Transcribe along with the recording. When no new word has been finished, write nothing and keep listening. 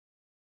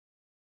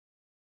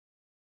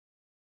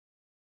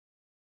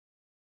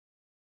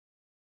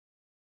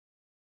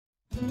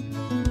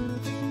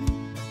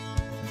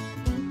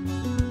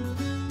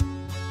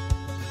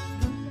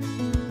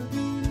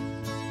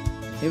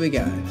Here we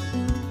go.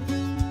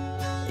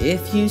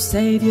 If you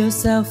save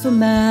yourself for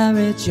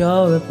marriage,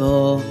 you're a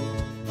bore.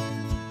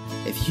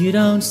 If you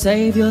don't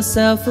save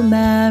yourself for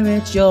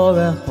marriage, you're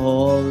a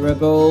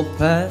horrible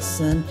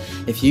person.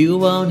 If you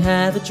won't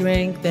have a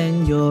drink,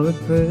 then you're a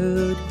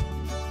prude.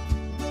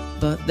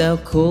 But they'll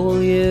call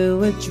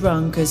you a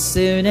drunk as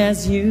soon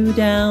as you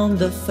down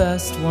the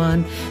first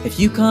one. If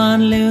you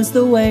can't lose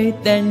the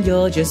weight, then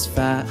you're just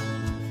fat.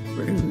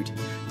 Rude.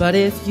 But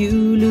if you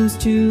lose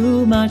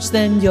too much,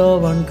 then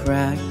you're on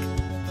crack.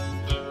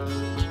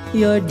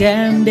 You're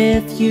damned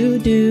if you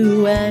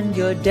do, and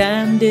you're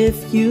damned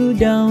if you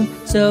don't.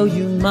 So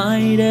you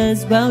might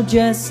as well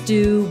just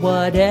do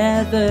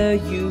whatever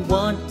you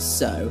want.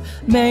 So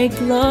make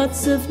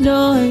lots of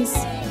noise,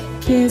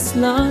 kiss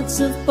lots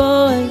of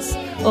boys,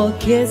 or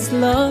kiss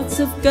lots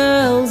of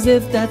girls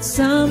if that's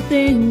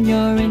something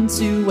you're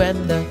into.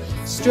 When the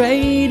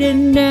straight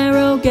and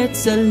narrow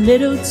gets a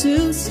little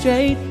too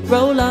straight,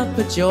 roll up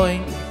a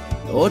joint,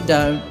 or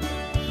don't.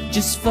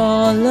 Just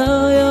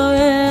follow your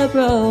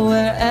arrow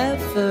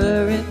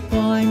wherever it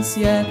points,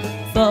 yeah.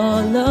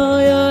 Follow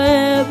your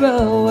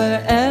arrow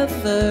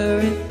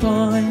wherever it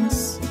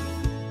points.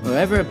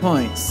 Wherever it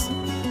points.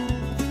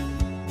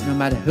 No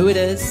matter who it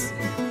is.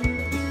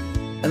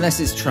 Unless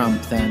it's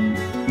Trump, then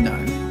no.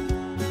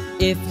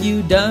 If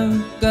you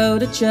don't go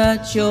to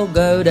church, you'll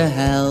go to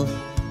hell.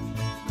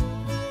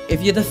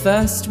 If you're the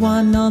first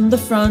one on the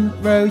front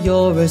row,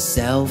 you're a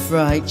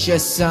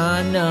self-righteous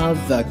son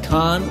of a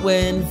can't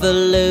win for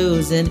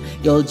losing.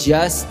 You'll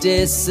just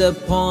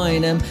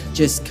disappoint them.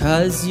 Just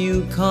cause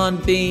you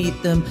can't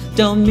beat them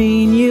don't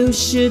mean you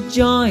should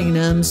join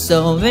them.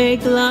 So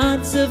make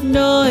lots of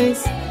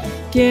noise,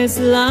 kiss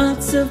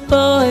lots of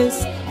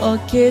boys, or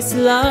kiss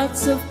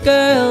lots of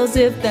girls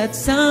if that's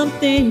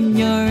something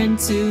you're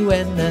into.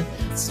 When the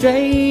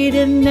straight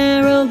and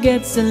narrow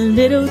gets a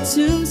little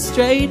too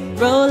straight,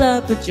 roll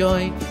up a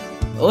joint,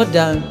 or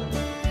don't.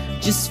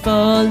 Just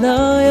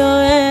follow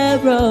your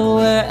arrow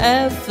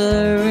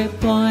wherever it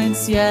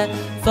points, yeah.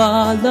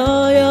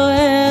 Follow your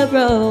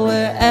arrow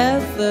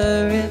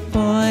wherever it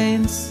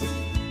points.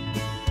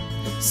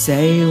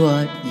 Say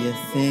what you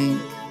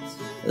think,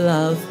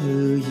 love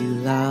who you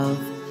love,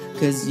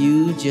 'cause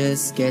you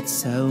just get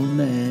so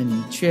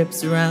many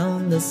trips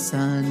around the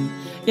sun.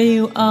 Yeah,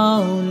 you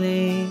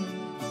only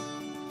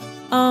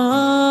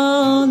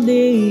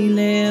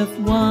live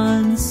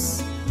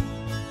once.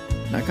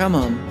 Now come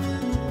on,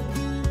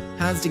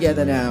 hands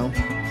together now.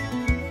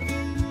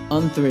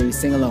 On three,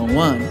 sing along.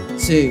 1,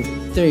 2,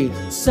 3.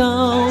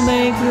 So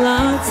make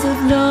lots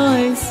of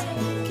noise,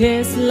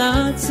 kiss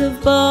lots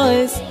of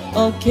boys,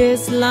 or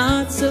kiss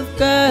lots of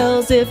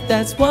girls if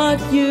that's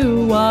what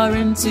you are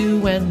into.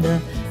 When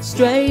the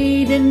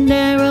straight and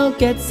narrow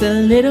gets a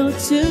little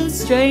too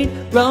straight,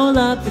 roll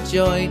up a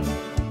joint,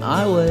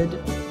 I would.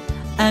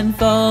 And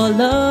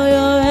follow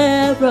your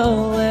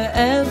arrow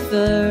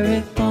wherever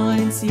it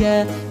points,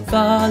 yeah.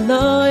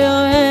 Follow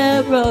your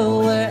arrow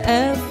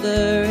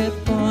wherever it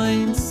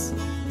points.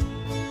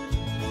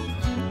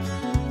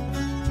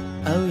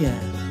 Oh yeah.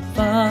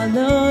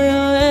 Follow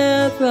your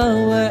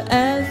arrow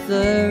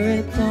wherever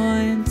it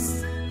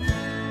points.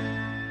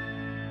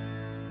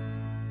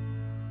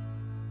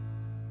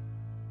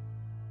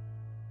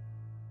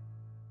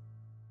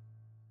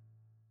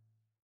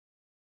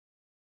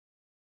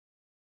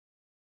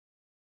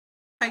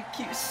 Thank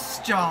you.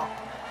 Stop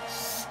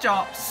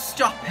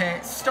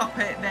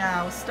it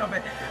now, stop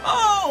it.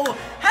 Oh,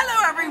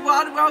 hello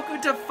everyone, welcome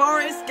to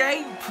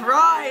Gayte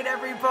Pride,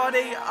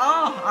 everybody.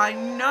 Oh, I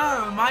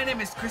know, my name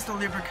is Crystal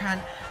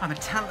Lubricant. I'm a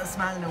talentless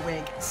man in a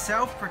wig,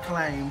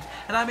 self-proclaimed,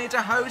 and I'm here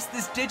to host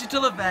this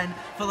digital event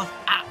full of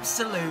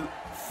absolute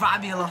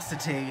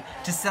fabulosity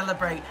to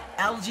celebrate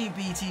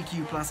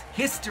LGBTQ+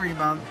 History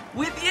Month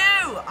with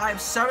you. I'm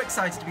so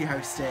excited to be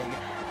hosting.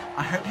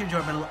 I hope you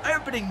enjoyed my little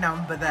opening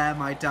number there,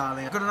 my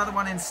darling. I've got another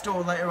one in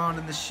store later on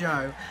in the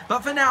show.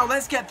 But for now,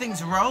 let's get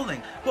things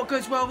rolling. What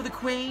goes well with a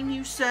queen,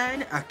 you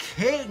said? A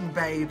king,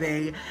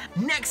 baby.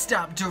 Next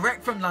up,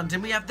 direct from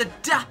London, we have the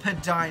dapper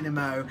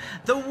dynamo,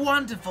 the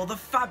wonderful, the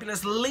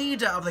fabulous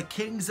leader of the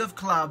Kings of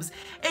Clubs.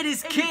 It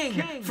is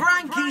King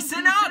Frankie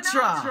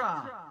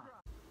Sinatra.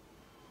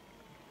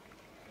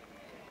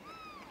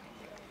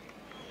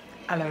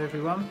 Hello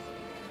everyone,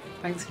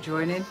 thanks for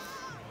joining.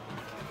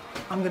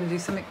 I'm going to do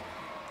something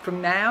from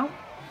now,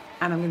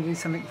 and I'm going to do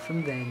something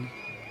from then.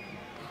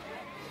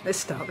 Let's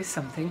start with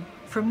something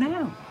from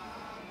now.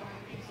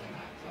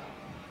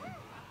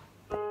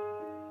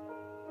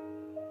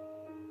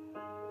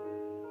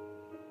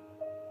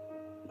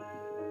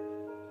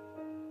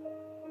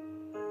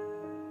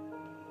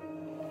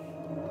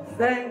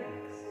 Thanks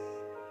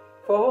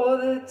for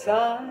the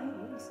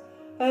times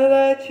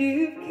that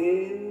you've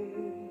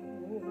given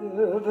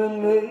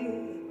me.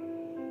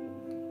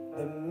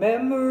 The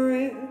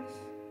memories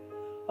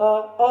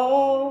are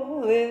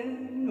all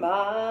in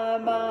my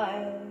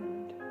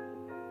mind.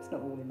 It's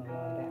not all in my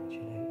mind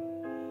actually.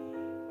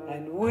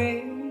 And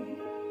we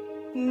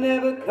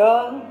never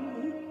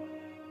come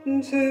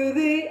to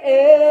the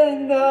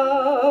end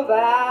of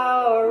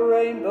our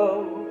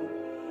rainbow,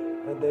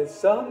 but there's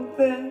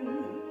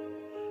something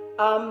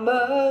I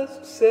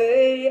must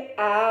say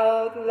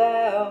out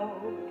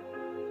loud.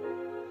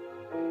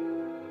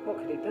 What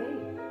could it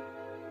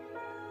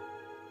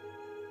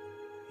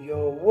be?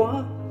 You're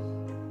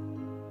once,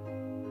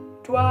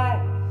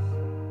 twice,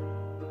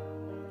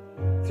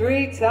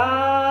 3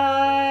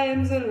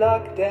 times a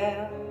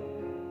lockdown.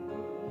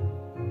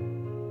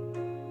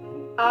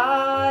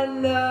 I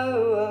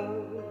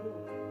love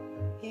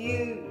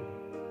you.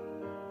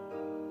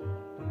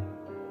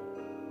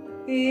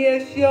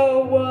 Yes,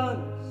 you're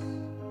once,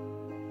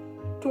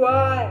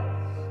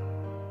 twice,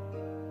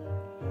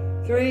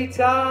 3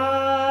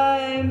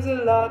 times a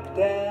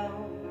lockdown.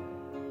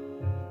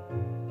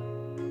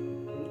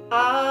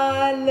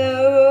 I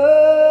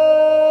love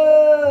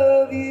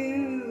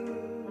you.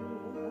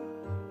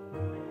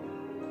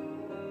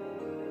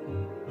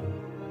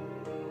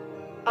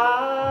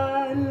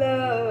 I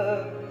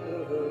love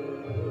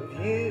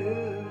you.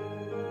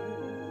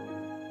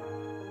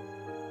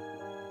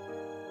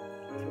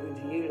 Talking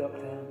to you,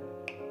 lockdown.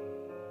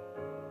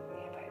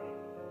 Yeah, baby.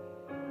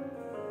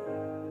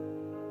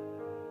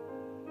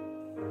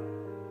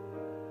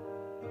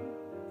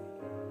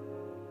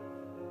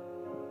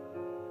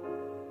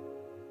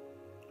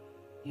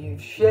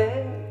 You've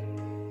shared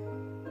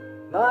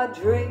my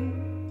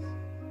dreams,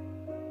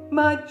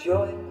 my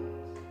joys,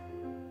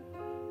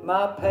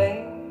 my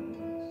pains.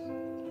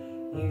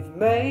 You've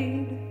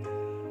made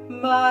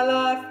my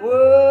life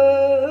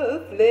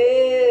worth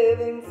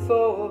living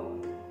for.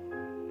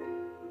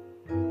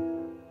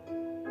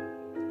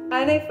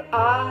 And if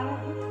I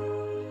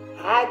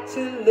had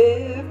to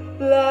live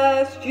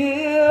last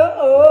year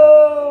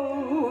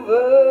over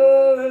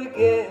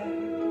again,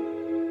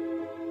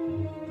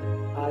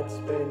 I'd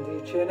spend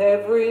each and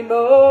every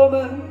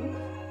moment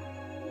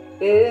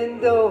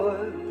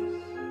indoors.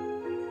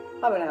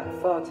 I've been out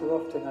far too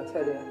often, I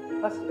tell you.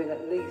 Must have been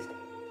at least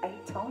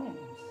 8 times.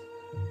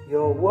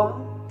 You're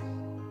once,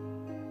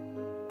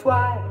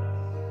 twice,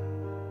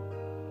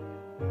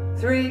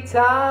 3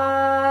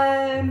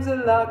 times a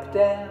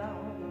lockdown.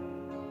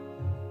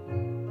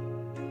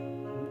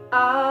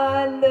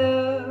 I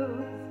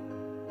love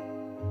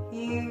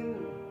you.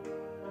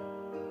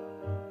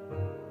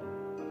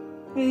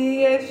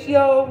 Yes,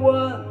 you're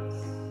once,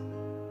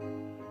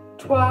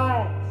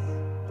 twice,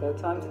 3rd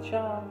time's a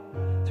charm,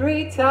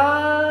 3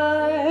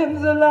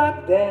 times a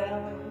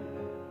lockdown.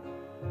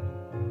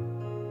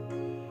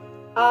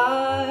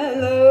 I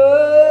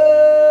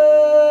love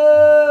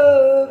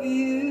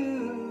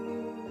you.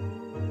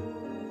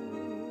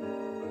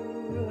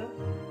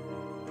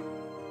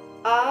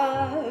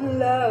 I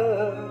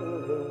love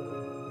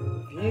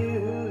you.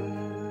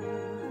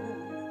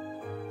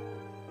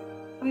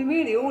 I mean,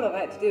 really, all I've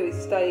had to do is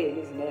stay in,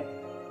 isn't it?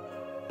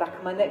 Back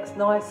of my neck's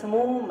nice and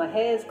warm, my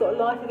hair's got a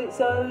life of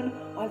its own.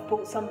 I've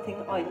bought something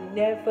I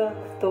never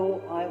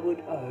thought I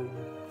would own.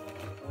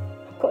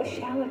 I've got a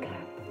shower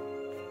cap.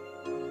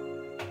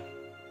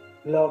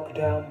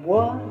 Lockdown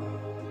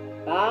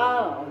 1,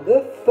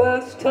 the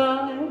first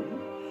time,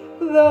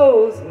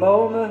 those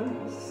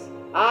moments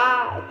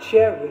I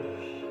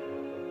cherish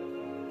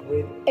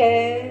with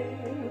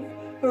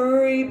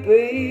every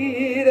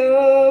beat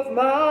of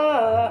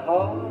my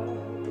heart.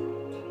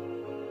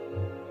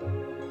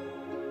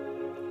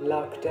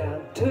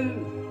 Lockdown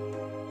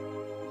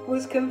 2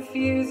 was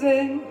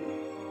confusing,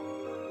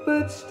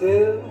 but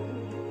still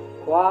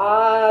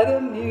quite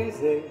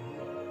amusing.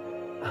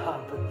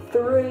 But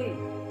 3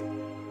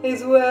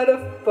 is where the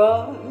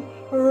fun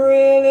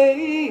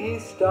really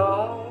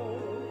starts.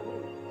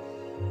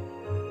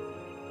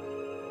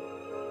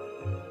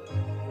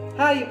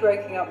 How are you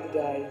breaking up the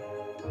day?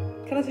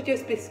 Can I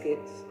suggest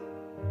biscuits?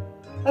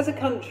 As a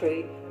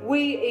country,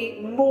 we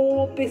eat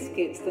more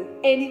biscuits than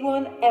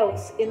anyone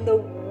else in the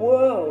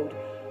world.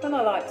 And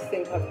I like to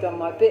think I've done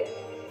my bit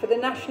for the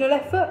national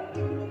effort.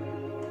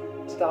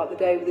 Start the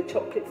day with a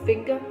chocolate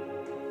finger.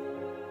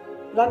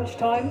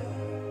 Lunchtime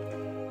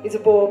is a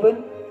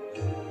bourbon.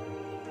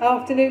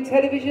 Afternoon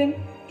television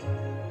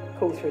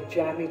calls for a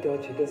jammy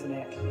dodger, doesn't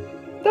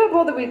it? Don't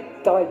bother with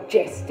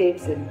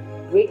digestives and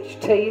rich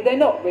tea. They're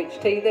not rich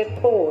tea, they're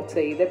poor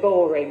tea, they're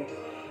boring.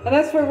 And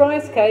as for a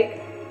rice cake,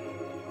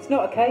 it's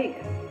not a cake.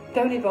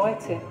 Don't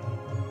invite it.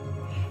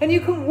 And you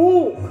can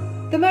walk.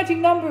 The magic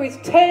number is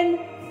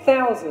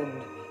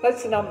 10,000.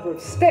 That's the number of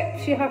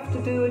steps you have to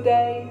do a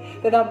day,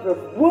 the number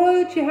of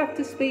words you have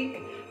to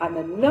speak, and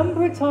the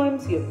number of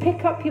times you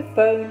pick up your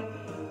phone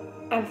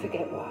and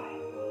forget why.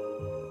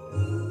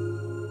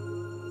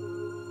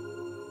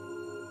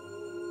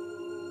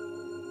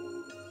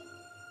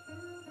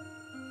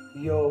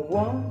 You're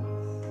once,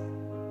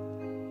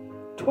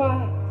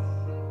 twice,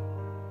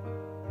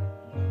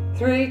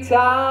 3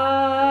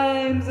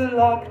 times a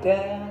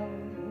lockdown.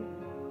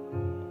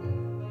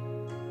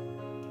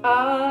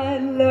 I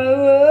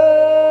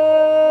love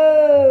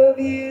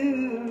you.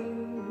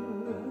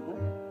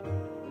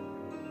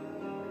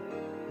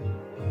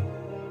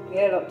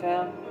 Yeah,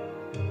 lockdown.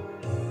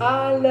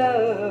 I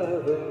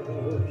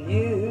love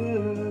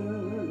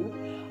you.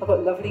 I've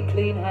got lovely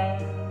clean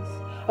hands.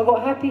 I've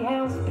got happy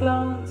house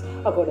plants.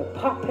 I've got a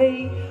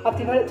puppy. I've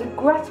developed a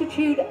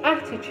gratitude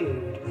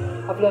attitude.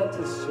 I've learned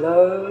to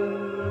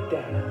slow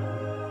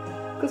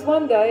down. Because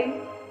one day,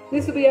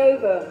 this will be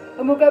over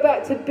and we'll go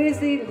back to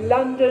busy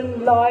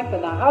London life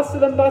and the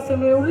hustle and bustle,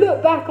 and we'll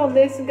look back on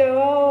this and go,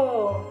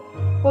 oh,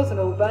 wasn't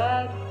all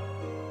bad.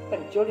 Had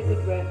a jolly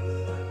good rest.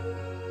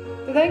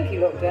 So thank you,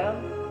 lockdown.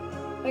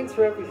 Thanks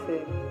for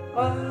everything.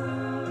 I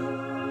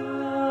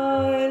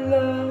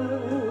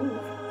love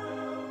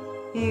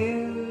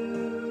you.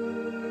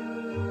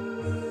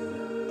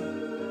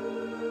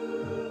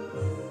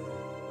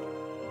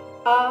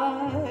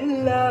 I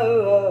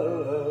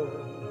love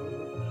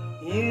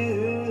you.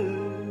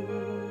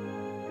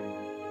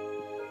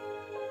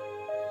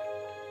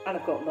 And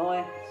I've got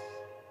mice.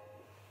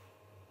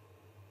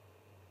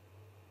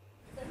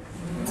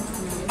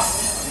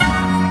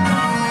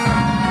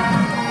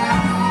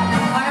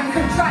 I am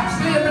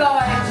contractually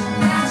obliged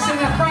to sing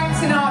a Frank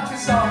Sinatra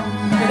song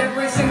with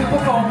every single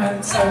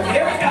performance. So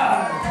here we go.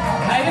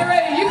 Are you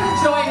ready? You can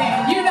join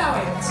in. You know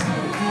it.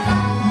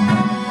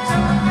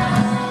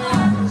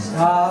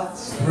 Start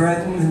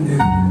spreading the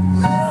news.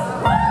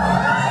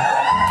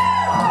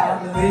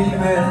 I'm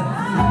leaving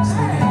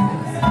today.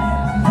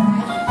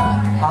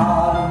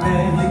 I'll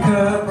make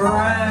a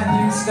brand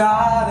new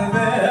start of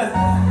it.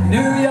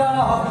 New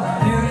York,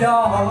 New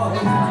York.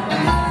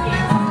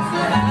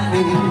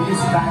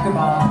 These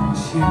vagabond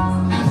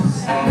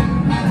shoes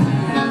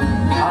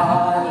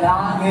are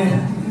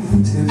longing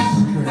to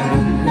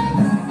stray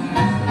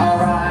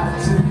right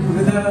to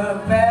the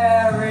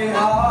very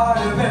heart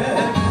of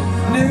it.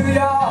 New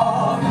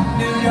York,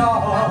 New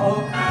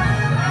York.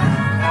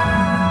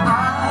 I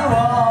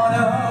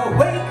wanna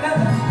wake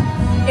up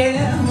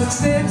in the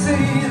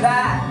city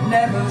that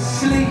never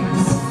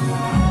sleeps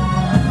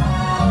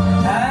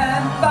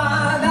and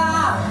find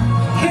out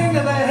king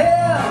of the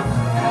hill,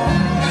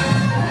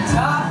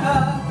 top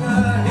of the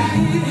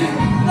heap,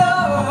 the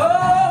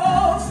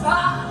whole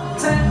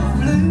Stockton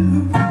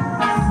blues.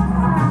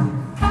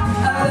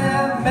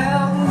 They're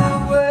melting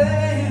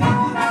away.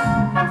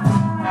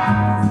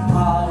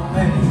 I'll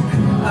make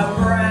a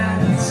brand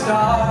new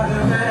start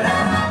of it.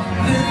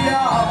 New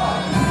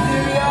York,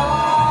 New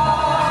York.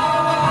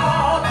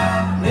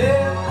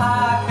 If I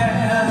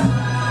can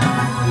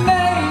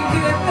make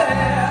it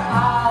there,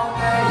 I'll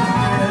make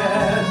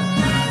it.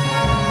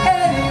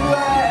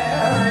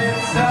 Anywhere,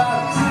 it's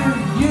up to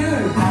you.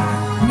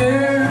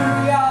 New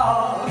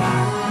York,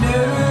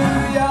 New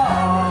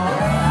York.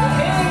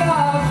 King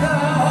of the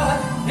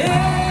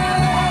hill,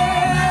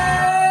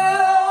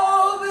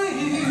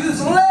 these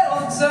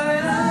little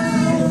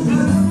town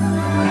blues.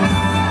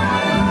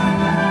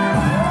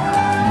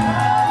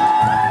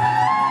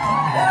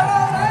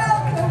 Never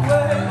melt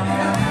away.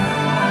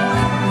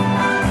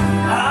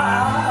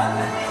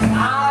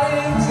 I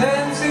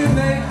intend to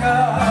make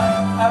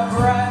a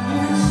brand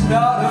new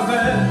start of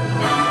it.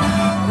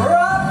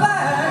 Right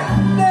back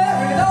there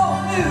in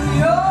old New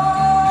York.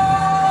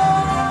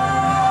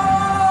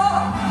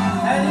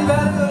 And you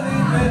better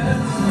believe it,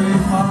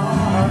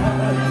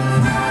 sweetheart.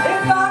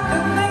 If I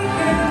could make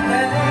it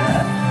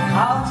there,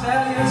 I'll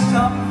tell you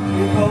some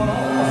people,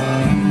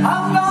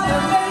 I'm gonna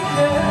make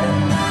it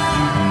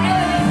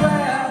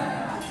anywhere.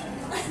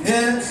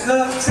 It's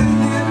up to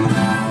you.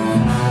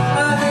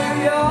 New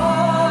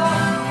York,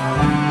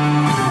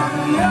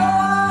 New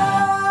York,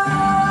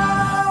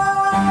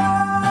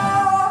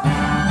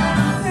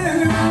 New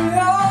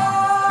York.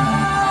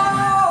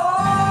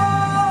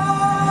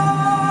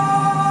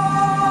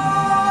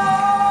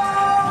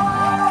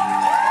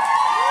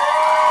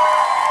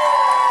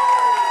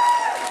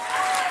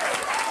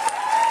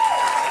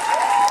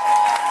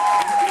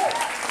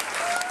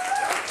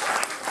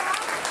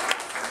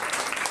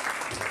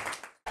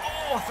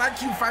 Oh,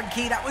 thank you,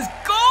 Frankie. That was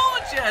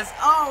gorgeous.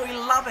 Oh, we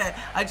love it.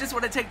 I just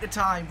want to take the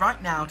time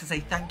right now to say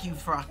thank you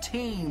for our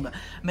team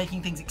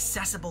making things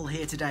accessible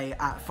here today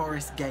at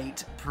Forest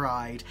Gayte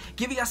Pride,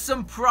 giving us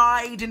some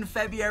pride in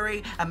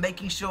February and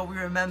making sure we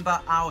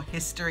remember our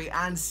history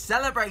and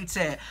celebrate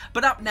it.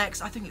 But up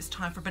next, I think it's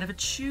time for a bit of a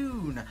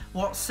tune.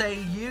 What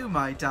say you,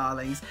 my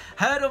darlings?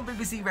 Heard on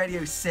BBC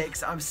Radio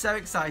 6, I'm so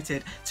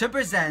excited to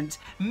present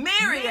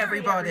Miri,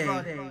 everybody.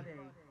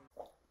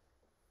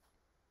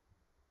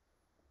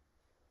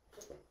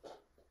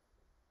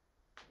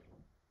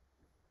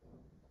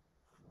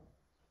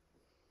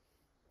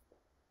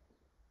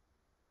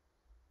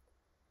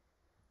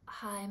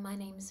 Hi, my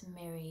name's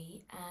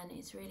Miri, and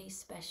it's really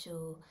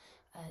special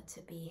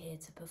to be here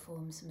to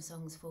perform some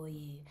songs for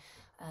you.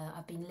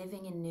 I've been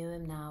living in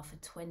Newham now for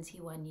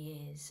 21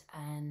 years,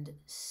 and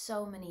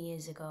so many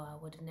years ago I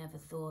would have never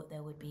thought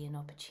there would be an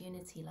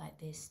opportunity like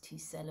this to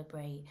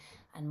celebrate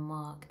and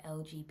mark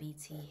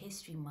LGBT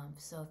History Month.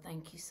 So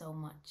thank you so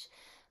much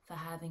for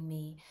having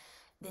me.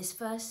 This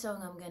first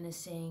song I'm going to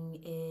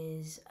sing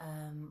is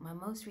my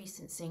most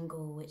recent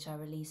single, which I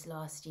released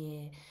last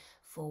year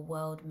for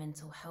World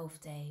Mental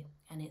Health Day,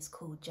 and it's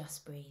called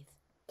Just Breathe.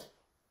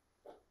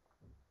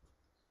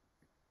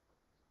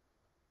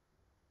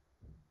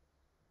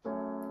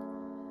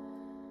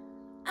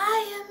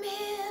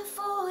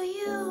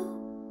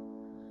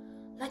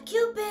 like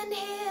you've been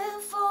here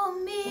for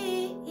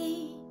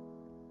me.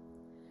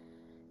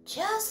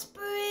 Just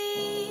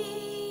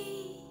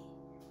breathe.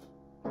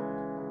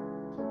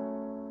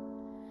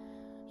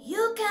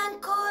 You can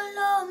call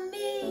on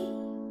me.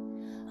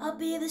 I'll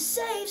be the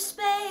safe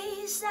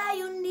space that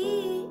you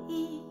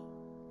need.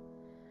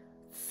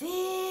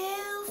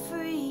 Feel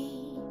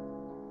free.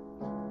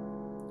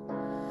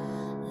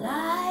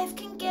 Life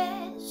can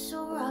get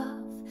so rough.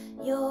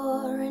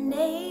 You're an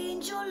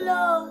angel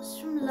lost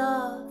from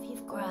love.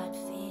 You've cried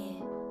fear.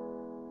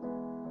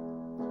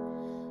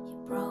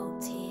 You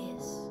broke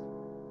tears.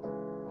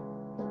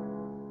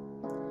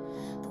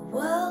 The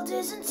world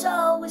isn't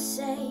always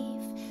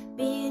safe.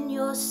 Being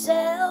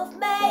yourself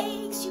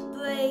makes you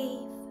brave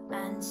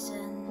and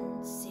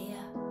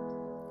sincere.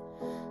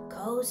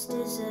 Coast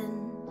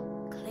isn't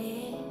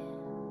clear,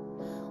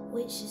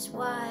 which is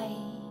why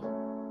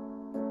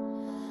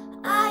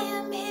I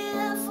am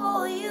here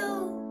for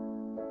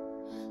you,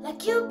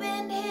 like you've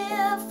been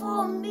here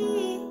for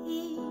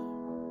me.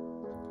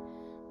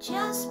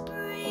 Just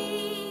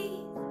breathe.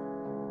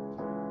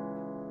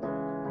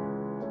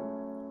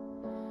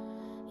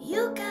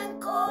 You can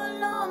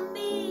call on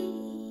me.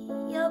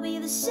 I'll be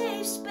the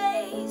safe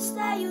space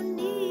that you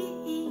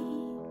need.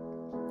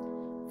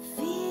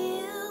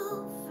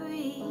 Feel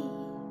free.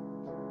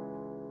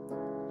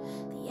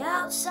 The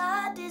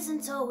outside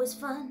isn't always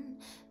fun.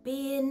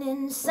 Being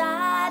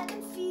inside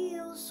can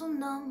feel so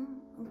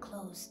numb and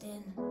closed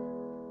in.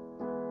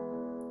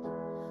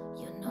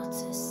 You're not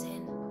a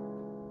sin.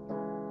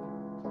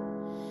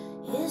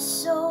 It's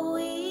so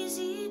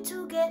easy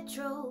to get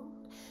trolled.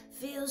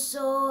 Feels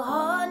so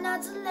hard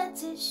not to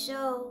let it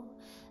show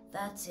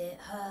that it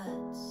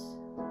hurts.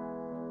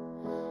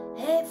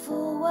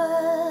 Hateful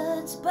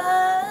words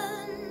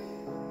burn,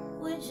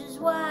 which is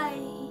why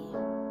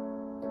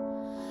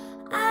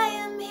I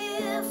am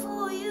here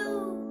for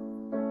you,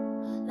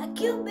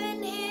 like you've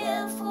been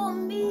here for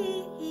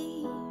me.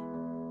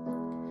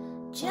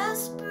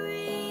 Just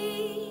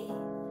breathe.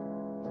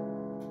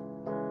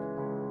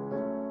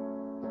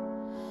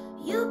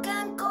 You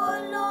can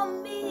call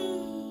on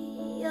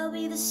me. I'll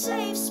be the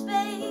safe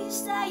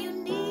space that you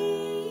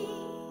need.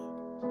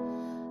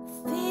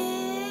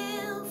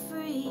 Feel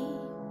free.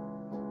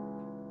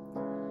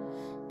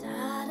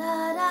 Da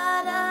da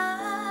da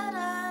da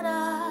da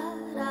da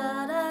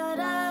da da da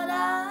da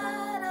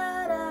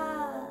da da.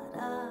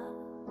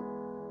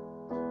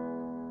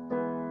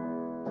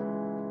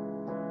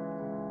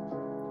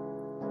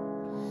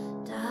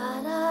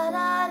 Da da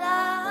da da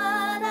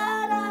da da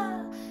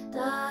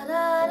da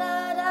da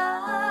da da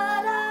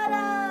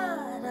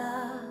da da.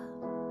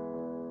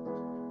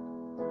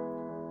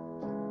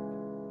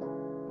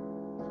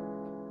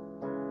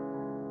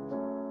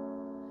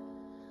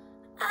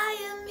 I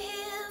am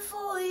here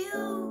for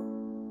you,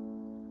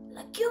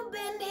 like you've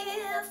been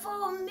here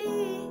for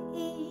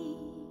me.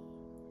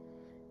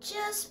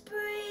 Just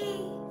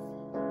breathe.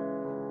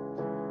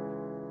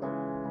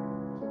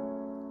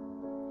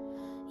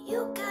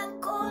 You can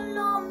call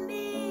on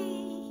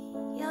me.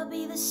 I'll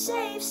be the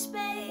safe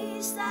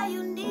space that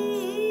you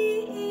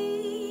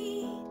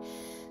need.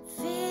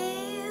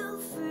 Feel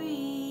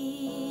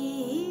free.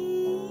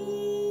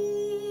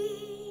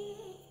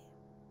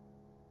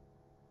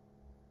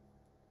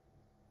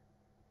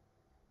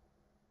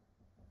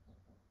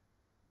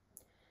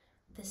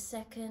 The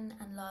second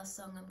and last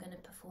song I'm going to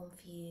perform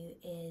for you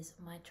is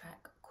my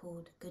track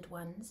called Good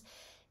Ones.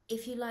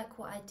 If you like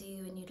what I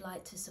do and you'd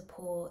like to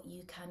support,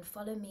 you can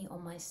follow me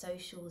on my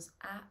socials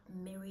at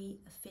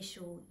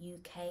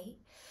MiriOfficialUK.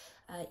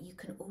 You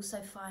can also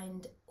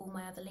find all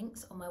my other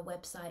links on my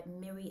website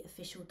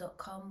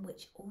miriofficial.com,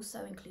 which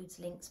also includes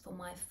links for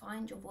my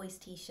Find Your Voice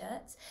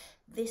t-shirts.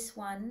 This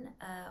one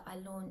I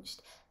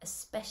launched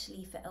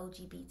especially for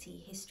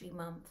LGBT History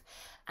Month,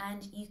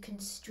 and you can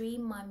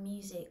stream my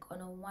music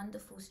on a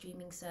wonderful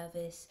streaming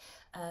service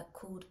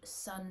called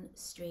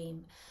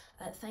Sunstream.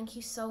 Thank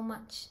you so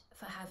much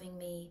for having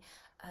me,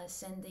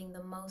 sending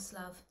the most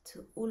love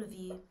to all of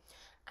you,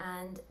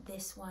 and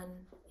this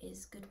one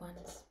is Good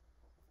Ones.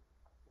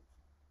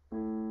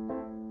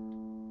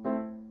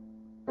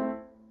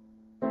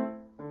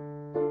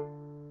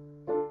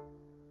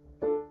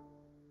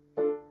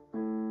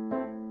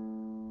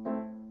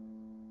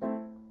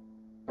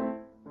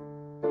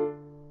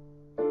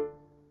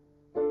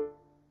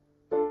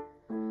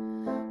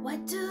 Why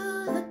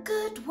do the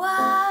good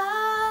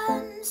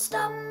ones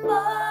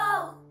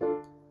stumble?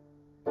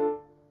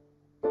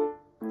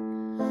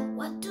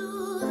 Why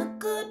do the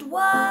good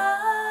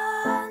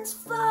ones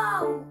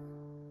fall?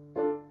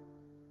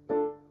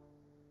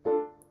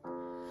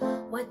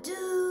 Why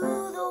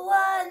do the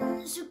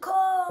ones who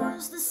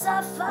cause the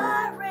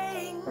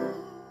suffering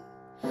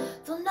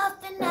feel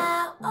nothing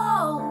at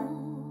all?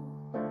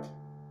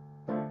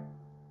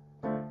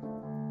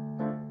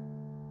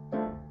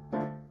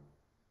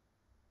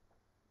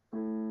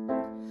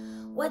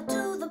 Why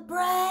do the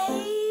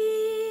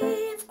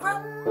brave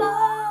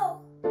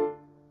crumble?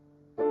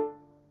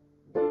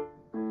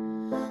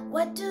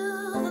 Why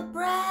do the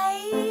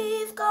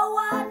brave go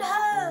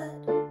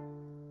unheard?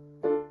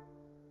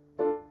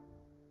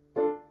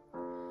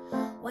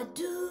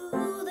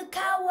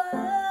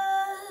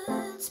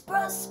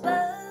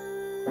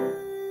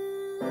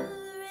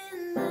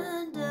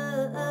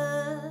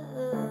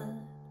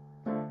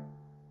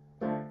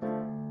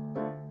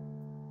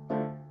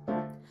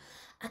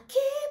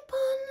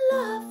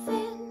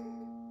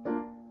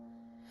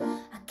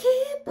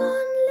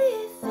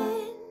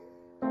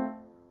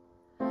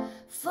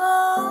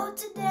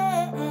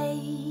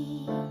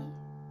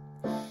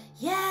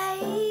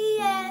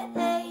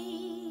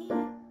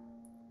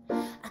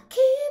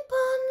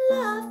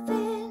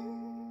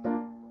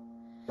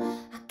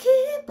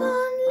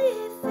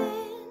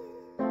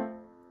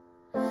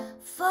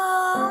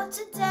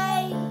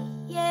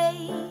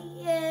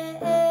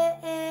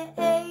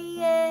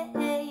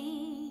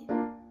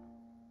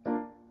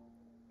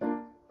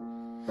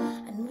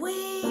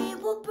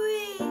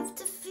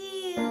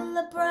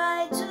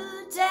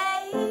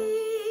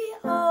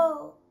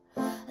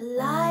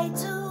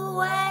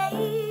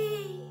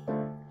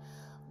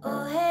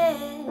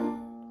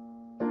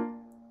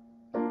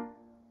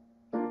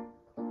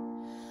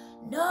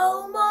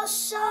 No more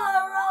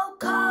sorrow,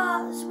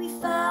 'cause we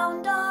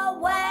found our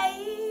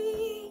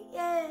way,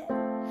 yeah.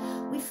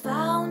 We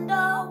found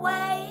our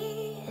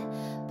way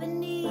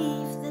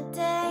beneath the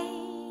day,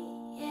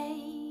 yeah,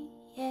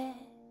 yeah.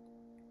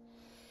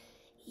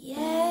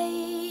 Yeah,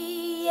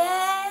 yeah.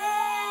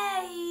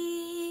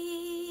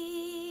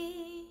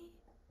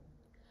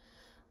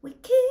 We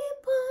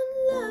keep on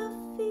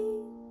loving,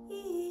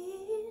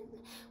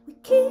 we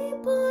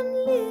keep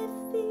on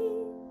living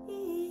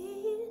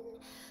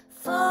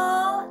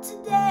for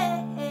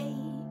today.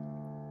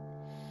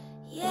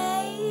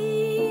 Yeah,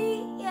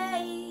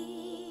 yeah.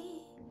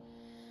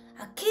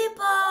 I keep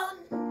on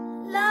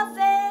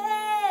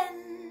loving,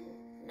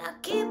 I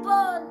keep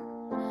on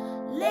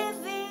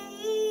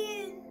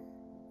living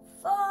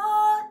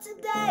for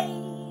today.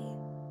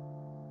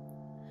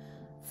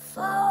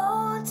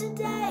 For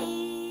today,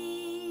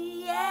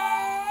 yeah.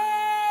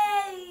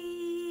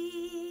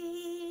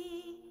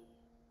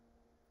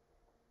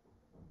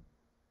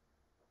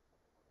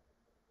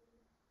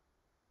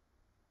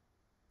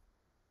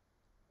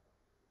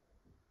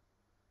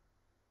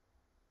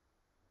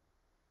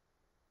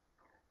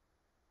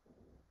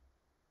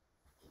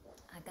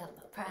 I got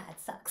my pride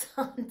socks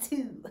on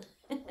too.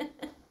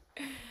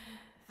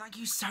 Thank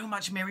you so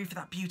much, Miri, for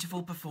that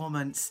beautiful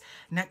performance.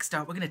 Next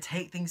up, we're going to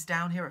take things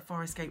down here at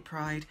Forest Gate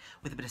Pride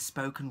with a bit of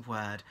spoken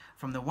word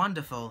from the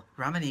wonderful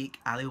Ramanique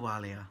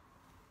Aliwalia.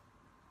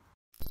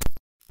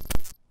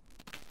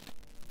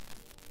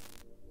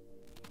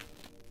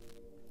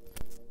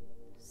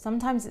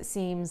 Sometimes it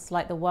seems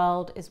like the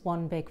world is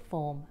one big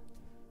form,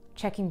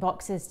 checking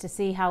boxes to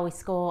see how we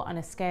score on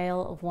a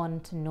scale of 1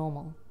 to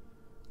normal.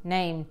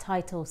 Name,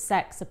 title,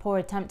 sex, a poor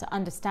attempt to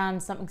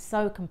understand something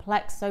so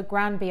complex, so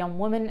grand beyond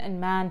woman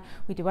and man,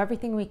 we do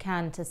everything we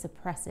can to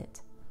suppress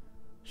it.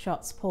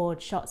 Shots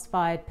poured, shots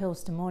fired,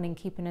 pills to morning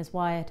keeping us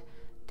wired,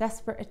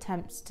 desperate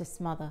attempts to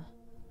smother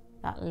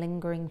that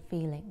lingering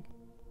feeling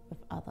of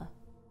other.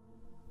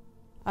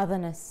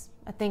 Otherness,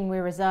 a thing we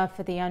reserve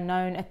for the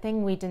unknown, a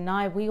thing we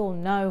deny, we all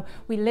know.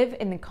 We live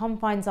in the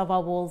confines of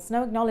our walls,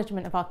 no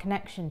acknowledgement of our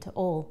connection to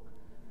all.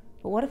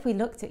 But what if we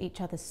looked at each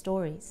other's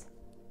stories?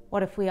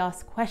 What if we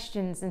ask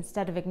questions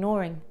instead of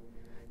ignoring?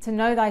 To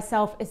know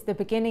thyself is the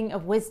beginning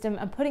of wisdom,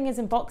 and putting us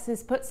in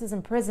boxes puts us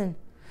in prison.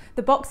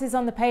 The boxes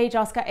on the page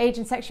ask our age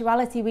and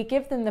sexuality. We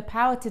give them the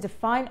power to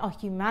define our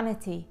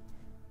humanity.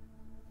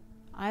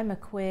 I am a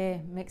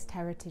queer, mixed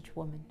heritage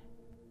woman.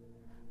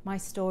 My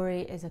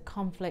story is a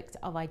conflict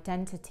of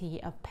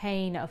identity, of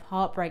pain, of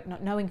heartbreak,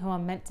 not knowing who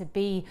I'm meant to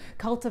be,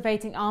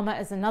 cultivating armor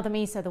as another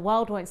me so the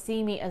world won't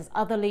see me as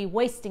otherly,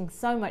 wasting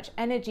so much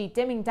energy,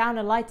 dimming down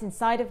a light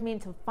inside of me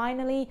until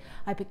finally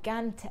I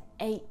began to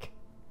ache.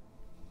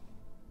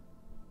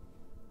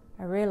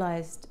 I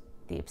realized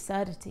the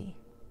absurdity,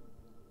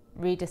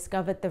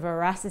 rediscovered the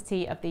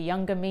veracity of the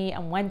younger me,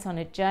 and went on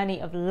a journey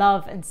of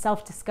love and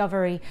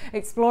self-discovery,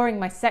 exploring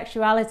my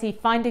sexuality,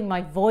 finding my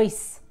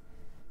voice,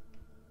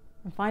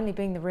 and finally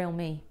being the real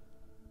me.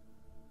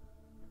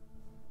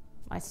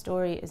 My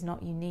story is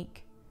not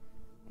unique.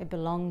 It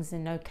belongs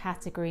in no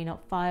category,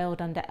 not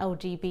filed under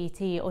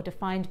LGBT or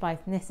defined by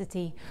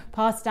ethnicity.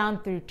 Passed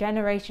down through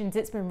generations,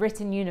 it's been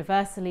written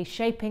universally,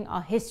 shaping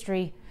our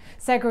history.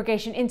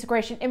 Segregation,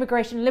 integration,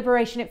 immigration,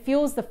 liberation, it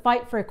fuels the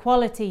fight for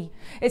equality.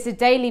 It's a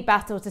daily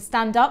battle to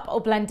stand up or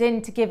blend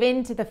in, to give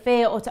in to the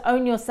fear or to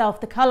own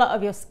yourself, the colour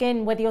of your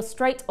skin, whether you're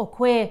straight or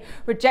queer,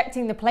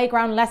 rejecting the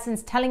playground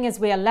lessons telling us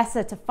we are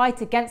lesser, to fight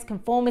against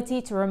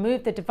conformity, to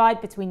remove the divide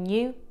between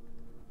you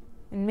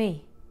and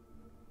me.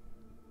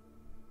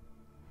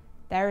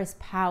 There is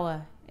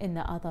power in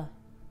the other.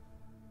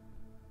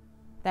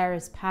 There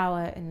is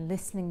power in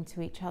listening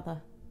to each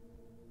other.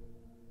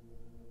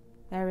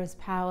 There is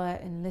power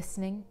in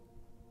listening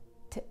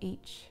to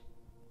each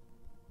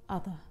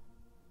other.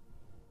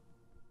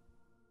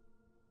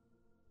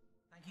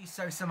 Thank you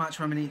so much,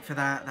 Ramanique, for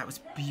that. That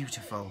was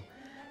beautiful.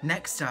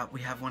 Next up,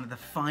 we have one of the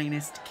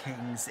finest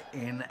kings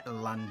in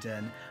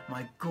London.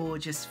 My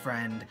gorgeous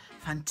friend,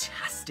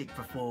 fantastic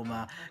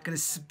performer, gonna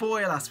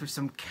spoil us with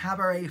some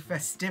cabaret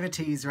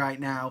festivities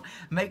right now.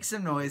 Make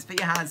some noise, put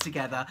your hands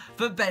together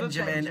for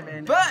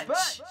Benjamin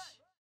Butch!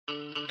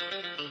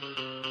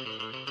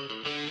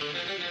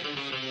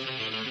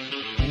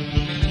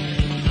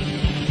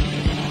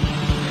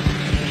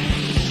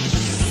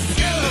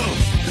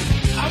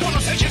 I wanna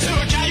take you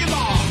to a gay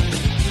bar.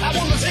 I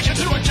wanna take you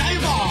to a gay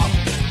bar.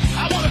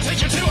 I wanna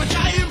take you to a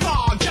gay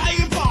bar,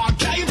 gay bar,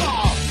 gay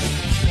bar.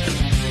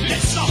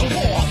 Let's start a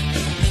war.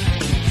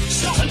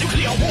 Start a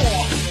nuclear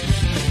war.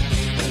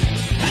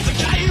 At the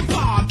gay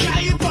bar,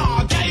 gay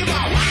bar, gay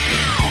bar. Wow!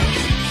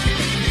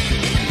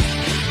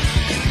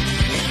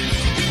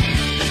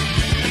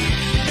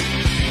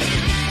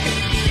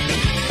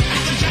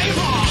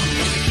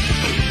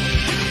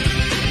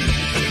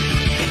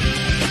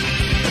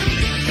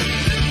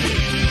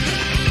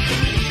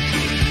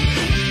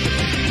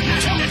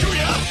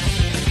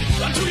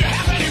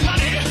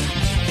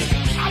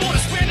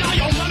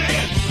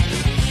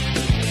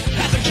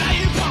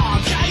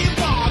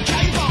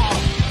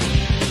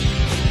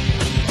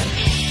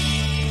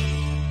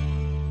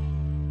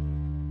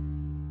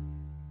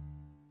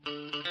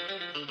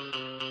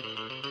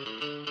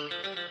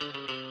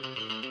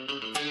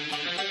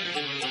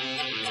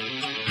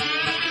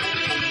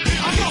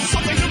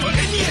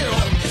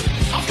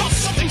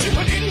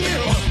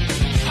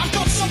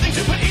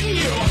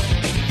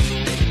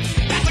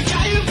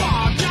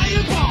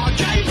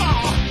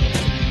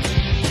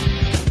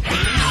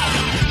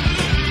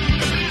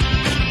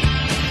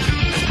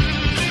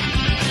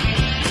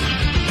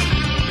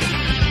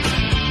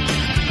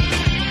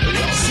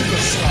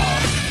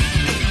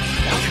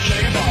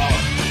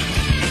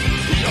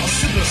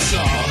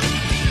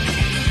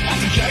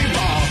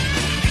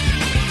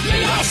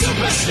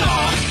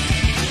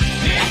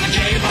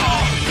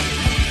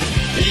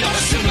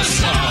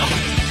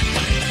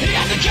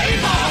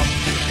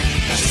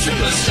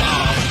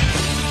 Superstar.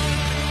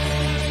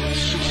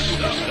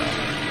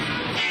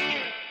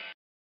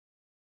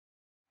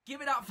 Give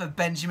it up for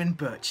Benjamin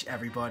Butch,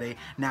 everybody.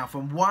 Now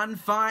from one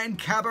fine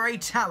cabaret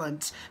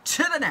talent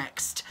to the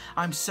next.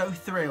 I'm so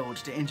thrilled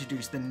to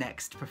introduce the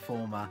next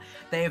performer.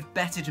 They have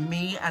bettered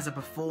me as a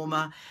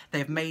performer.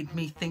 They've made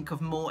me think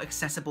of more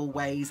accessible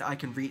ways I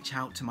can reach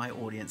out to my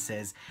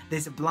audiences.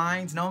 This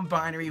blind,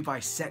 non-binary,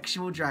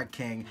 bisexual drag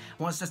king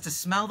wants us to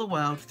smell the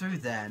world through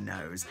their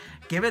nose.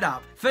 Give it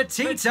up for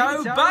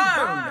Tito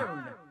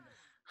Bone!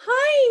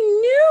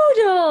 Hi,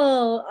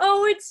 Noodle!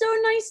 Oh, it's so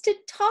nice to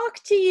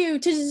talk to you,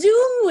 to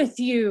Zoom with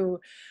you.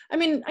 I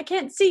mean, I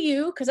can't see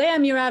you because I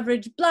am your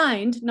average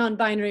blind,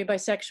 non-binary,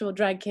 bisexual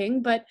drag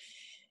king, but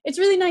it's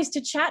really nice to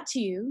chat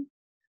to you.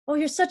 Oh,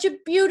 you're such a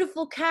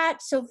beautiful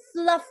cat, so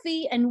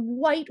fluffy and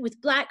white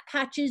with black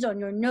patches on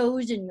your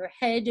nose and your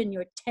head and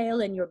your tail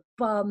and your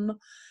bum.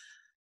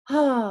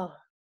 Oh.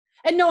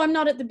 And no, I'm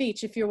not at the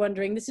beach, if you're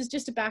wondering. This is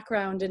just a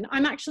background, and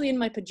I'm actually in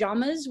my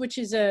pajamas, which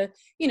is a,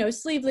 you know,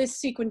 sleeveless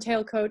sequin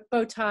tailcoat,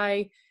 bow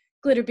tie,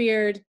 glitter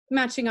beard,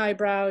 matching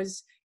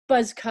eyebrows,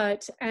 buzz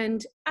cut,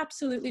 and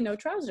absolutely no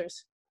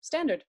trousers.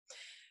 Standard.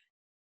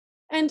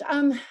 And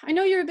I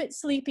know you're a bit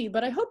sleepy,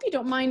 but I hope you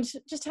don't mind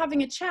just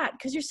having a chat,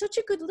 because you're such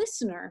a good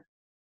listener.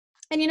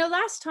 And you know,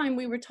 last time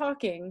we were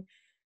talking,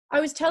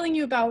 I was telling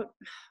you about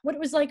what it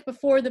was like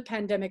before the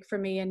pandemic for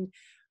me, and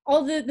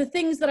all the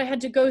things that I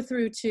had to go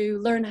through to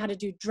learn how to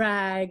do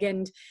drag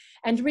and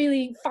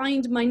really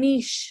find my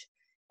niche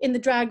in the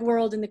drag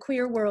world, in the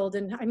queer world.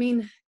 And I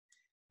mean,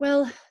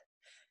 well,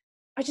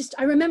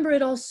 I remember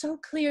it all so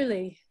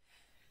clearly.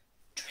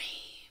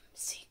 Dream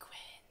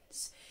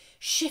sequence,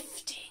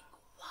 shifting,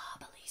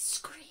 wobbly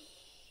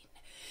screen,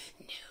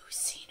 new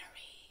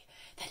scenery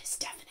that is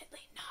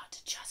definitely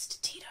not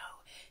just Tito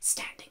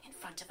standing in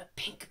front of a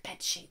pink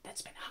bedsheet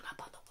that's been hung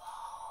up on the wall.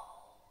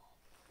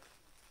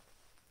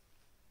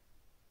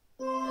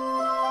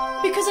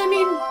 Because, I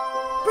mean,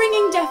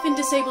 bringing deaf and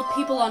disabled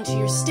people onto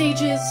your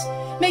stages,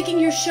 making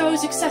your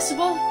shows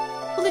accessible,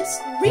 well, it's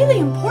really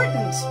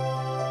important.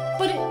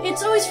 But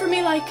it's always for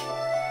me like,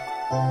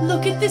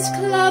 look at this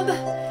club,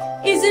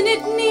 isn't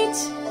it neat?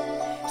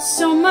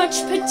 So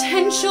much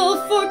potential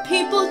for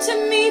people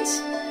to meet.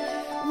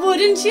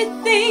 Wouldn't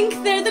you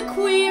think they're the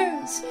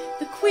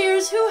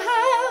queers who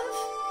have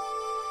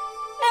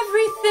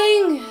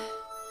everything?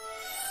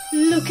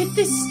 Look at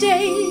this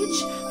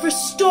stage for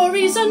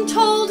stories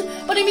untold.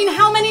 But I mean,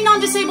 how many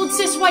non-disabled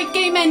cis white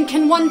gay men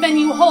can one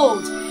venue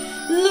hold?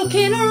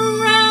 Looking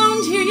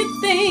around here,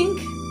 you'd think,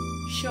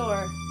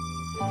 sure,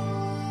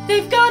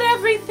 they've got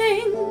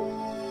everything.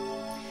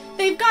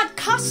 They've got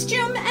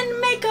costume and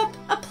makeup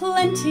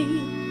aplenty.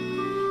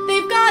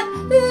 They've got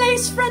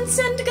lace fronts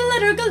and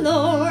glitter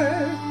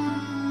galore.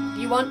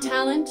 You want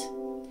talent?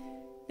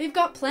 They've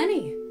got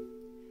plenty.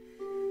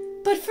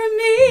 But for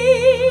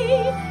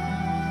me,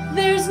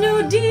 there's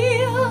no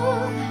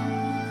deal.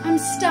 I'm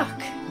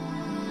stuck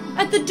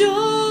at the door.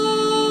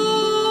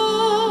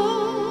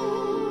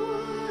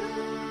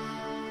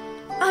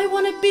 I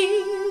want to be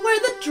where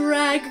the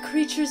drag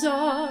creatures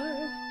are.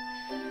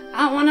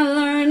 I want to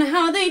learn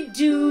how they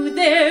do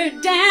their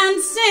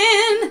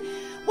dancing.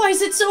 Why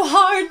is it so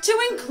hard to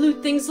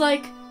include things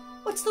like,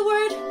 what's the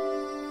word?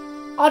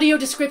 Audio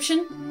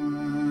description?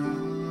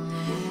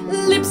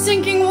 Lip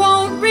syncing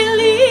won't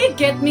really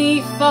get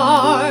me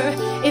far.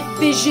 If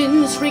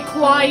vision's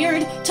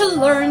required to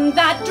learn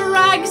that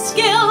drag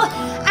skill,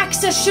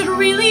 access should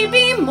really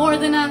be more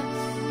than a,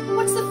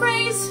 what's the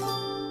phrase?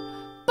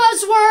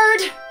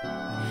 Buzzword.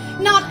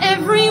 Not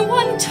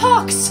everyone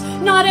talks,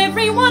 not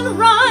everyone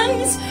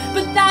runs,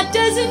 but that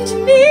doesn't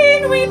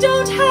mean we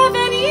don't have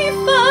any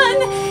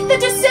fun. The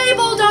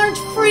disabled aren't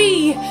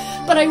free,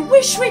 but I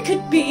wish we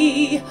could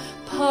be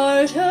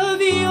part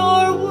of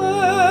your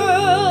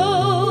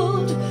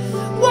world.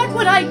 What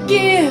would I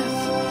give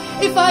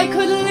if I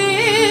could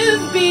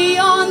live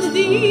beyond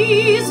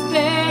these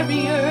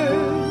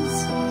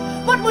barriers?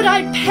 What would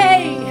I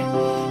pay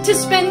to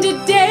spend a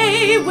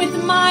day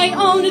with my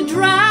own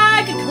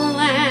drag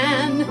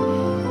clan?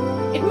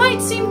 It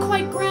might seem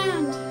quite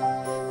grand,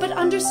 but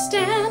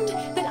understand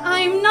that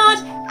I'm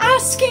not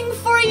asking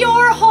for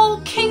your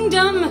whole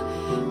kingdom.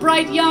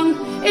 Bright,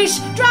 young-ish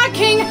drag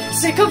king,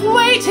 sick of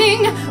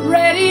waiting,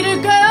 ready to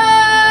go.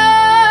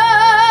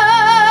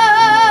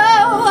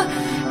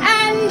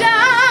 And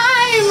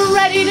I'm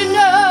ready to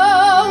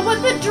know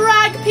what the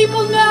drag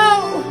people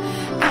know.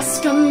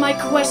 Ask them my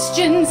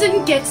questions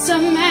and get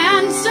some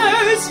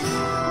answers.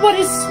 What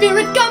is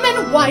spirit gum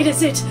and why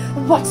does it,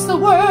 what's the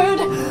word,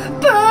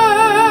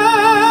 burn?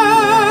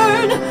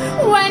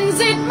 When's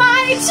it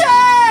my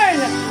turn?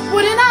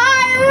 Wouldn't I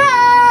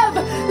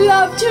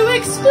love to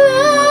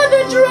explore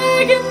the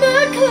drag in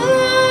the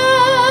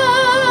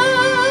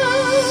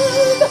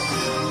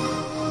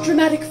club?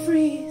 Dramatic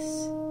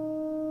freeze.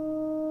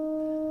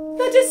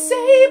 The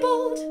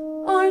disabled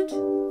aren't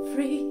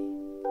free.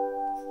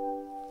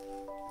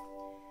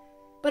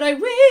 But I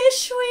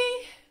wish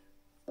we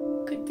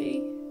could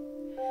be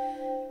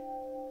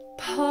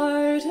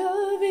part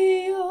of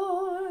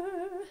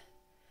your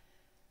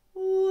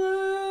world.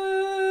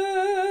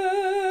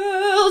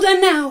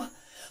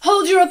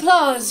 your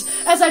applause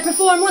as I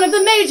perform one of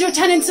the major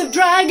tenets of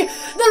drag, the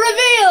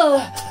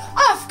reveal!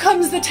 Off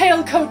comes the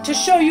tailcoat to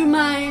show you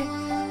my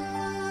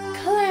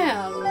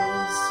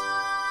clams.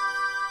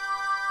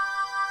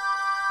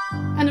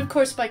 And of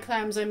course by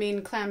clams I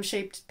mean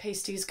clam-shaped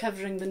pasties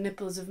covering the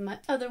nipples of my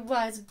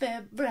otherwise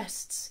bare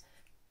breasts.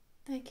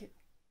 Thank you.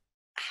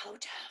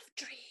 Out of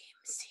dream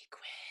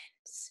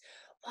sequence,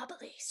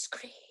 wobbly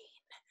screen,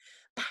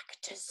 back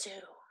to Zoom,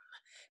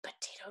 but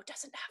Tito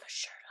doesn't have a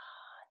shirt on.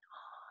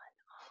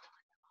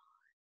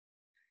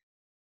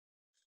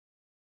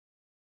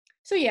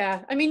 So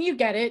yeah, I mean, you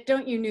get it,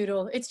 don't you,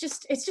 Noodle? It's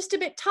just a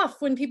bit tough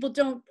when people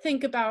don't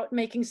think about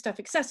making stuff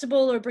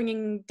accessible or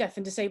bringing deaf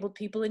and disabled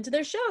people into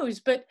their shows.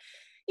 But,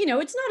 you know,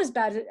 it's not as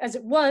bad as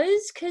it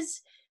was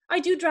because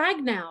I do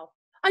drag now.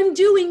 I'm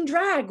doing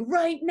drag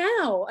right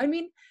now. I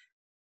mean,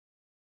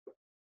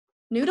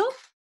 Noodle?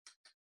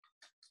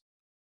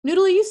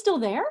 Noodle, are you still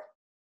there?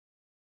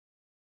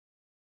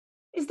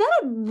 Is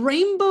that a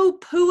rainbow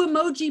poo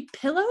emoji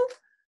pillow?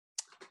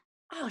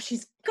 Oh,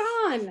 she's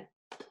gone.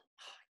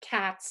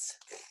 Cats.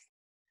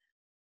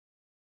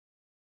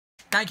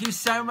 Thank you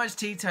so much,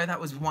 Tito. That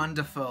was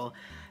wonderful.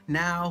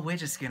 Now we're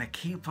just gonna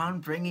keep on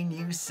bringing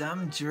you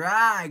some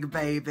drag,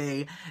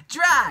 baby.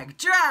 Drag,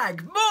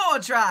 drag, more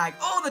drag.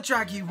 All the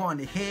drag you want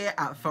here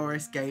at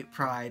Forest Gayte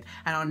Pride.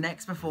 And our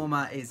next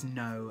performer is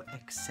no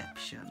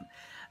exception.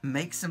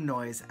 Make some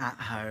noise at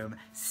home,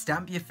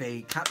 stamp your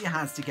feet, clap your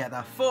hands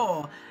together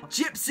for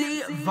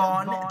Gypsy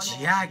Von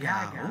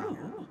Jagger.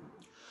 Ooh.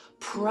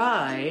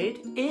 Pride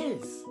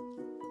is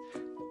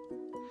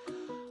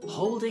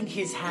holding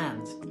his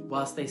hand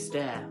whilst they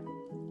stare.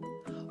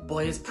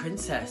 Boy as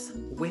princess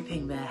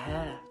whipping their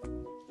hair.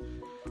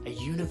 A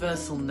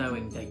universal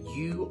knowing that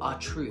you are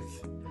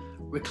truth.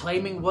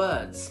 Reclaiming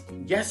words,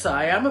 yes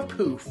I am a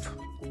poof.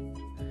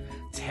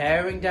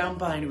 Tearing down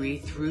binary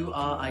through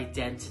our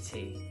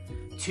identity.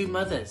 Two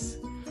mothers,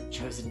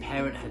 chosen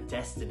parenthood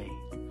destiny.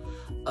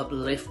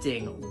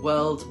 Uplifting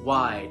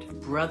worldwide,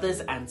 brothers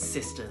and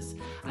sisters,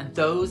 and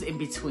those in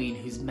between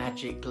whose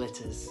magic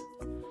glitters.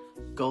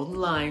 Golden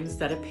lines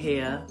that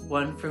appear,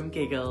 one from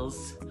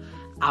giggles.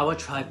 Our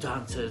tribe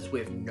dancers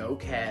with no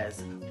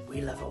cares,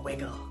 we love a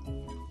wiggle.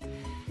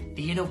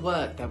 The inner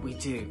work that we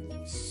do,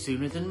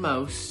 sooner than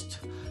most.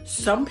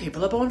 Some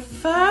people are born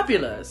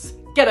fabulous,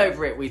 get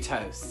over it we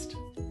toast.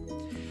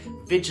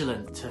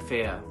 Vigilant to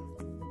fear,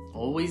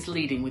 always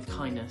leading with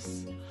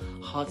kindness.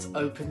 Hearts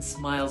open,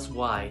 smiles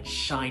wide,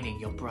 shining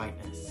your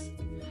brightness.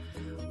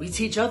 We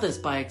teach others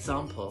by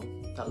example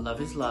that love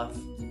is love.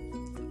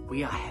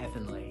 We are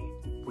heavenly,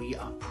 we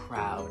are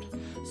proud,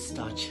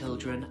 star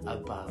children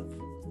above.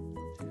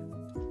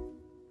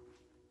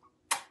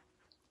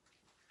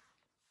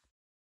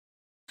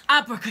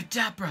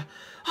 Abracadabra!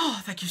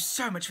 Oh, thank you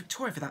so much,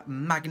 Victoria, for that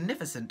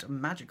magnificent,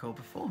 magical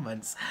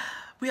performance.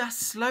 We are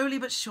slowly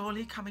but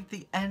surely coming to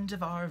the end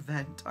of our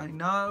event. I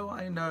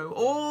know.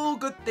 All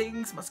good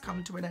things must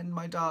come to an end,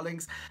 my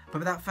darlings. But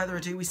without further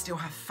ado, we still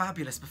have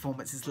fabulous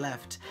performances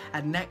left.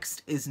 And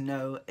next is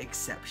no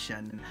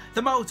exception.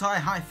 The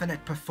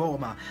multi-hyphenate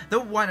performer, the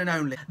one and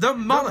only, the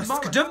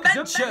Mollusk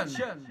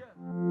Dimension!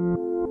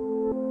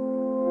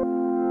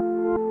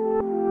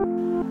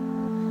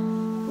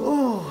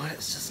 Oh,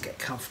 let's just get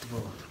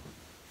comfortable.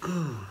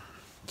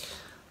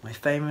 My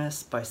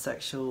famous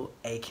bisexual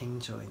aching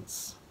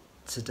joints.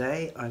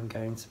 Today I'm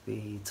going to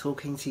be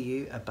talking to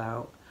you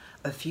about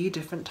a few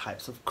different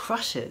types of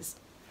crushes.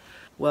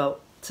 Well,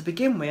 to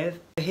begin with,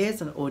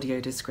 here's an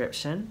audio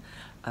description.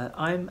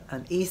 I'm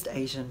an East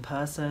Asian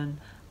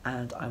person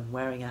and I'm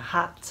wearing a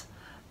hat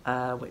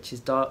which is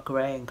dark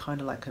grey and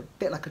kind of like a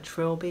bit like a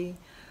trilby.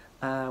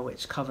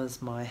 Which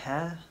covers my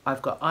hair.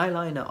 I've got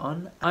eyeliner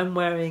on. I'm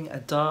wearing a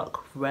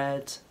dark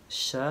red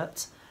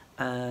shirt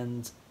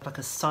and like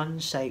a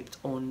sun-shaped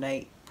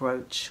ornate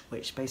brooch,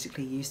 which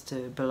basically used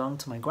to belong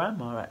to my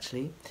grandma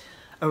actually.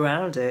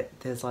 Around it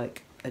there's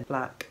like a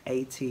black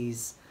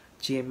 80s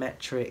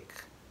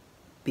geometric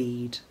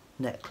bead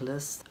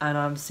necklace, and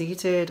I'm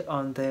seated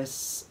on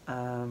this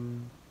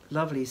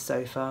lovely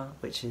sofa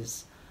which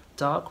is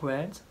dark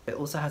red. It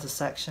also has a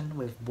section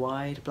with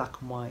wide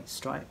black and white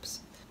stripes,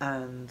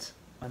 and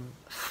I'm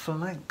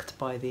flanked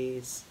by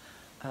these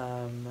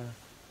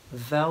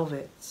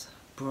velvet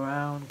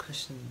brown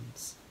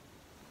cushions,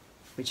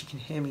 which you can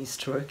hear me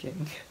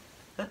stroking.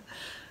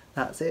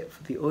 That's it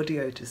for the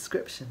audio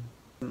description.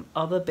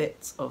 Other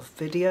bits of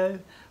video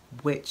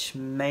which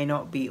may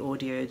not be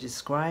audio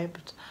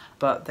described,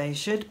 but they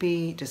should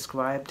be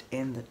described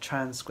in the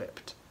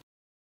transcript.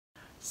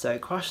 So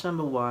crush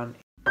number one.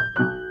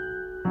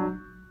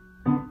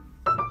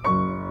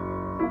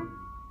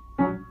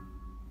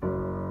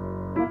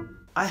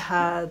 I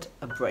had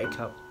a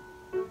breakup,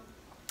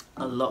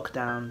 a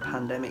lockdown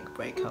pandemic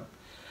breakup,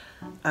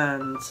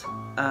 and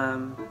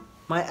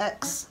my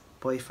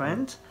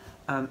ex-boyfriend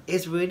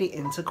is really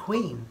into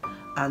Queen,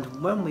 and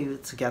when we were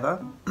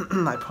together,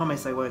 I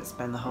promise I won't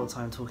spend the whole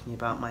time talking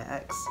about my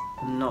ex,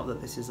 not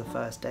that this is a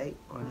first date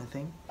or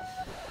anything.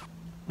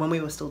 When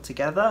we were still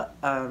together,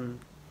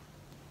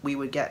 we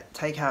would get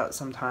takeout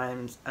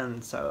sometimes,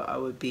 and so I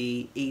would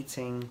be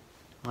eating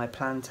my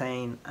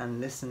plantain and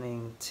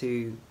listening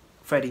to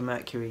Freddie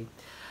Mercury.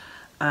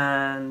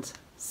 And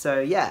so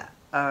yeah,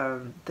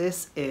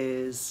 this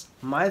is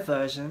my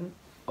version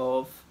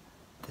of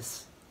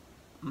this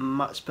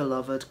much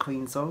beloved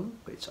Queen song,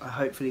 which I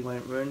hopefully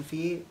won't ruin for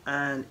you,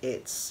 and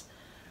it's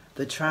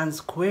the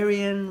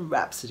Transquirian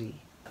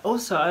Rhapsody.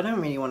 Also, I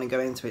don't really want to go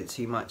into it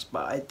too much,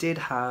 but I did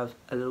have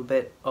a little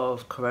bit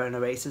of corona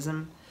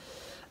racism,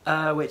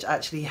 which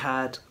actually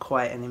had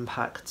quite an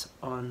impact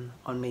on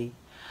me.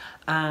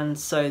 And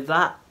so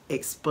that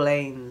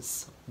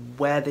explains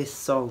where this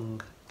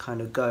song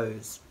kind of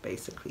goes,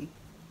 basically.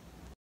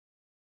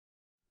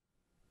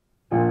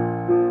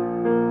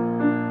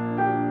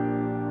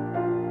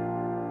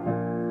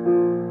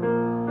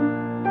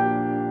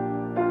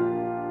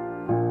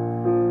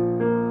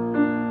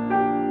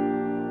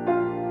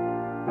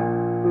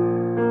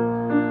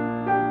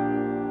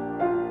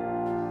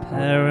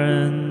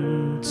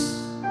 Parents,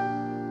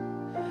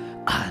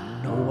 I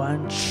know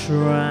I'm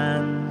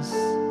trans.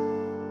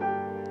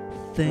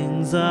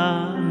 Things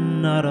are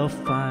not all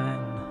fine,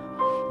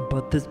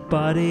 but this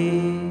body,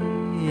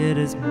 it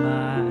is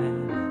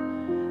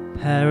mine.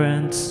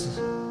 Parents,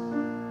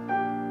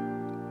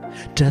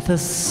 death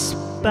has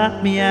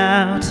spat me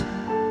out,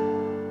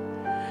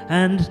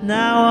 and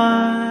now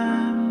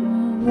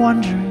I'm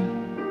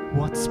wondering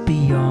what's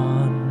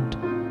beyond.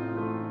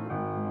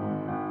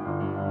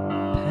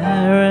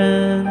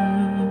 Parents,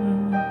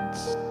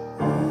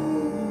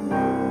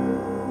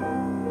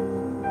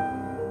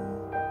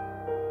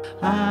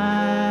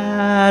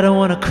 I don't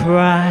wanna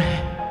cry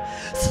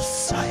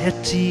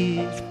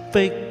society's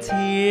fake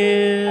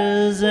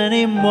tears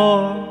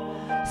anymore.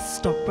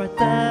 Stop right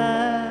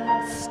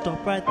there,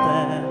 stop right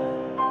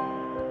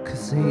there,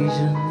 'cause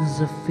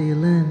Asians are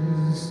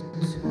feelings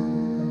too.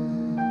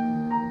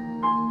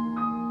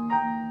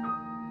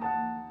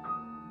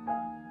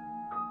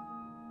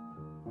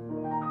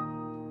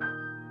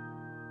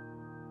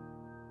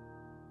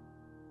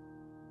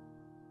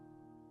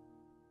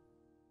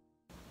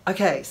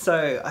 Okay,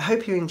 so I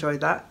hope you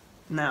enjoyed that.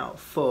 Now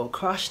for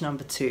crush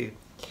number 2.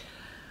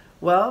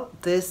 Well,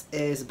 this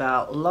is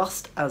about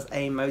lust as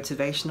a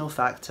motivational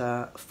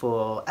factor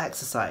for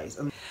exercise.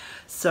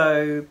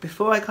 So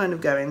before I kind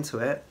of go into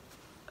it,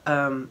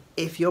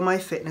 if you're my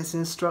fitness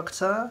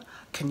instructor,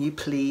 can you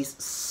please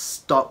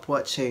stop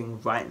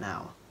watching right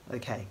now?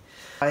 Okay.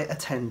 I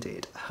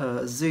attended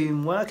her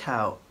Zoom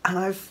workout and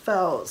I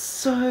felt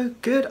so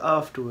good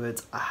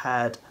afterwards. I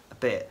had a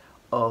bit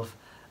of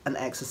an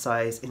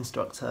exercise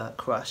instructor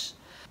crush.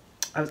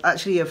 I was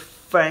actually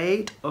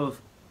afraid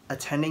of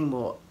attending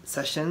more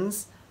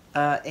sessions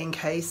in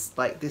case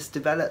like this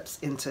develops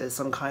into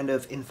some kind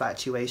of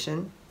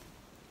infatuation.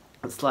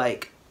 It's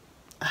like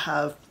I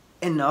have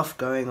enough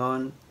going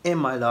on in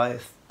my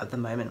life at the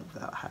moment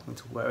without having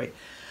to worry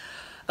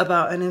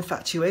about an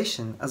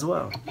infatuation as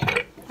well.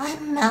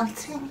 I'm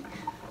melting,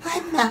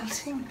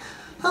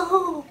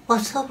 oh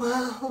what a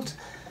world,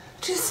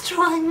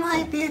 destroying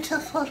my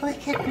beautiful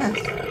wickedness.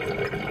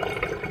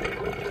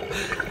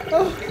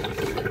 Oh,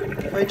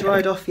 have I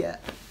dried off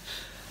yet?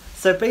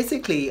 So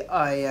basically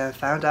I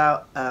found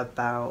out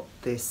about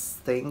this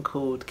thing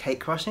called cake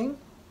crushing,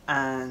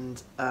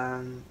 and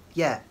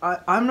yeah,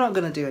 I'm not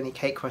going to do any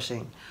cake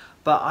crushing,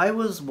 but I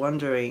was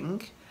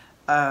wondering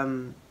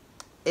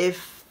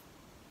if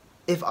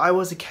I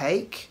was a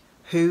cake,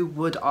 who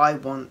would I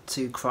want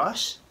to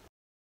crush?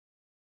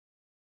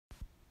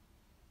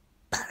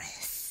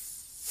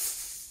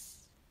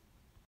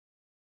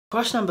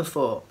 Crush number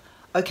 4.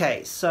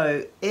 Okay,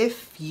 so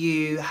if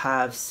you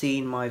have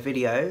seen my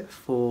video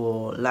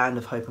for Land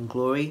of Hope and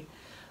Glory,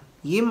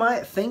 you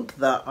might think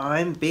that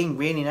I'm being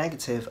really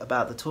negative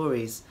about the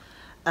Tories.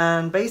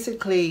 And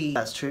basically,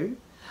 that's true.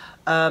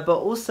 But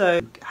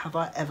also, have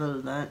I ever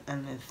learnt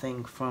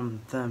anything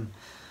from them?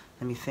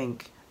 Let me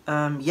think.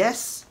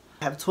 Yes,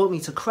 they have taught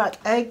me to crack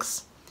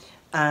eggs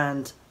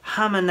and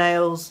hammer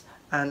nails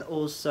and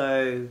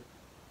also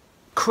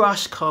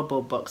crush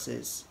cardboard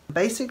boxes.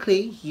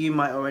 Basically, you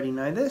might already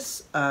know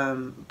this,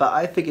 but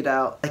I figured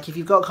out, like, if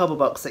you've got a cardboard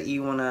box that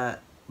you want to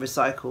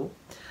recycle,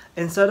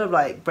 instead of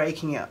like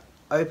breaking it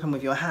open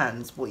with your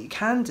hands, what you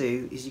can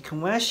do is you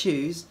can wear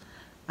shoes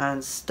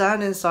and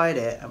stand inside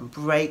it and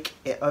break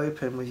it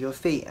open with your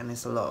feet, and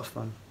it's a lot of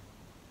fun.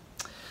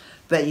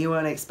 Bet you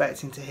weren't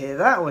expecting to hear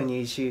that when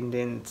you tuned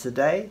in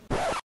today.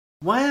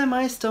 Why am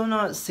I still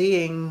not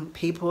seeing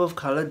people of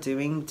colour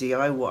doing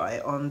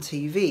DIY on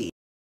TV?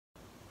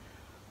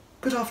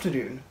 Good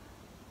afternoon.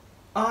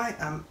 I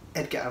am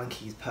Edgar Allan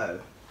Keyes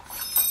Poe.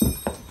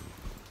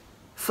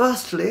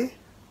 Firstly,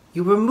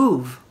 you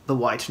remove the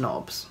white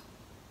knobs.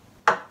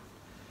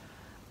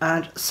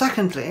 And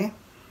secondly,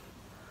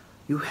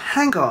 you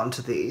hang on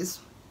to these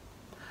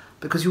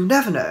because you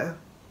never know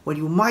when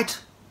you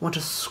might want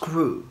a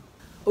screw.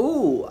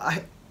 Ooh,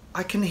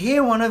 I can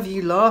hear one of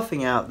you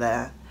laughing out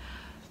there.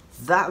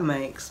 That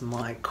makes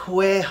my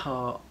queer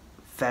heart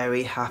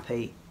very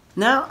happy.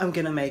 Now I'm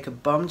gonna make a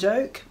bum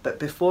joke, but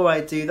before I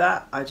do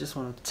that, I just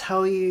want to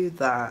tell you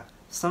that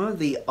some of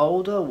the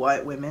older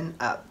white women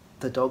at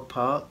the dog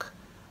park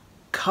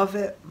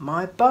covet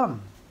my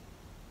bum.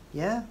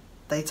 Yeah,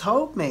 they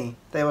told me.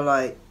 They were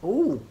like,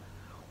 "Ooh,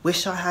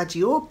 wish I had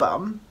your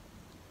bum."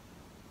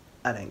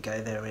 I don't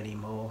go there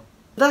anymore.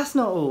 That's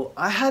not all.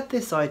 I had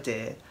this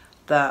idea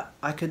that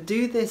I could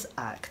do this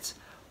act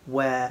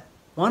where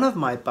one of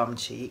my bum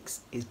cheeks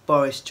is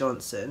Boris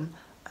Johnson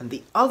and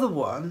the other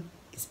one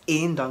is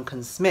Ian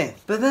Duncan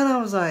Smith. But then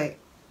I was like,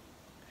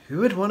 who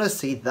would want to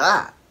see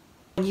that?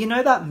 And you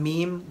know that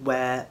meme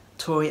where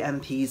Tory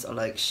MPs are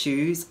like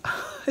shoes?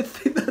 I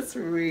think that's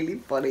really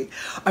funny.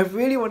 I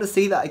really want to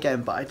see that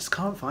again, but I just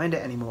can't find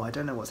it anymore. I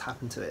don't know what's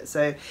happened to it.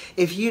 So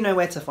if you know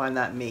where to find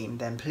that meme,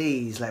 then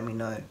please let me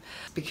know.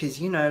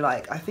 Because, you know,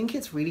 like, I think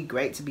it's really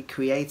great to be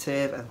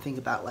creative and think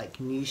about like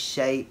new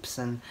shapes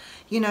and,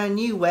 you know,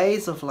 new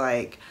ways of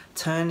like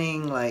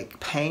turning like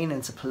pain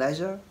into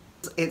pleasure.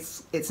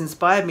 It's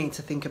inspired me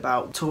to think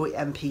about Tory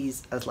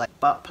MPs as like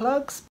butt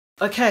plugs.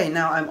 Okay,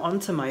 now I'm on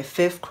to my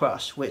fifth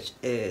crush, which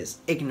is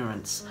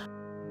ignorance.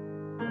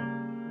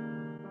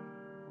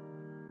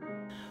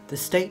 The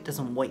state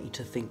doesn't want you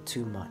to think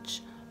too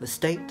much. The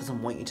state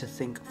doesn't want you to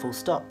think full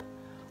stop.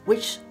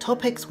 Which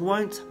topics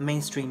won't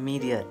mainstream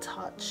media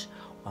touch,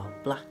 while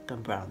black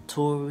and brown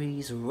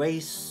Tories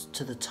race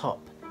to the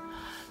top?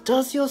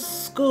 Does your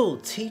school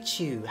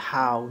teach you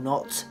how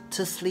not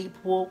to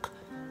sleepwalk?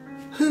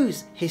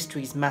 Whose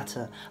histories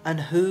matter and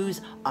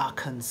whose are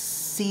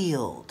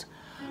concealed?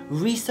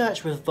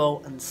 Research,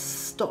 revolt and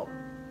stop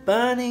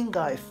burning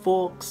Guy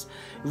Fawkes.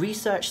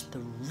 Research the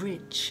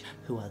rich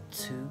who are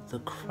to the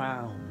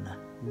crown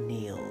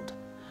kneeled.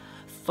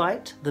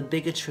 Fight the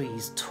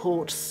bigotries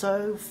taught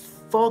so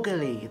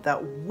foggily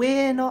that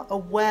we're not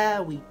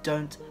aware, we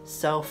don't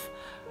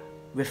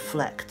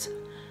self-reflect.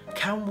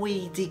 Can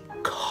we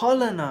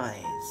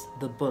decolonize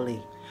the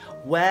bully?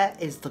 Where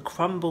is the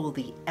crumble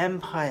the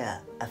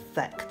empire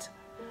effect?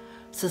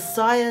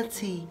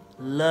 Society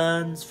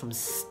learns from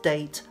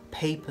state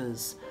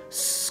papers,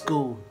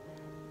 school.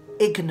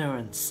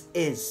 Ignorance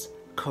is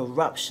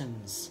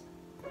corruption's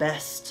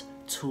best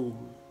tool.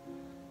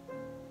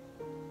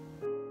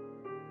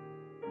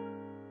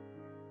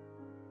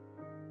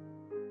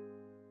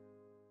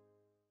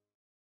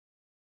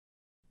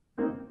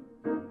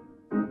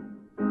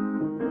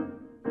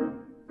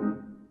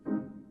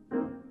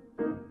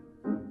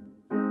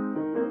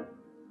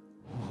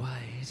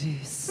 Why does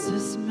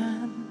this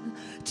man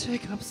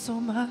take up so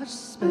much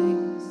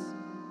space?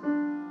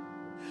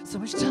 So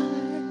much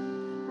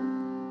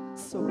time,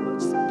 so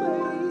much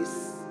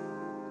space.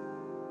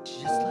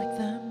 Just like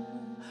them,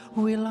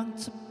 we long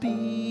to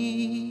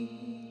be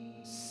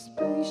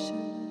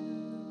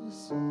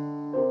spacious.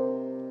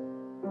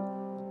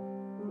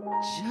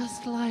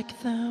 Just like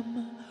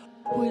them,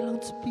 we long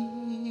to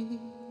be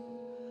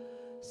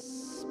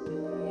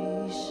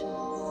spacious.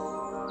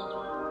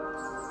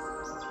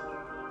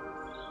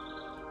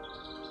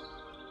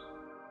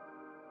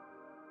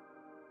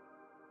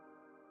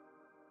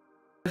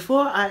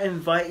 Before I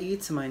invite you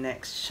to my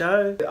next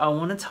show, I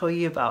want to tell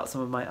you about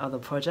some of my other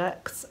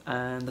projects,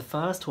 and the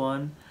first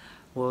one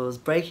was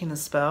Breaking the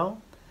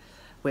Spell,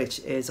 which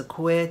is a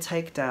queer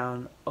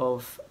takedown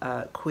of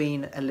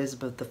Queen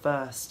Elizabeth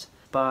I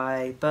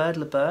by Bird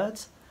La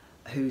Bird,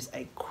 who's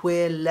a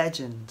queer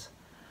legend,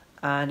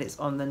 and it's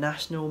on the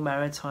National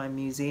Maritime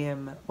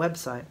Museum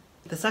website.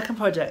 The second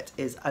project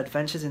is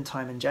Adventures in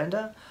Time and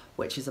Gender,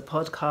 which is a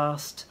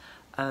podcast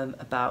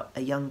about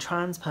a young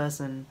trans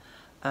person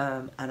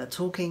and a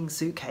talking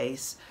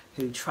suitcase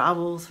who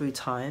travel through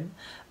time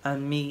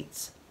and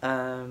meet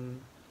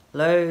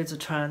loads of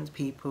trans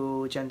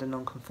people, gender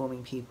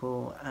non-conforming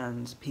people,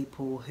 and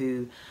people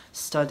who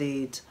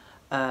studied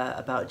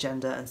about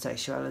gender and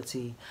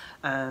sexuality.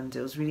 And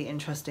it was really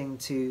interesting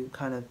to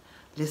kind of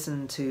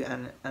listen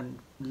to and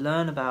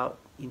learn about,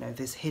 you know,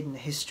 this hidden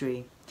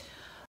history.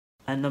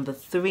 And number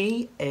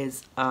 3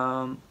 is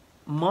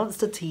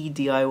Monster Tea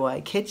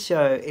DIY Kids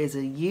Show is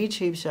a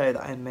YouTube show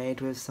that I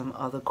made with some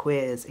other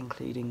queers,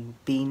 including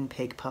Bean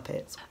Pig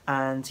Puppets.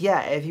 And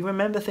yeah, if you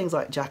remember things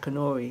like Jack and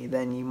Nori,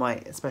 then you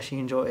might especially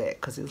enjoy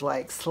it, because it's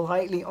like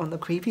slightly on the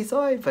creepy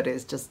side, but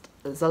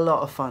it's a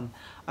lot of fun.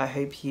 I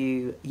hope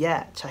you,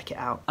 check it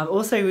out. I'm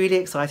also really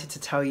excited to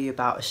tell you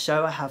about a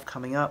show I have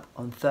coming up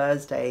on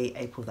Thursday,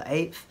 April the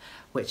 8th,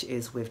 which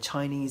is with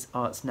Chinese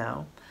Arts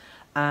Now.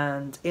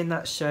 And in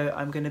that show,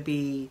 I'm going to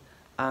be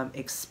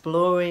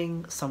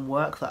exploring some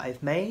work that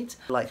I've made,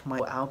 like my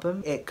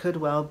album. It could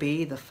well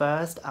be the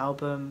first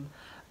album,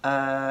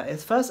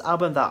 it's the first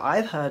album that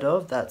I've heard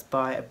of that's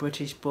by a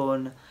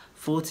British-born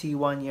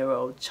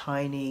 41-year-old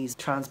Chinese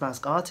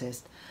transmasc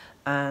artist,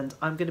 and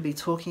I'm going to be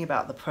talking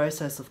about the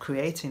process of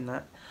creating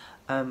that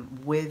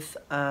with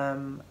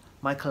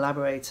my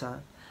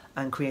collaborator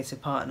and creative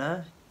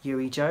partner,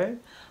 Yuri Zhou,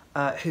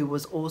 who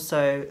was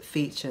also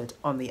featured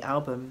on the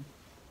album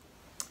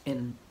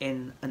in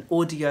an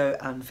audio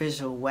and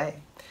visual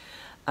way.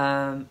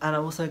 And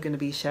I'm also going to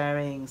be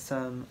sharing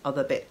some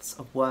other bits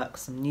of work,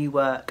 some new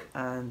work,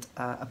 and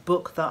a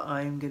book that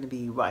I'm going to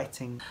be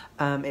writing.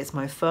 It's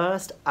my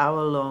first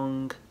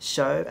hour-long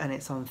show, and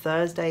it's on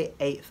Thursday,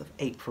 8th of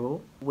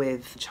April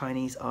with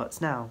Chinese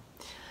Arts Now.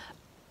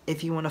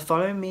 If you want to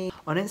follow me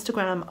on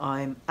Instagram,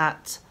 I'm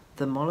at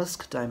The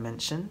Mollusk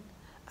Dimension,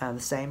 the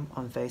same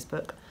on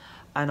Facebook.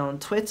 And on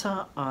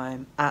Twitter,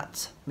 I'm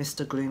at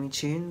Mr. Gloomy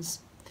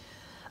Tunes.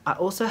 I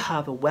also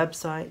have a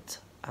website,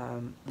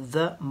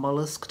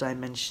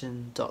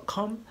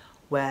 themolluskdimension.com,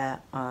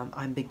 where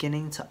I'm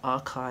beginning to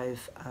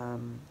archive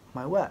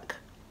my work.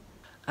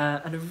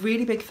 And a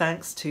really big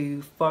thanks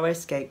to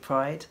Gayte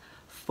Pride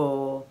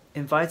for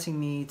inviting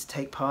me to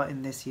take part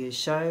in this year's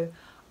show.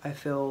 I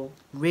feel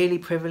really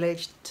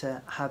privileged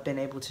to have been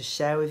able to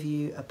share with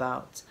you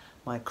about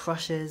my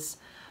crushes.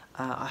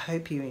 I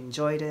hope you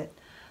enjoyed it,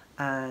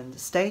 and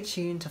stay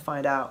tuned to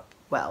find out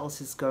what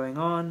else is going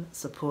on.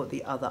 Support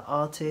the other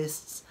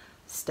artists,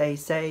 stay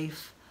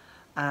safe,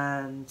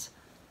 and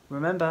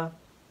remember,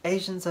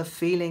 Asians have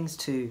feelings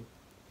too.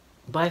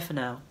 Bye for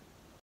now.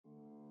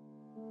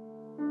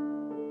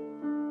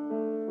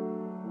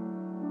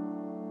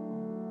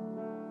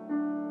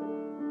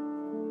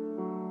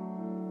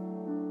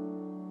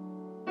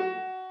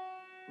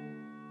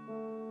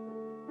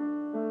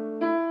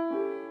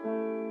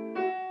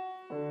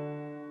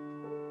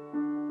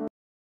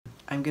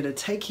 I'm going to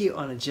take you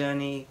on a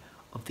journey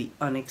of the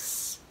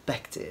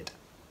unexpected.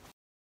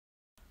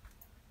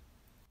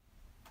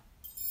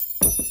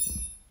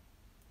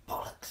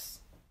 Bollocks.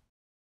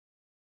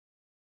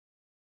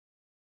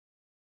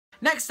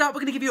 Next up, we're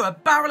going to give you a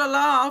barrel of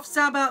laughs.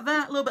 How about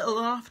that? A little bit of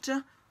laughter,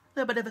 a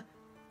little bit of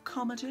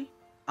comedy.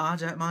 I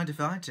don't mind if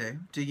I do.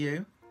 Do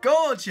you?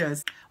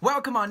 Gorgeous!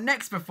 Welcome our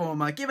next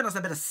performer, giving us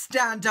a bit of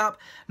stand-up.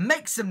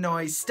 Make some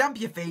noise, stamp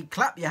your feet,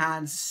 clap your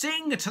hands,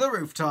 sing to the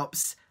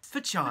rooftops for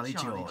Charlie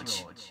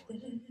George.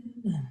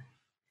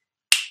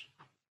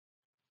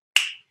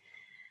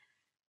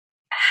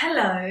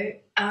 Hello.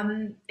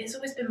 It's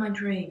always been my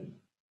dream,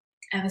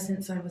 ever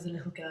since I was a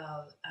little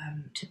girl,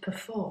 to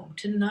perform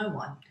to no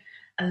one,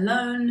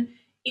 alone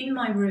in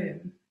my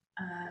room,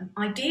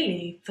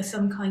 ideally for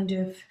some kind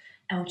of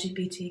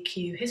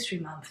LGBTQ History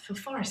Month, for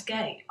Forest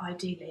Gate,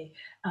 ideally.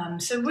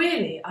 So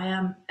really, I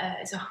am.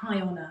 It's a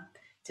high honour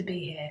to be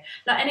here.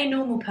 Like any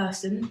normal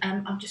person,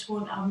 I just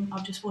want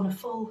a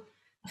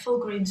full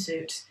green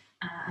suit,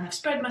 and I've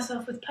sprayed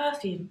myself with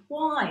perfume.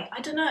 Why?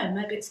 I don't know.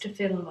 Maybe it's to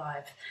feel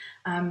alive.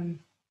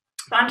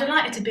 But I'm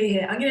delighted to be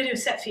here. I'm going to do a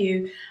set for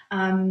you.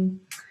 I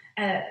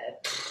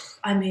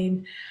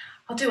mean,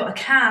 I'll do what I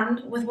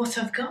can with what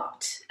I've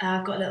got.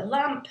 I've got a little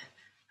lamp.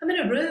 I'm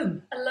in a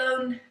room,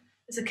 alone.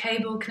 There's a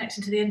cable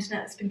connected to the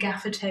internet that's been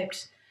gaffer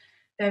taped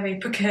very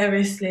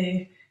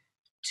precariously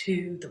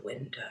to the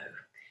window.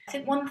 I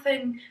think one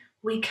thing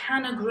we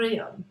can agree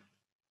on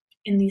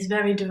in these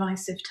very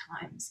divisive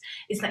times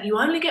is that you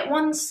only get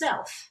one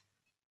self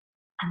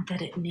and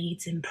that it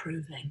needs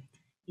improving.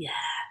 Yeah.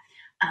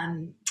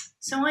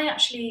 So I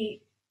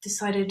actually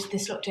decided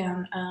this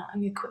lockdown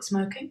I'm going to quit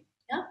smoking.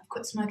 Yeah,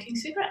 quit smoking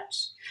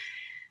cigarettes.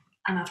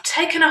 And I've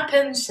taken up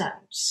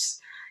incense.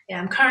 Yeah,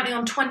 I'm currently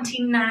on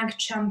 20 nag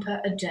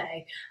champa a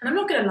day. And I'm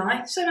not going to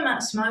lie, same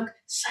amount of smoke,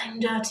 same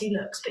dirty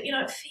looks, but you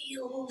know, it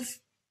feels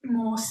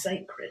more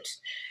sacred.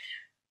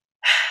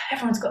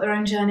 Everyone's got their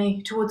own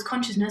journey towards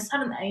consciousness,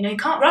 haven't they? You know, you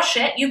can't rush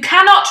it. You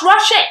cannot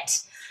rush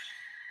it!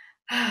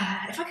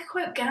 If I could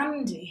quote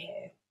Gandhi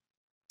here,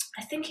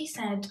 I think he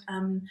said,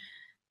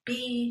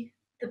 be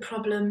the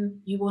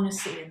problem you want to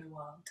see in the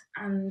world.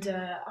 And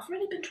I've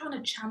really been trying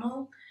to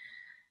channel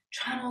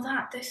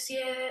that this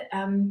year.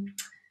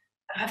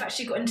 I've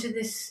actually got into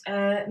this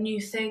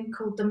new thing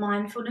called the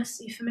mindfulness.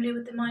 Are you familiar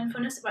with the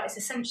mindfulness? Right, it's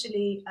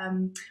essentially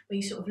where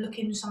you sort of look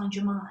inside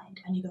your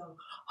mind and you go,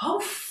 oh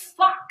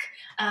fuck,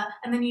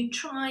 and then you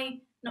try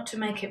not to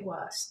make it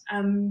worse.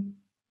 And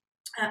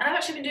I've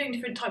actually been doing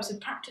different types of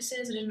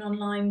practices. I did an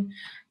online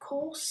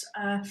course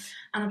and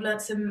I've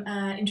learnt some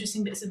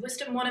interesting bits of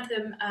wisdom. One of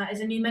them is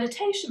a new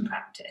meditation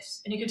practice,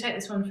 and you can take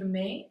this one from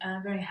me,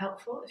 very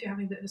helpful if you're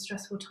having a bit of a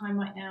stressful time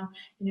right now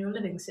in your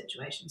living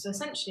situation. So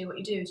essentially what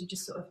you do is you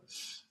just sort of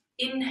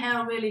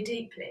inhale really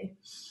deeply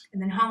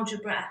and then hold your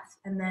breath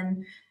and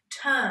then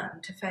turn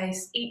to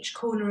face each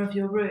corner of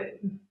your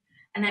room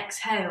and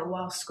exhale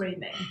while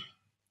screaming.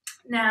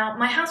 Now,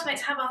 my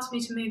housemates have asked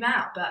me to move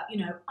out, but you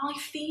know, I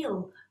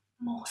feel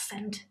more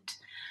centered.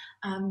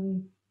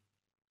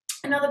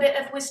 Another bit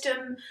of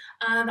wisdom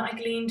that I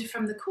gleaned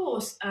from the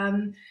course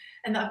and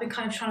that I've been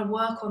kind of trying to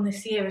work on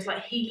this year is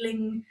like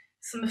healing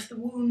some of the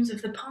wounds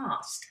of the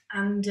past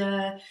and,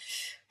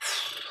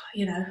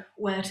 you know,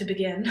 where to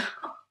begin,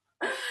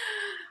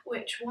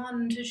 which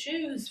one to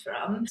choose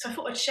from. So I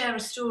thought I'd share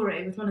a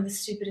story with one of the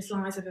stupidest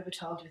lies I've ever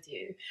told with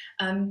you.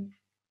 I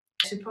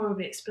should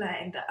probably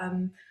explain that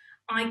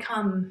I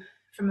come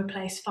from a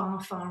place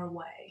far, far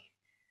away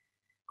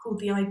called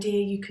the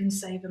idea you can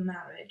save a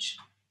marriage.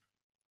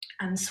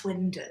 and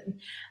Swindon.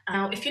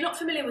 Now, if you're not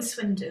familiar with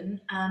Swindon,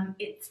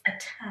 it's a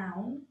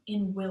town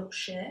in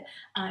Wiltshire.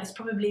 It's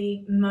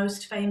probably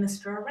most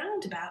famous for a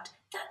roundabout.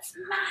 That's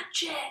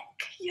magic,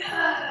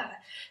 yeah!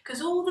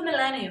 Because all the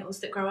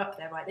millennials that grow up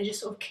there, right, they just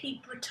sort of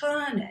keep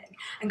returning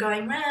and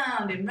going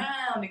round and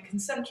round in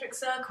concentric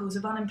circles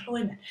of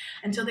unemployment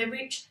until they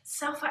reach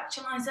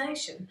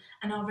self-actualisation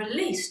and are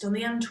released on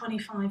the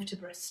M25 to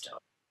Bristol.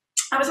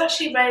 I was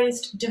actually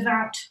raised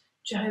devout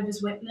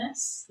Jehovah's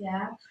Witness,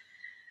 yeah,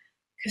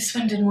 because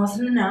Swindon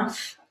wasn't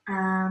enough.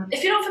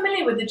 If you're not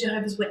familiar with the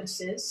Jehovah's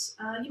Witnesses,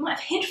 you might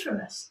have hid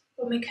from us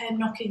when we came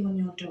knocking on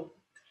your door.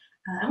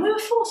 And we were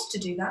forced to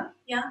do that,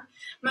 yeah.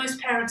 Most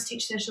parents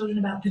teach their children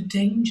about the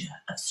danger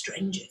of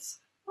strangers.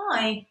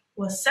 I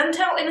was sent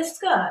out in a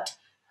skirt,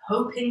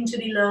 hoping to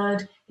be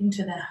lured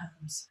into their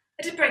homes.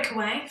 I did break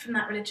away from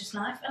that religious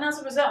life, and as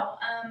a result,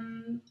 I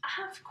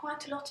have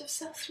quite a lot of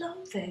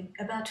self-loathing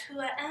about who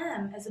I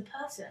am as a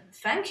person.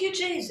 Thank you,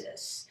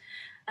 Jesus.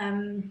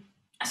 I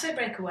say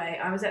break away,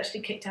 I was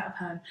actually kicked out of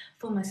home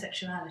for my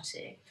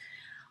sexuality.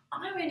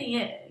 Irony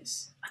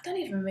is, I don't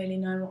even really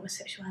know what my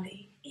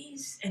sexuality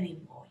is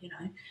anymore, you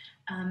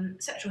know.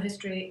 Sexual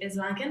history is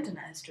like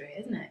internet history,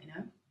 isn't it, you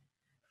know?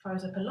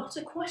 Throws up a lot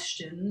of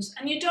questions,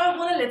 and you don't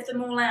want to live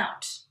them all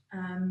out.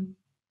 I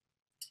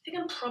think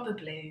I'm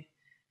probably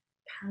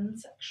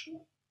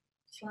pansexual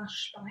 /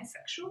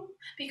 bisexual.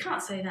 But you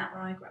can't say that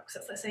where I grew up, because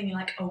that's like saying you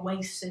like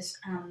Oasis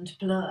and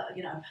Blur,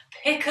 you know.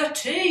 Pick a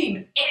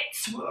team,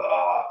 it's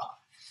raw.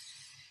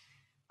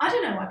 I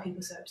don't know why people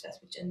are so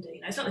obsessed with gender, you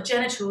know. It's not the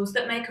genitals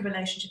that make a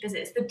relationship, is it?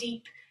 It's the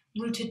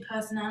deep-rooted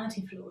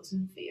personality flaws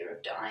and fear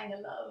of dying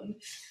alone.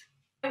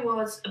 I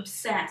was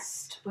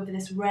obsessed with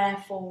this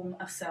rare form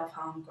of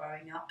self-harm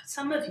growing up.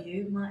 Some of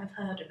you might have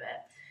heard of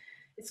it.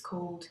 It's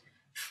called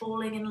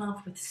falling in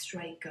love with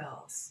straight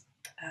girls.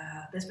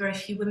 There's very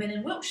few women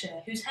in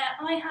Wiltshire whose hair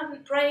I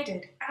haven't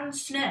braided and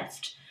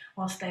sniffed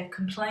whilst they've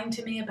complained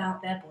to me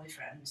about their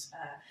boyfriends.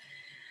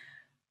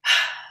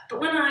 But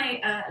when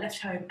I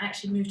left home, I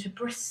actually moved to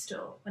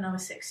Bristol when I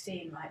was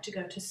 16, right, to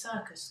go to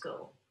circus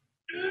school.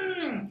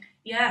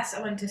 Yes,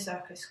 I went to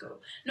circus school.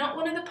 Not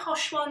one of the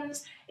posh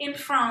ones in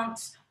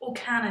France or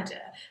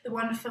Canada, the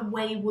one for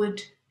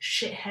wayward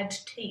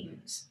shithead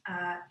teens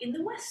in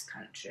the West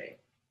Country.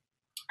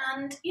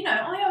 And, you know,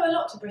 I owe a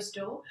lot to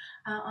Bristol,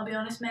 I'll be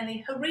honest,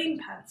 mainly harem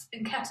pants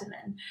and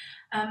ketamine.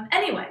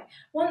 Anyway,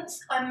 once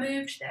I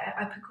moved there,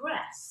 I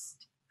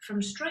progressed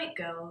from straight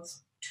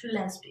girls to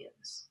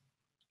lesbians.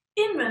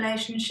 In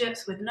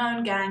relationships with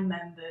known gang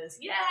members.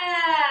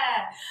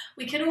 Yeah!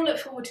 We can all look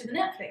forward to the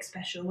Netflix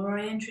special where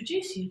I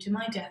introduce you to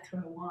my death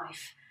row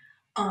wife.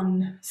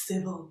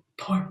 Uncivil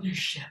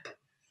partnership.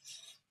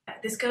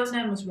 This girl's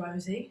name was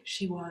Rosie.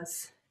 She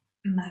was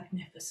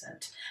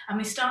magnificent. And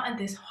we started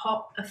this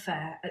hot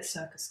affair at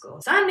circus school.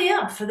 Sign me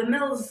up for the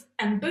Mills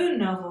and Boone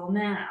novel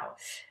now.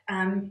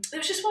 There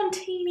was just one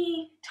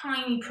teeny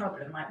tiny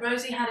problem, right?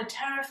 Rosie had a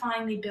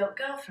terrifyingly built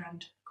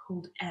girlfriend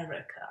called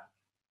Erica.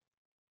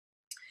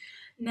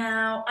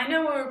 Now, I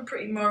know we're a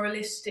pretty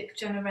moralistic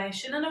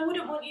generation and I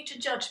wouldn't want you to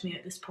judge me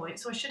at this point,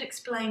 so I should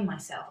explain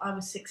myself. I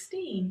was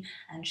 16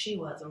 and she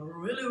was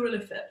really, really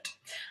fit.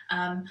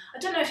 I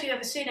don't know if you've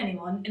ever seen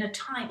anyone in a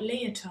tight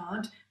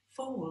leotard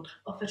fall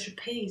off a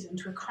trapeze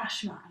into a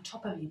crash mat on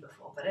top of you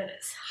before, but it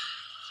is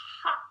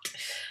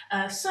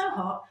hot. So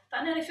hot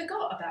that I nearly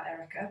forgot about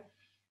Erica.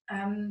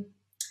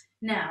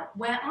 Now,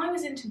 where I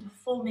was into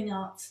performing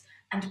arts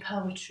and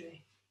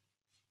poetry,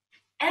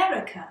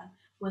 Erica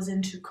was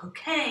into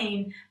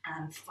cocaine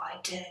and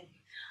fighting.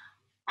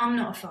 I'm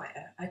not a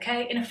fighter,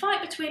 okay? In a fight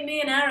between me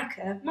and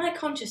Erica, my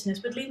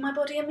consciousness would leave my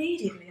body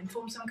immediately and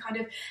form some kind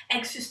of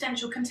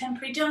existential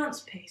contemporary dance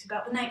piece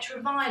about the nature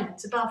of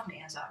violence above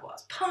me as I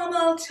was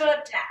pummeled to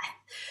death.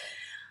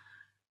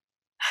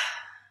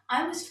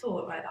 I always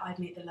thought, right, that I'd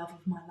meet the love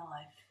of my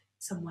life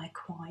somewhere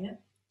quiet,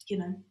 you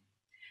know,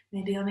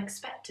 maybe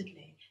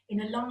unexpectedly,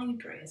 in a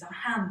library as our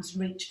hands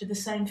reached for the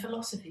same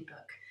philosophy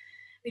book.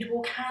 We'd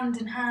walk hand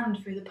in hand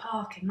through the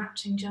park in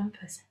matching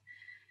jumpers.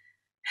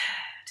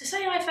 To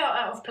say I felt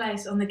out of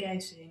place on the gay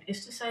scene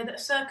is to say that a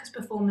circus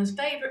performer's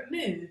favourite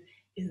move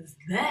is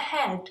their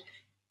head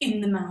in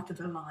the mouth of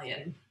a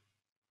lion.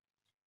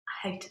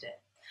 I hated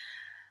it.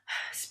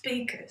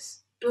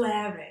 Speakers,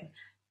 blaring,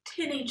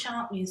 tinny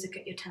chant music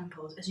at your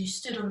temples as you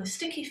stood on the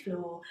sticky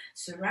floor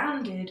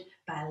surrounded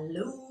by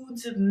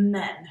loads of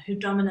men who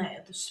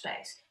dominated the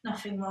space.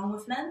 Nothing wrong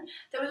with men.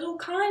 There was all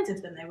kinds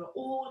of them. They were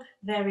all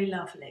very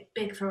lovely.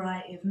 Big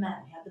variety of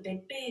men. You had the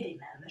big beardy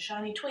men, the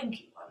shiny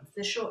twinky ones,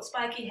 the short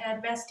spiky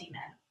haired vesty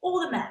men, all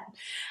the men.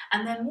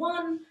 And then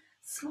one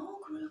small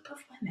group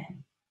of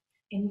women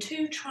in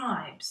two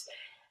tribes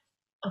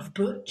of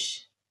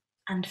butch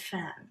and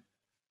femme.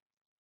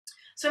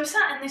 So I'm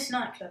sat in this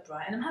nightclub,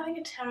 right, and I'm having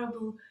a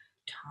terrible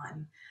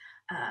time.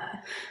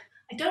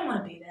 I don't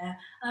want to be there,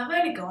 and I've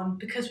only gone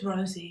because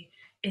Rosie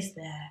is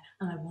there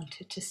and I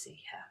wanted to see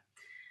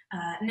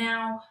her.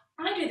 Now,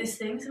 I do this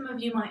thing, some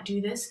of you might do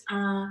this,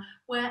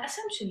 where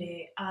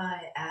essentially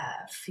I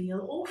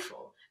feel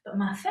awful, but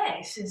my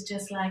face is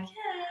just like,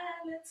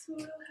 yeah, let's all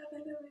have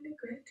a really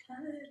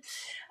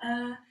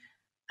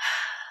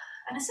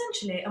And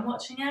essentially, I'm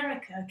watching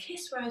Erica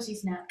kiss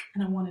Rosie's neck,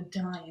 and I want to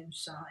die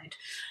inside.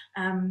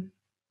 And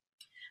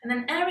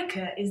then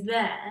Erica is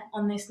there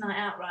on this night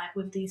out, right,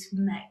 with these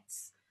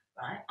mates,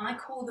 right? I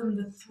call them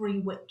the three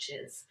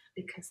witches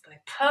because they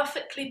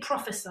perfectly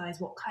prophesize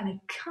what kind of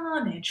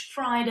carnage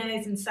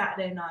Fridays and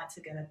Saturday nights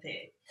are going to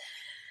be.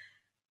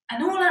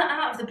 And all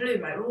out of the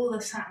blue, right, we're all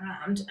sat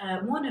around.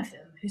 One of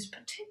them, who's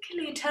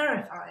particularly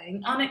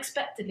terrifying,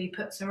 unexpectedly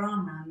puts her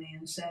arm around me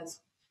and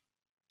says,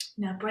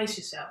 "Now brace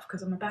yourself,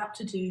 because I'm about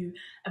to do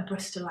a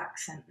Bristol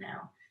accent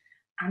now.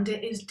 And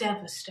it is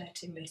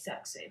devastatingly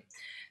sexy."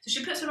 So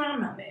she puts her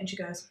arm around me and she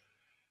goes,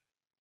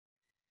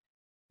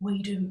 "Why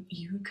don't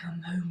you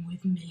come home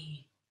with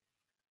me?"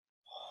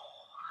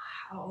 Oh,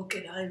 how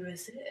could I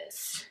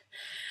resist?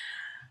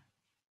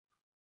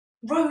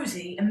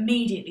 Rosie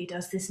immediately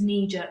does this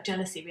knee-jerk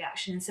jealousy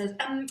reaction and says,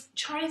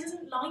 Charlie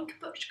doesn't like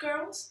butch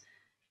girls.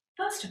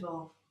 First of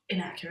all,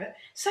 inaccurate.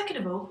 Second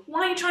of all,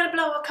 why are you trying to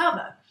blow her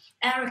cover?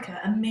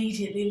 Erica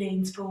immediately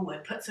leans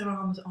forward, puts her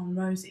arms on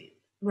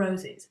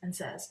Rosie's and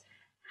says,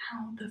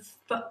 "How the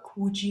fuck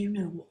would you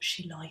know what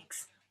she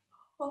likes?"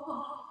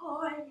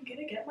 Oh, I'm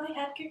gonna get my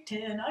head kicked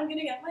in. I'm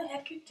gonna get my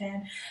head kicked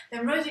in.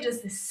 Then Rosie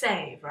does this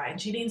save, right? And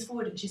she leans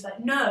forward and she's like,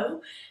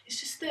 "No, it's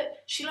just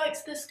that she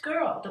likes this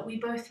girl that we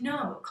both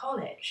know at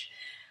college."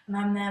 And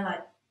I'm there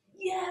like,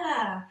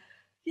 yeah,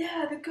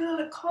 the girl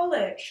at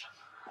college.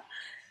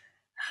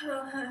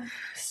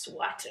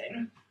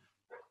 Sweating.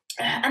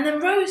 And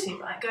then Rosie,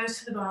 right, goes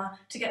to the bar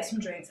to get some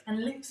drinks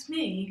and leaves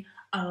me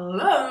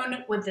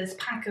alone with this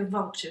pack of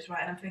vultures,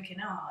 right? And I'm thinking,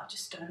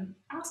 just don't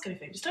ask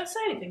anything, just don't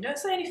say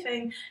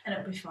anything, and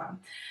it'll be fun.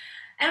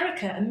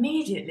 Erica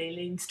immediately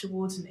leans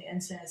towards me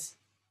and says,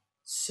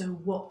 "So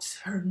what's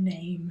her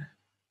name?"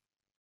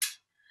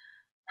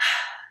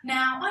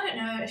 Now, I don't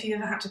know if you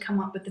ever had to come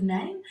up with the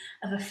name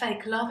of a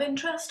fake love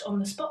interest on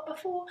the spot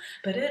before,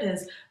 but it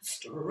is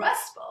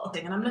stressful.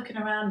 And I'm looking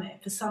around me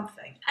for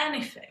something,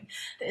 anything,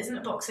 that isn't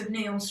a box of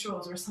neon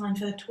straws or a sign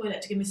for the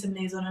toilet to give me some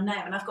names on her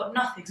name, and I've got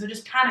nothing, so I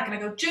just panic and I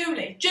go,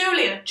 Julia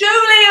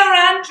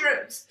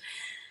Andrews!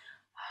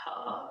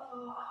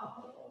 Oh,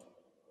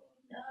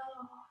 no.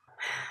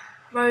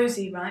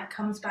 Rosie, right,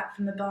 comes back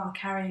from the bar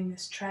carrying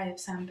this tray of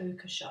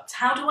Sambuca shots.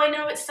 How do I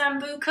know it's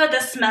Sambuca? The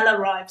smell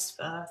arrives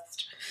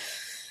first.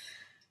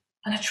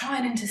 And I try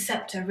and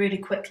intercept her really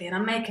quickly, and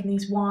I'm making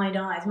these wide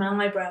eyes, my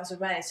eyebrows are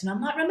raised, and I'm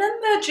like,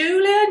 "Remember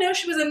Julia? I know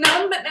she was a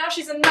nun, but now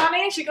she's a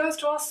nanny, and she goes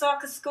to our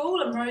circus school."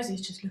 And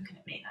Rosie's just looking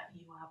at me like,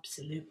 "You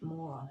absolute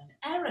moron." And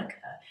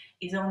Erica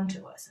is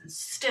onto us and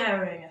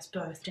staring us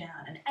both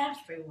down, and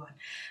everyone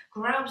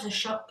grabs a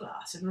shot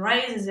glass and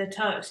raises a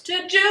toast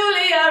to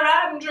Julia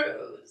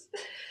Andrews.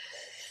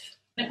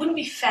 It wouldn't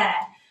be fair,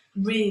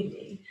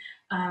 really,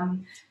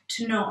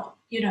 to not,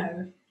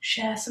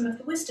 share some of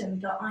the wisdom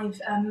that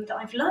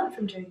I've learned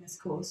from doing this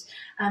course,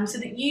 so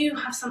that you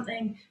have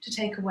something to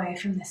take away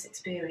from this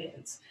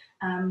experience.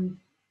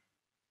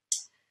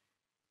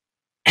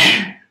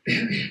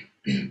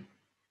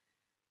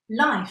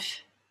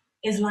 Life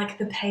is like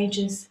the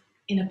pages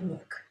in a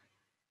book.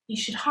 You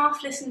should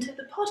half listen to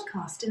the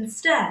podcast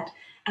instead,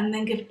 and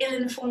then give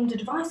ill-informed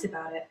advice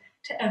about it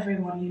to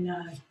everyone you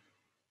know.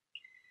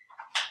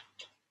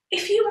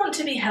 If you want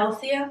to be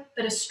healthier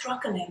but are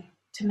struggling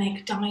to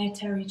make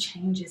dietary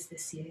changes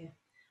this year,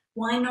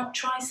 why not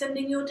try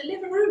sending your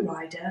Deliveroo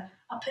rider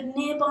up a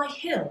nearby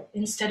hill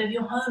instead of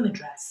your home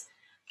address?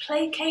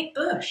 Play Kate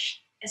Bush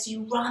as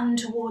you run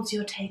towards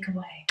your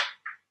takeaway.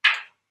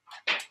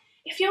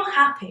 If you're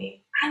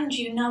happy and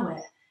you know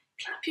it,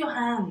 clap your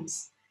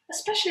hands,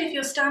 especially if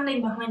you're standing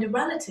behind a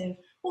relative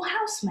or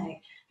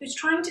housemate who's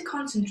trying to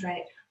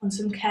concentrate on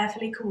some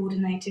carefully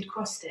coordinated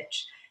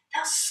cross-stitch.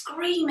 They'll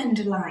scream in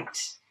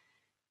delight.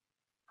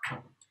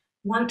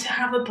 Want to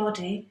have a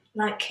body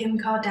like Kim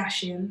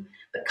Kardashian,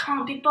 but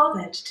can't be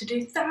bothered to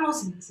do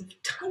thousands of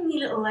tiny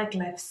little leg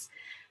lifts?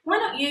 Why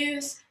not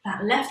use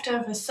that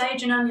leftover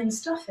sage and onion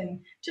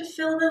stuffing to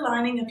fill the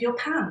lining of your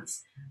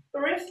pants?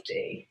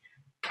 Thrifty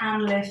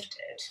and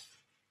lifted.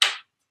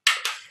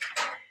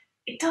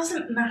 It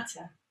doesn't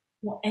matter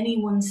what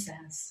anyone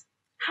says,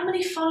 how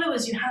many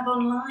followers you have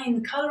online,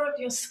 the colour of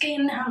your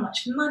skin, how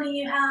much money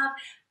you have.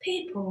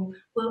 People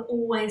will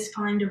always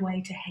find a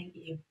way to hate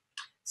you.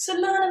 So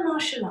learn a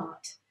martial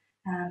art.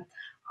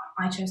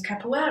 I chose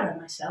capoeira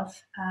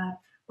myself,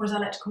 or as I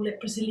like to call it,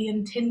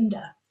 Brazilian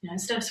Tinder.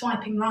 Instead of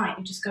swiping right,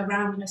 you just go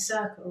round in a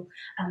circle,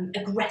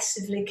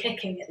 aggressively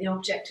kicking at the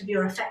object of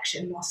your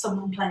affection while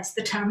someone plays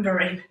the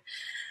tambourine.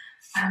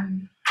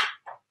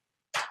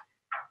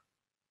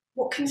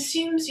 What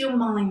consumes your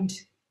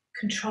mind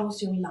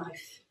controls your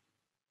life.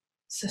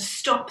 So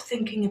stop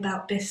thinking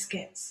about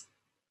biscuits.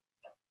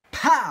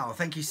 Pow!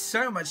 Thank you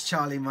so much,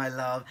 Charlie, my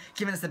love.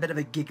 Giving us a bit of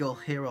a giggle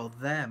here or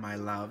there, my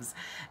loves.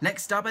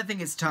 Next up, I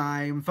think it's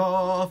time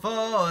for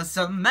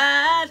some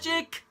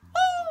magic.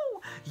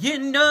 Ooh,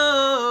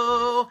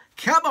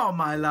 come on,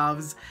 my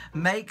loves.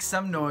 Make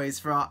some noise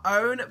for our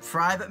own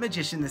private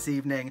magician this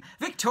evening,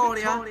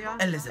 Victoria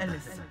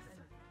Elizabeth.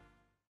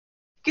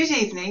 Good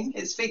evening,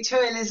 it's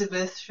Victoria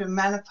Elizabeth from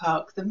Manor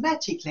Park, the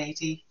Magic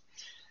Lady.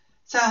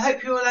 So I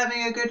hope you're all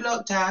having a good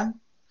lockdown.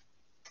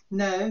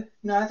 No,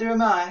 neither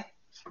am I.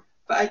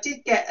 But I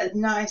did get a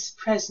nice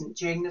present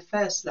during the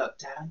first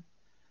lockdown.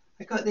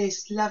 I got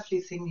this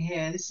lovely thing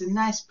here. This is a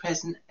nice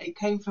present. It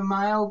came from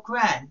my old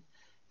gran.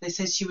 They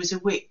said she was a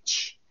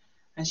witch.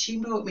 And she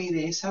brought me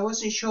this. I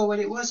wasn't sure what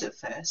it was at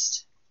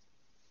first.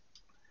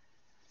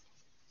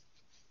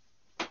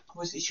 I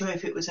wasn't sure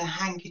if it was a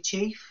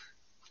handkerchief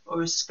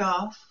or a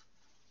scarf,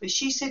 but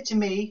she said to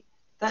me,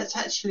 that's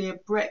actually a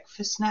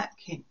breakfast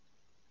napkin.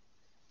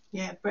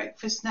 Yeah,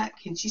 breakfast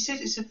napkin. She said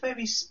it's a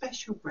very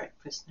special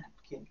breakfast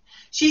napkin.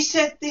 She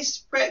said this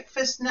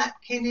breakfast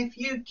napkin, if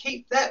you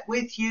keep that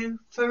with you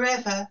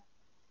forever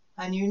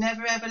and you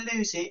never ever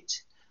lose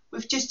it,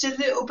 with just a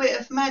little bit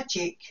of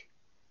magic,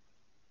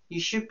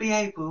 you should be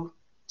able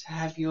to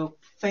have your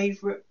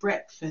favourite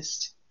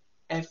breakfast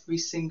every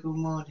single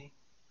morning.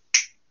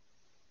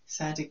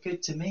 Sounded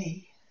good to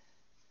me.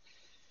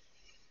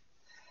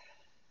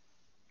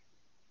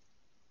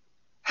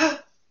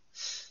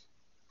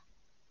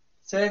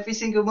 So every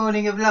single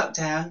morning of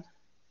lockdown,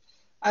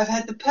 I've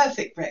had the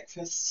perfect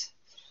breakfast.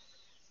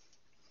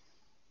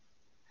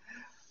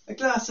 A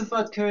glass of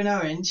vodka and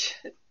orange.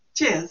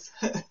 Cheers.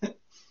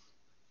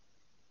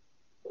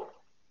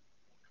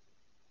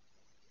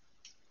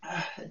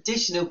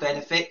 Additional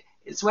benefit,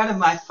 it's one of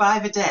my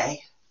 5 a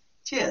day.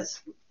 Cheers.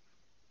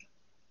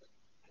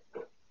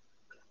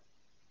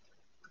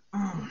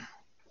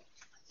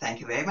 Thank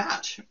you very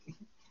much.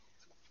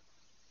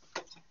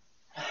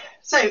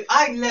 So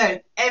I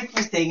learned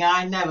everything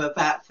I know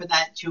about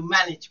financial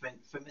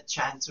management from a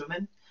trans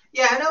woman.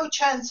 Yeah, an old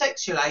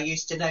transsexual I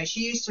used to know.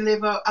 She used to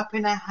live up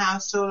in a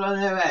house all on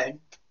her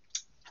own.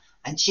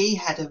 And she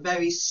had a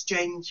very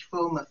strange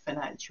form of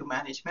financial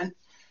management.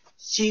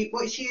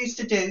 What she used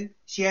to do,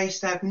 she used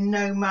to have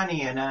no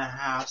money in her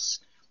house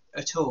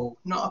at all,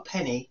 not a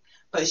penny.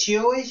 But she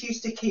always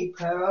used to keep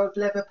her old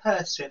leather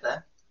purse with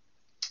her.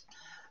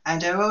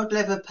 And her old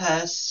leather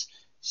purse,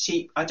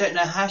 I don't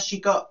know how she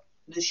got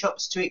the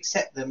shops to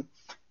accept them,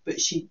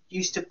 but she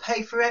used to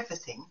pay for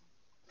everything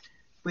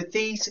with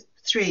these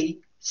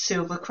 3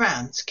 silver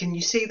crowns. Can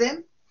you see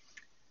them?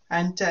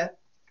 And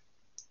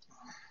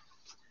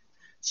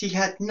she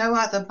had no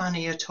other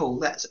money at all.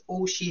 That's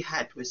all she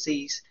had was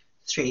these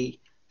 3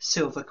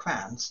 silver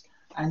crowns.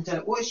 And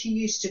what she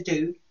used to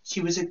do,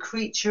 she was a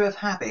creature of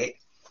habit.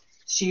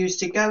 She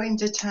used to go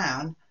into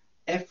town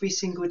every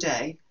single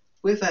day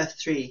with her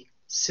 3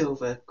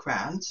 silver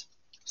crowns,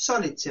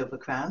 solid silver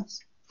crowns,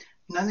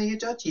 none of your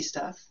dodgy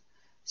stuff.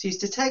 She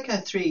used to take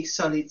her 3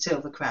 solid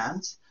silver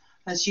crowns,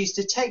 and she used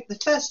to take the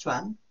first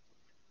one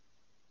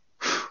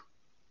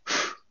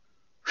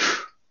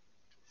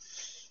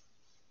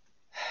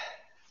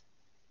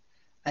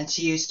and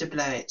she used to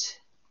blow it.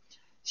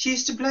 She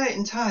used to blow it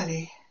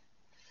entirely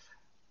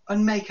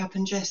on makeup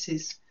and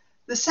dresses.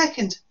 The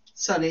second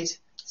solid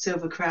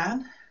silver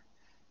crown,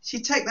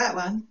 she'd take that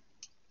one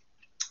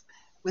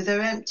with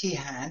her empty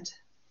hand.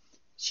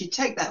 She'd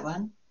take that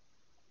one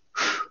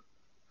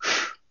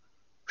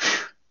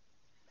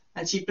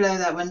and she'd blow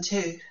that one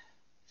too.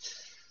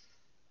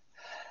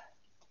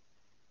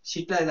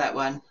 She'd blow that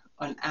one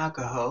on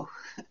alcohol.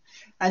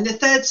 And the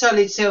third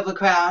solid silver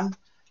crown,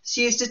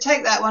 she used to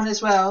take that one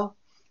as well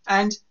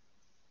and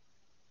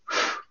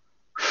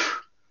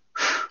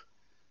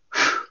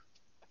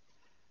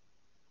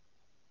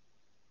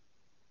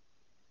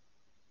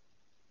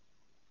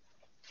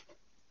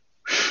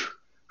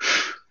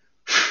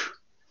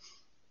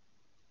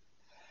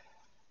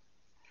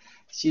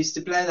she used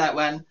to blow that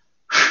one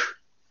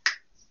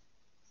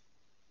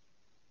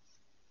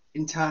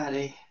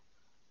entirely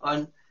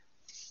on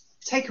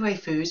takeaway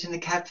food in the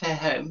cab fare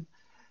home.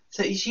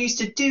 So she used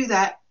to do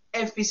that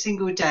every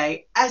single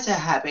day as a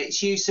habit.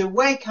 She used to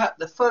wake up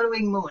the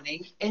following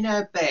morning in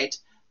her bed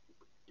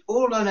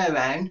all on her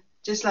own,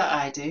 just like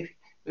I do,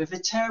 with a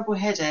terrible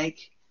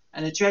headache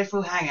and a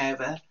dreadful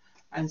hangover,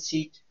 and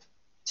she'd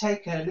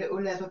take her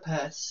little leather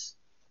purse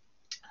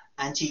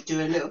and she'd do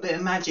a little bit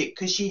of magic,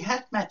 because she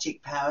had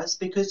magic powers,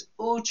 because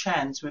all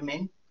trans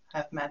women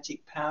have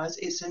magic powers.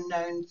 It's a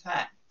known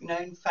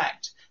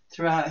fact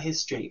throughout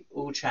history.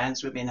 All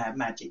trans women have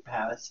magic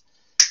powers.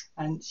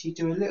 And she'd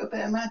do a little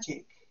bit of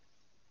magic.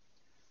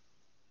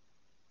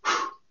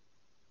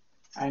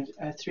 And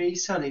her 3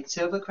 solid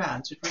silver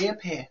crowns would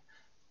reappear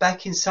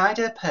back inside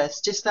her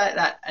purse, just like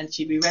that, and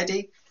she'd be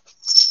ready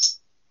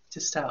to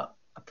start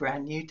a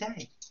brand new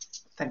day.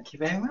 Thank you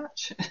very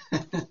much.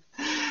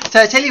 So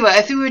I tell you what,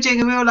 if we were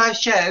doing a real life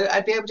show,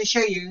 I'd be able to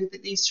show you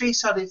that these 3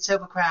 solid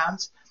silver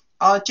crowns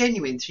are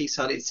genuine 3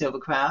 solid silver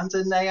crowns,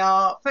 and they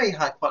are very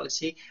high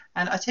quality.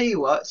 And I tell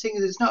you what, seeing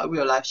as it's not a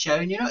real life show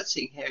and you're not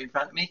sitting here in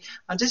front of me,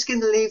 I'm just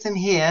going to leave them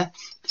here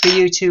for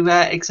you to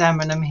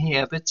examine them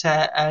here. But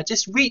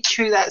just reach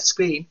through that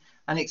screen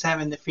and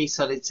examine the 3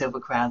 solid silver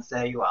crowns.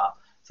 There you are.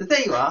 So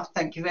there you are.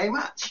 Thank you very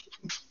much.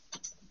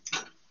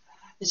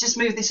 Let's just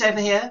move this over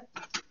here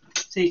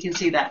so you can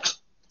see that.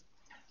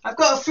 I've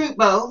got a fruit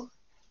bowl.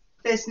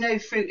 There's no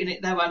fruit in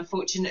it though,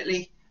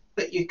 unfortunately.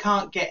 but you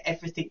can't get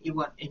everything you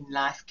want in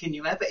life, can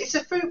you? But it's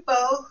a fruit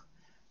bowl,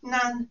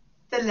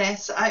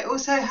 nonetheless. I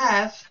also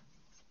have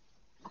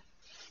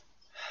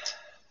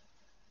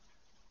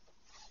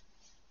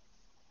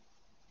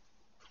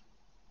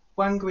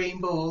one green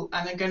ball,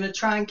 and I'm going to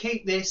try and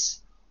keep this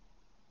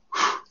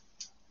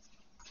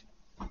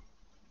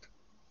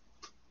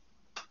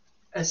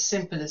as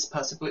simple as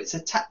possible. It's a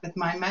tap with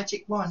my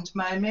magic wand,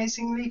 my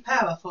amazingly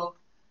powerful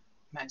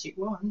magic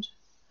wand.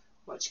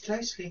 Watch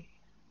closely.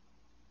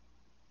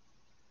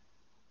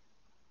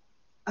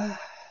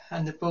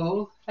 And the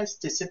ball has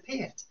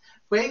disappeared.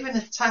 Waving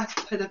a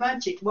tap of the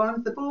magic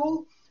wand, the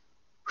ball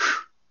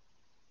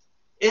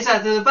is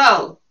out of the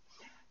bowl.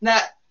 Now,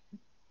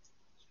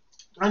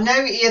 I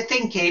know what you're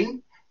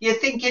thinking. You're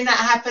thinking that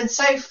happened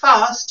so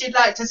fast, you'd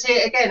like to see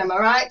it again, am I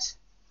right?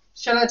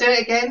 Shall I do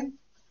it again?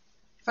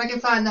 If I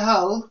can find the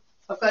hole,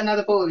 I've got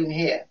another ball in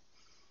here.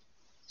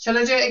 Shall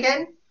I do it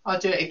again? I'll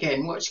do it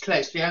again. Watch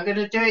closely. I'm going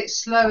to do it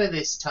slower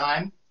this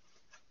time.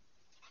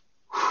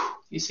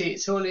 You see,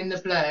 it's all in the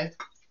blow.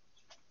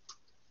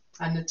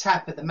 And the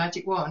tap of the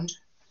magic wand.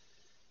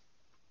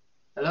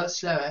 A lot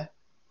slower.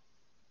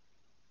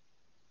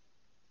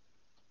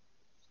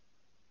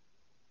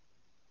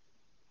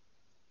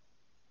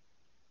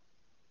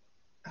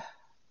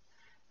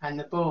 And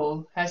the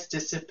ball has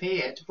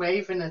disappeared.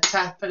 Waving a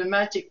tap of the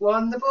magic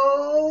wand, the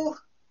ball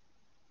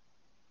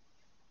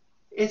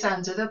is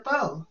under the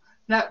bowl.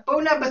 Now,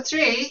 ball number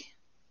 3,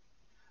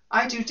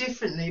 I do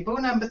differently. Ball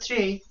number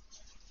 3,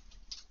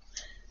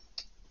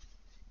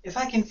 if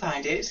I can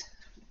find it,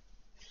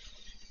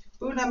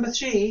 ball number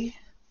 3,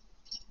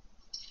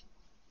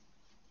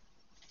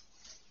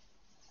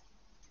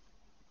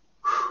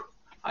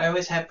 I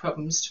always had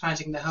problems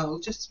finding the hole,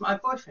 just my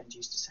boyfriend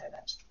used to say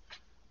that.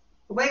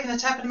 Waving a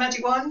tap of the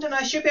magic wand, and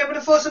I should be able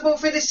to force the ball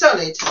through this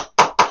solid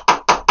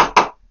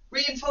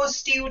reinforced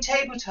steel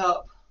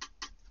tabletop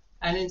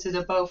and into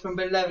the bowl from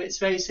below. It's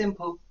very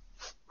simple.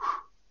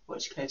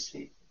 Watch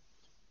closely.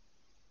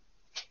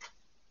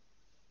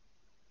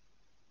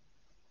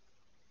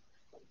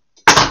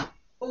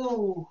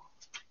 Oh.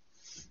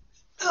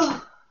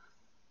 Oh.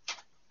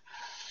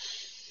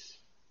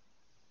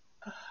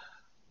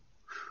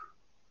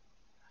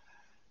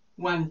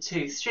 1,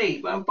 2,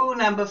 3. Well, ball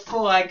number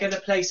 4 I'm going to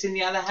place in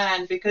the other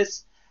hand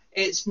because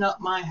it's not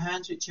my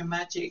hands which are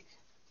magic.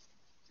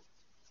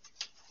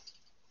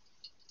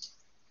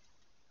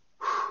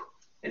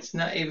 It's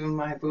not even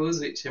my balls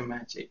which are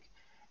magic.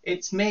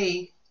 It's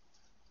me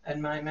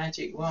and my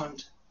magic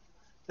wand.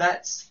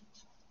 That's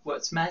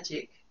what's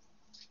magic.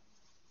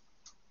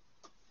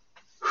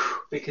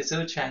 Because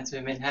all trans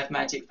women have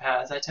magic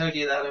powers. I told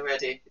you that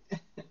already.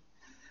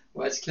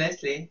 Watch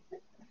closely.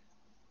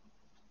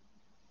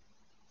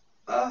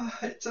 Oh,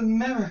 it's a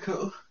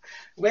miracle.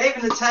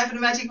 Waving the tap of the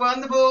magic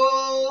wand, the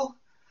ball.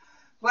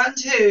 1,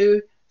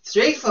 2,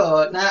 3,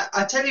 4. Now,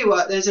 I tell you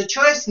what, there's a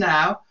choice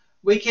now.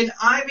 We can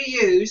either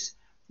use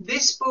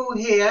this ball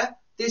here,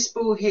 this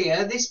ball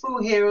here, this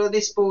ball here, or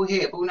this ball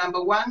here. Ball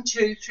number 1,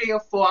 2, 3, or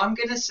 4. I'm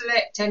going to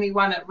select any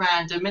one at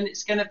random, and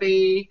it's going to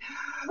be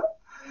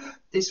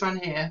this one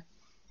here.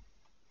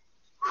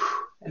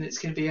 And it's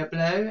going to be a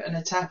blow and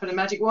a tap of the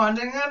magic wand.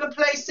 I'm going to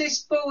place this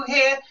ball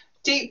here,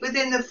 deep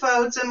within the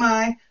folds of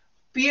my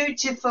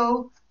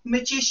beautiful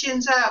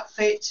magician's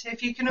outfit.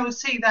 If you can all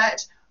see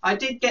that, I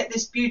did get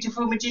this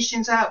beautiful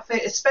magician's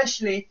outfit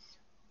especially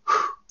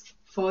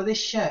for this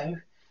show,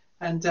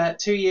 and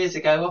 2 years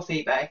ago off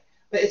eBay.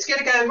 But it's going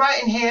to go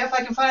right in here if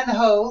I can find the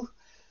hole.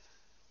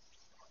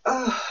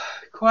 Oh,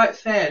 quite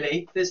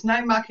fairly. There's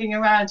no mucking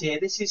around here.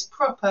 This is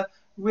proper,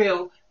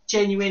 real,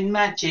 genuine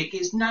magic.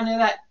 It's none of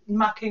that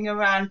mucking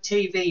around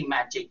TV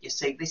magic, you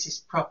see. This is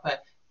proper,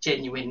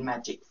 genuine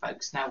magic,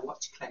 folks. Now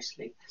watch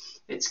closely.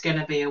 It's going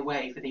to be a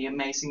wave of the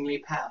amazingly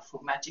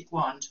powerful magic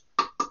wand,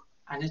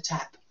 and a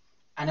tap,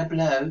 and a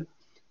blow.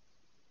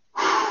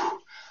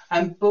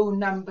 And ball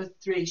number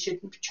 3 should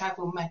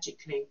travel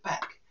magically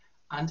back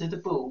under the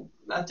bowl.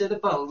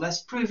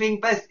 That's proving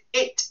both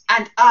it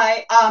and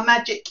I are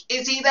magic.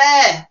 Is he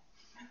there?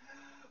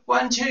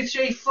 1, 2,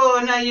 3,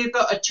 4. Now you've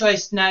got a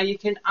choice now. You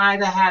can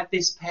either have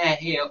this pair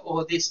here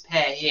or this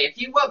pair here. If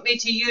you want me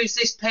to use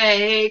this pair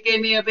here,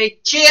 give me a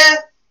big cheer.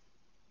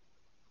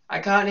 I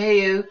can't hear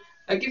you.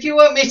 If you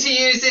want me to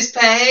use this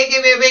pair here,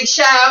 give me a big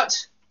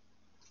shout.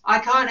 I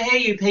can't hear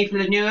you, people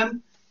of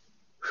Newham.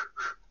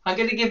 I'm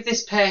going to give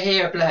this pair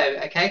here a blow,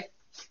 okay?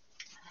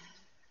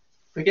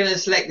 We're going to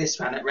select this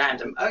one at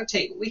random.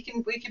 Okay, we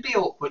can be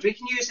awkward. We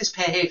can use this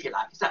pair here if you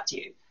like. It's up to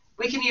you.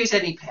 We can use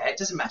any pair. It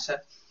doesn't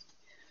matter.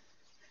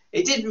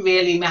 It didn't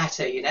really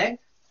matter, you know.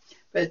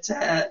 But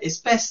it's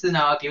best than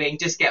arguing.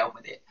 Just get on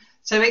with it.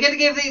 So we're going to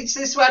give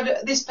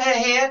this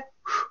pair here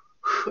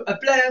a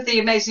blow of the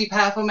amazingly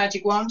powerful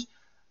magic wand,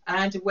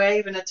 and a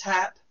wave and a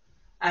tap,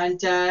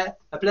 and a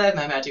blow of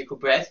my magical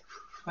breath.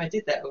 I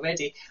did that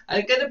already.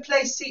 I'm going to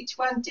place each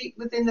one deep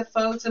within the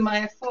folds of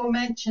my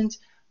aforementioned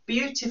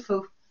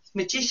beautiful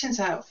magician's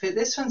outfit.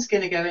 This one's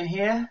going to go in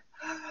here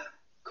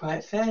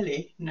quite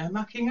fairly, no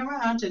mucking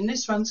around, and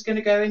this one's going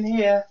to go in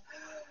here.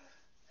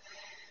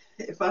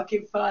 if I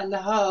can find the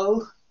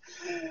hole.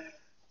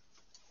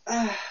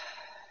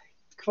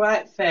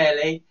 Quite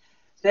fairly.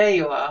 There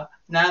you are.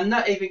 Now I'm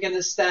not even going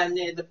to stand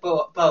near the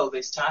bowl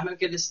this time. I'm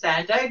going to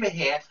stand over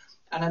here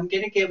and I'm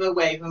going to give a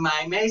wave of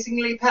my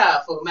amazingly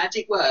powerful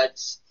magic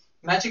words,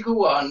 magical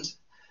wand.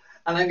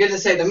 And I'm going to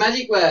say the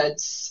magic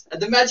words.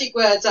 And the magic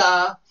words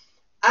are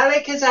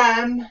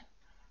Alakazam,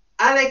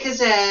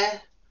 Alakazam,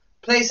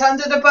 place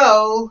under the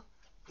bowl,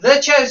 the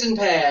chosen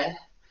pair.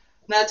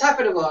 Now tap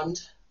of the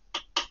wand.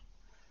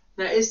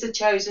 Now is the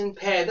chosen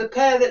pair, the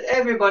pair that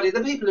everybody,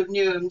 the people of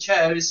Newham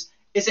chose.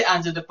 Is it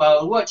under the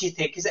bowl? What do you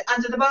think? Is it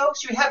under the bowl?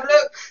 Should we have a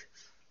look?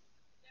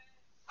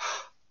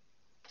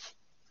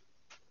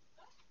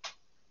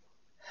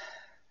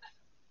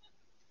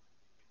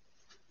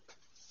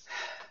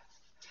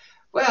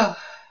 Well,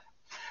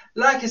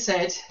 like I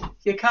said,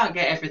 you can't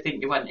get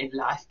everything you want in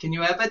life, can you?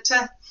 But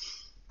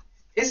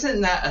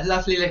isn't that a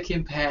lovely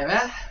looking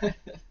pair, eh?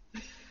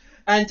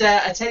 And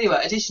I tell you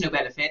what, additional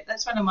benefit,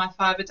 that's one of my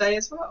 5 a day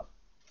as well.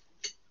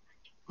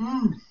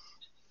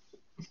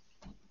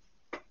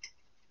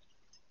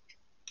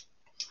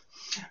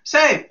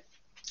 So,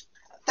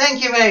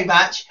 thank you very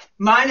much.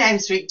 My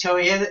name's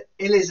Victoria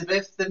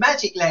Elizabeth, the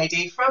Magic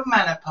Lady from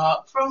Manor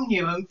Park, from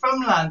Newham,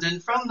 from London,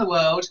 from the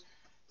world.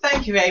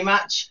 Thank you very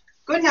much.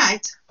 Good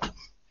night.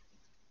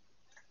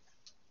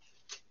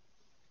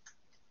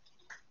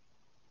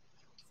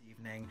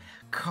 Evening.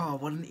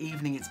 God, what an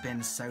evening it's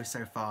been so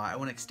far. I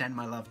want to extend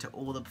my love to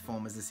all the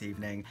performers this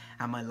evening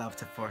and my love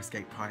to Forest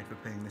Gayte Pride for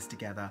putting this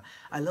together.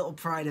 A little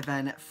Pride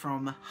event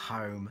from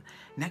home.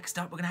 Next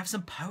up, we're going to have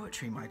some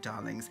poetry, my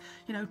darlings.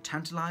 You know,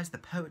 tantalise the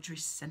poetry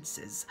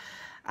senses.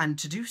 And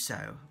to do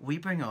so, we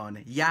bring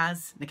on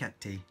Yaz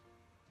Niketi.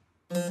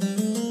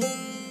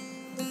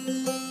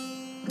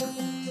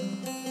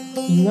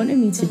 You wanted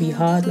me to be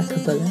hard like a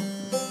bullet,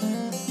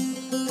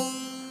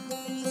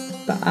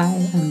 but I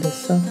am the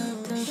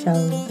soft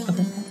shell of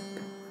an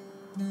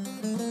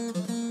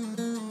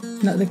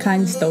egg. Not the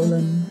kind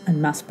stolen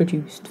and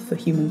mass-produced for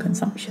human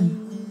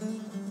consumption,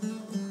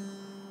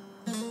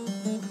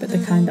 but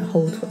the kind that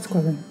holds what's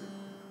growing,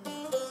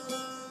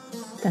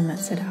 then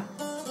lets it out.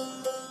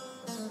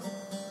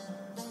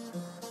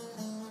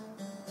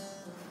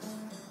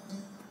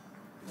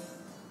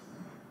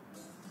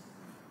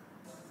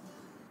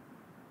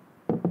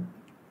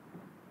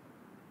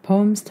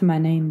 Poems to my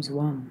name's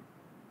 1.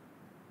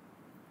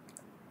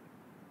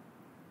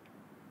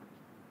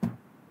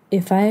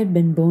 If I had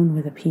been born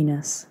with a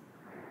penis,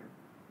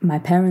 my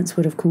parents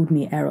would have called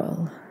me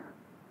Errol,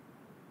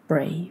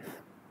 brave.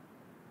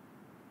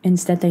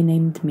 Instead, they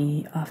named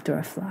me after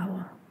a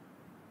flower.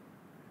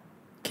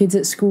 Kids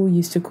at school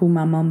used to call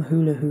my mum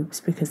Hula Hoops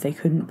because they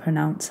couldn't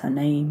pronounce her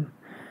name.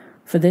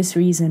 For this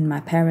reason, my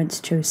parents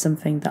chose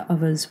something that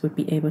others would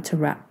be able to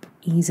wrap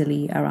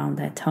easily around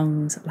their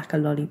tongues like a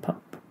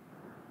lollipop.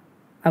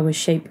 I was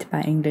shaped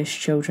by English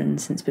children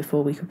since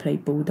before we could play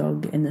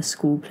bulldog in the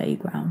school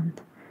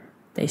playground.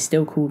 They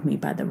still called me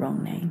by the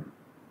wrong name.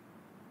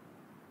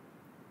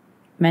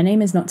 My name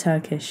is not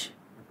Turkish.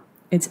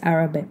 It's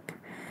Arabic,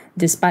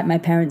 despite my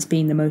parents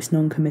being the most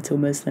non-committal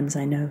Muslims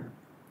I know.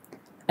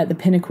 At the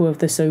pinnacle of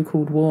the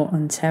so-called war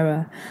on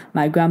terror,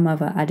 my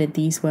grandmother added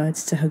these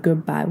words to her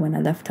goodbye when I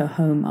left her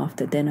home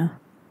after dinner.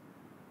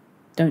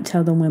 Don't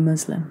tell them we're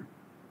Muslim.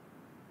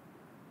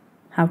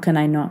 How can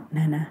I not,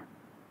 Nana?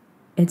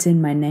 It's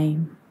in my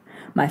name.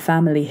 My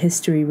family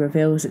history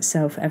reveals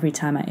itself every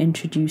time I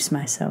introduce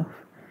myself.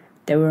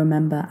 They will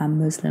remember I'm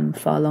Muslim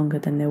far longer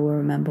than they will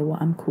remember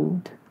what I'm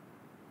called.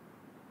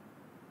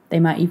 They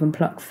might even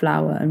pluck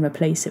flower and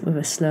replace it with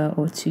a slur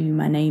or two.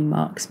 My name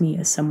marks me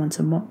as someone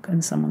to mock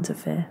and someone to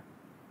fear.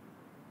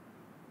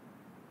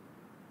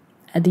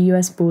 At the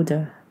US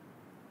border,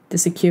 the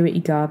security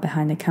guard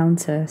behind the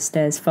counter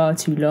stares far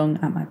too long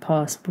at my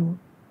passport.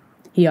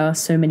 He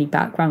asks so many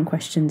background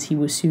questions he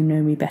will soon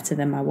know me better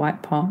than my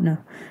white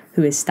partner,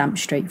 who is stamped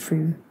straight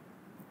through.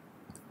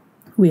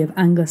 We have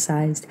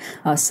anglicised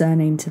our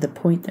surname to the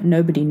point that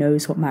nobody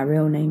knows what my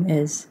real name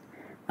is.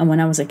 And when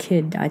I was a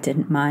kid, I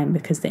didn't mind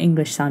because the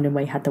English-sounding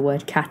way had the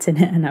word cat in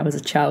it, and I was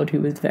a child who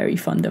was very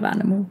fond of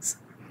animals.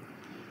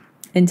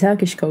 In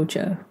Turkish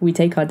culture, we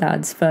take our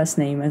dad's first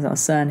name as our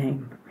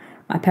surname.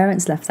 My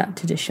parents left that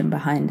tradition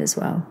behind as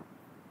well.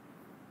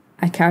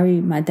 I carry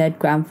my dead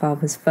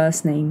grandfather's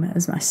first name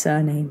as my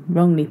surname,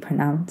 wrongly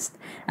pronounced,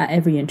 at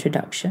every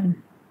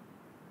introduction.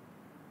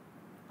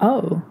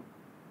 Oh,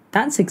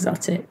 that's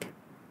exotic.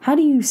 How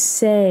do you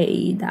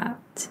say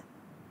that?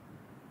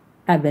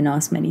 I've been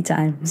asked many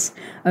times,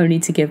 only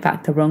to give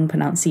back the wrong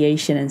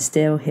pronunciation and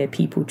still hear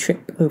people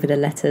trip over the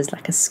letters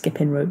like a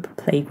skipping rope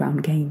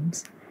playground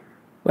games.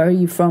 Where are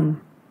you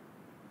from?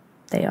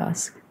 They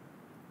ask.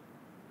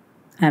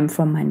 I'm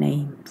from my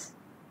names,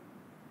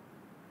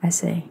 I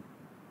say.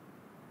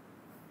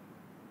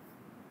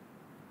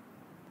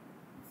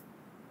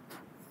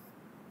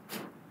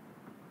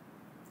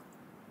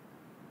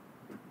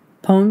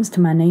 Poems to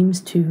my names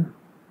too.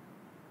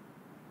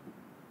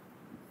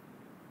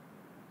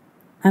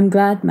 I'm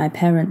glad my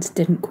parents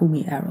didn't call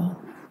me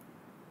Errol.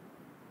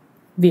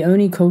 The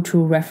only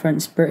cultural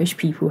reference British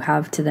people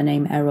have to the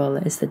name Errol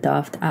is the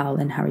daft owl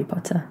in Harry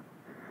Potter.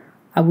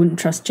 I wouldn't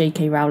trust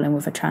J.K. Rowling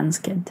with a trans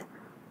kid.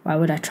 Why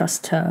would I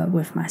trust her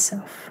with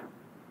myself?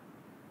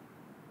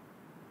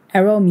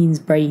 Errol means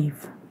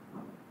brave.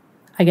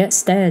 I get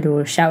stared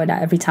or shouted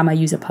at every time I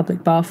use a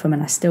public bathroom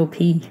and I still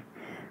pee.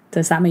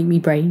 Does that make me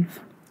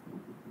brave?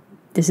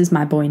 This is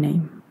my boy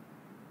name.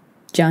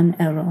 Jan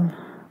Errol.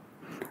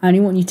 I only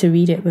want you to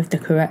read it with the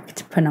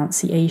correct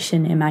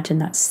pronunciation. Imagine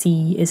that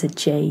C is a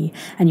J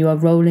and you are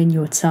rolling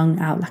your tongue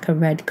out like a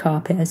red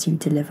carpet as you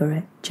deliver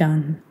it.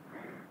 Jan.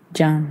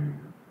 Jan.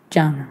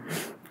 Jan.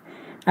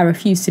 I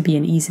refuse to be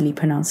an easily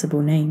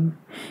pronounceable name.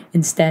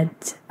 Instead,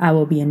 I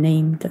will be a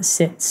name that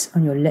sits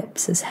on your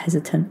lips as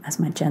hesitant as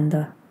my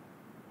gender.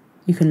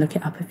 You can look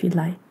it up if you'd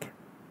like.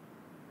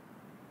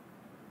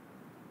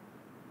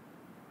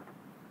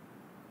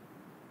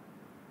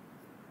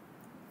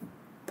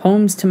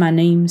 Poems to my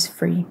name's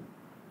free.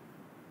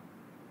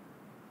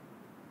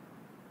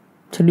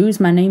 To lose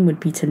my name would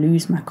be to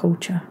lose my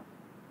culture.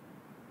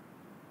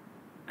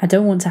 I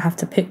don't want to have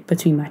to pick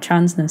between my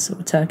transness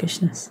or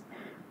Turkishness.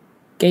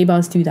 Gay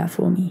bars do that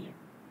for me.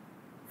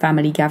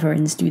 Family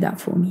gatherings do that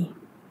for me.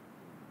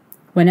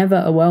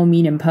 Whenever a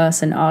well-meaning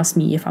person asks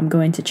me if I'm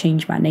going to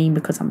change my name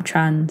because I'm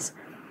trans,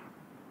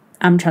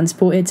 I'm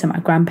transported to my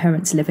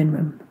grandparents' living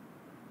room,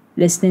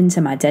 listening to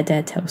my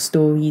dad tell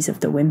stories of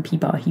the wimpy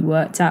bar he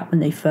worked at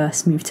when they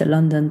first moved to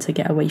London to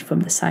get away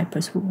from the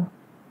Cyprus War.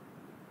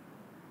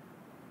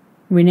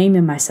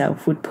 Renaming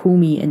myself would pull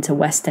me into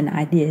Western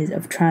ideas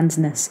of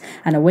transness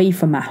and away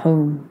from my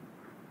home,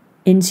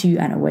 into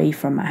and away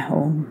from my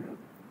home.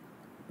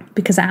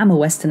 Because I am a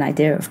Western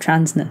idea of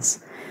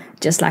transness,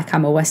 just like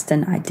I'm a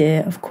Western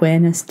idea of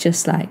queerness,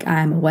 just like I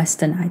am a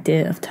Western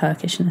idea of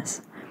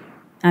Turkishness.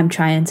 I'm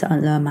trying to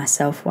unlearn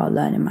myself while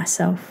learning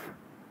myself.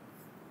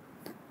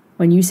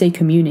 When you say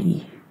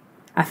community,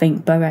 I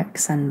think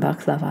bureks and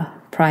baklava,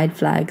 pride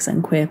flags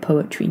and queer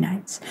poetry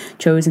nights,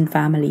 chosen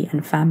family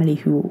and family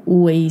who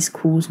always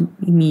calls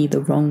me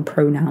the wrong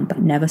pronoun but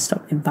never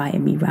stop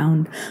inviting me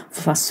round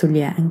for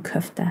fasulye and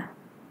köfte.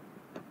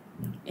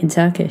 In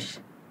Turkish,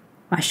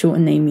 my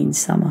shortened name means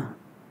summer.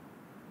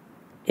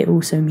 It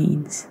also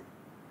means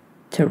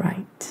to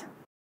write.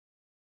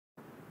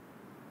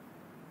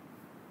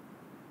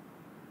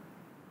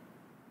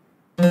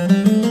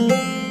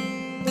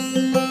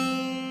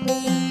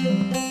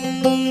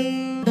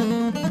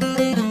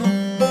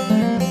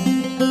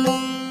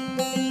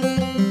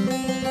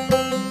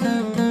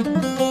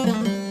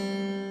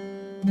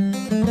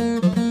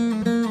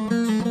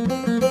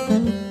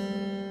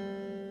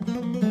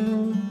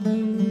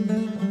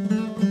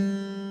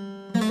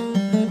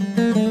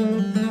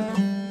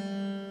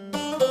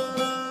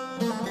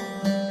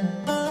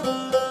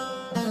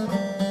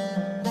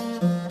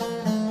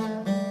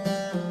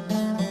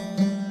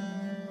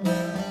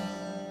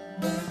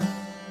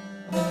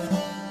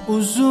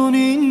 Uzun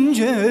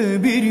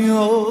ince bir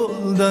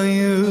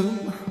yoldayım,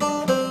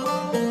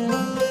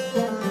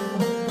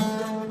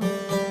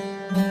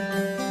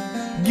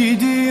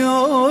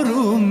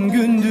 gidiyorum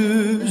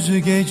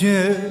gündüz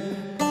gece.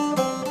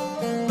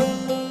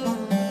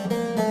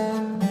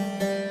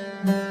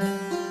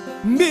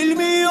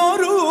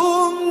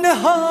 Bilmiyorum ne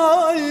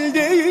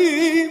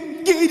haldeyim,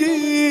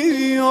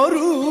 gidiyorum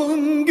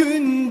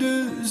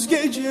gündüz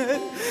gece,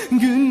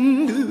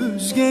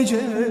 gündüz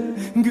gece,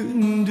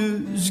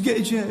 gündüz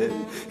gece,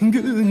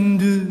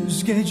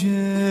 gündüz gece.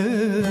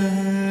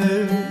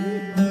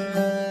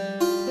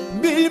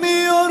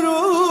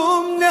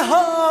 Bilmiyorum ne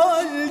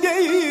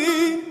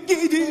haldeyim,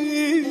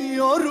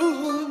 gidiyorum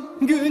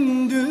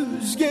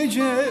gündüz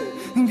gece,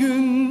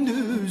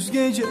 gündüz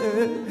gece,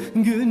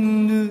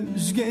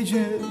 gündüz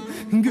gece,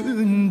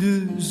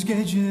 gündüz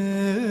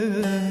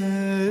gece.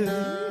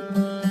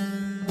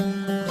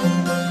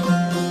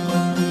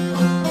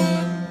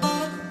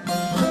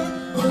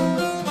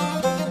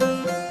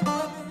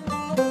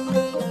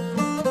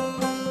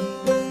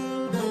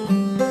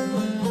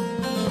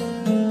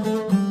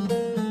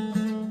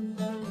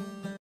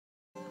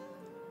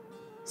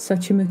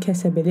 Saçımı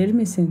kesebilir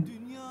misin?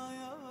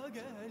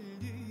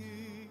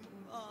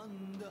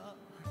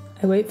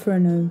 I wait for a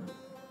no.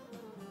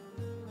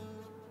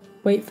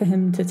 Wait for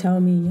him to tell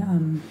me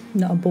I'm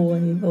not a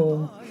boy,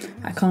 or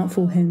I can't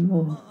fool him,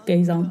 or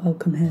gays aren't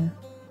welcome here.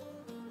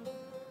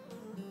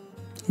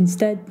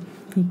 Instead,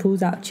 he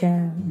pulls out a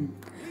chair and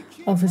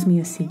offers me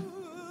a seat.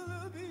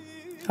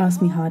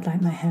 Asks me how I'd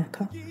like my hair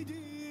cut.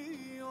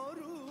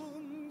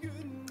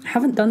 I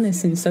haven't done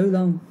this in so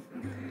long.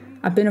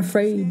 I've been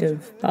afraid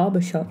of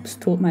barbershops,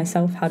 taught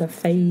myself how to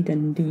fade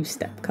and do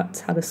step cuts,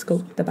 how to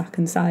sculpt the back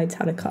and sides,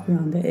 how to cut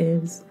around the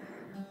ears.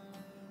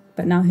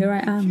 But now here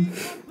I am,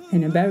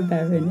 in a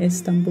berber in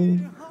Istanbul.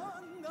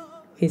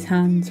 His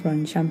hands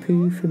run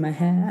shampoo through my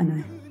hair and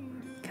I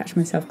catch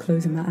myself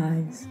closing my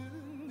eyes.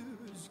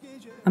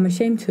 I'm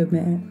ashamed to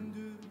admit it,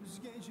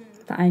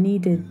 that I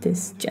needed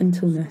this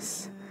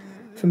gentleness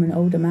from an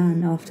older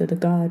man after the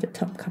guard at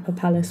Topkapi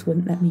Palace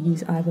wouldn't let me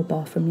use either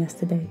bathroom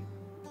yesterday.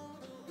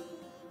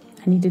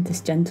 I needed this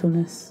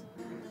gentleness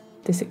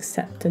this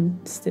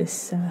acceptance,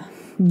 this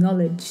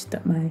knowledge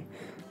that my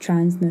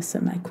transness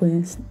and my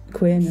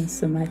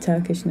queerness and my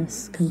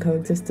Turkishness can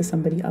coexist to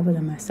somebody other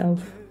than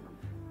myself.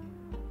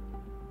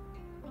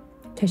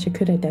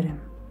 Teşekkür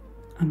ederim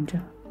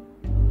amca.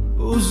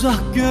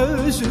 Uzak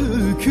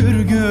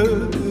gözükür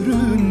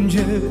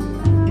görünce.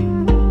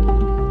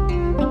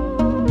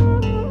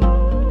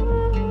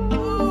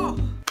 Oh,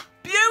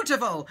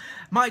 beautiful!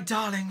 My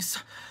darlings,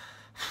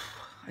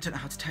 I don't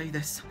know how to tell you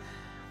this.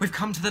 We've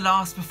come to the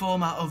last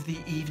performer of the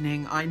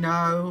evening. I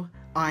know.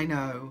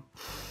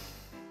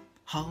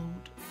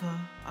 Hold for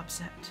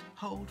upset,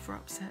 hold for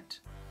upset.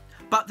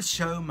 But the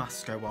show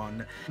must go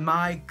on.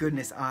 My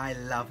goodness, I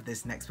love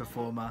this next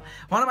performer.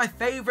 One of my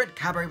favourite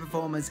cabaret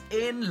performers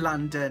in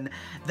London.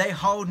 They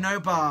hold no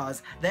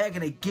bars. They're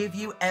gonna give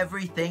you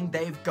everything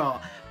they've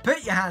got.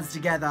 Put your hands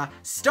together,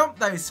 stomp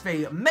those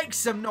feet, make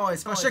some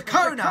noise for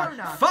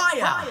Shakona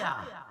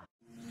Fire!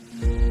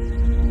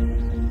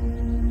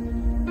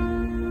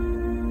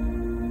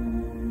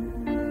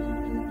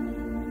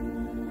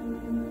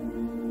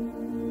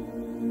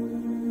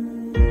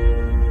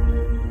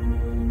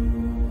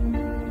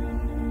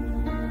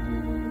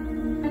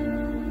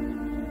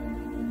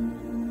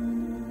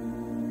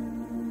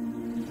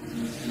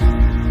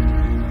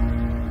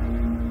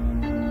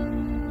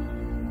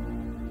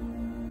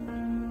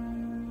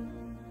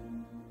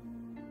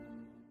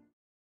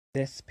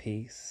 This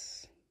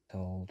piece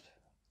called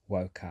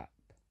Woke Up.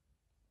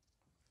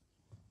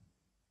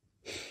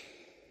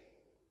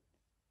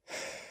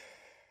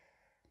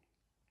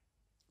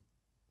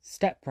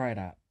 Step right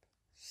up,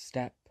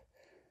 step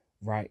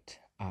right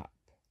up.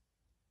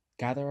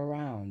 Gather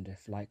around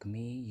if, like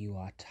me, you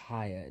are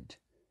tired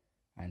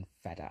and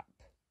fed up.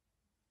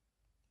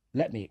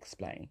 Let me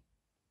explain.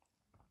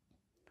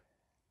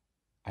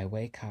 I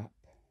wake up,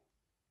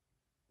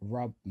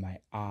 rub my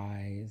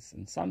eyes,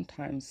 and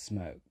sometimes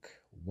smoke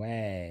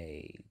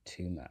way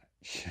too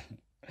much.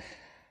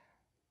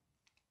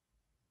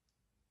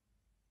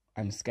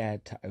 I'm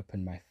scared to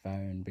open my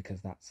phone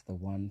because that's the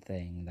one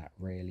thing that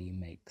really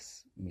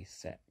makes me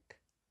sick.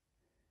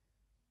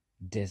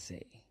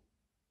 Dizzy.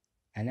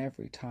 And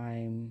every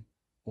time,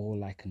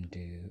 all I can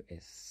do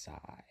is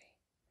sigh.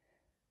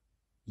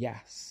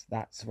 Yes,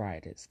 that's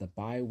right, it's the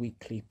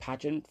bi-weekly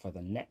pageant for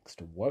the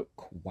next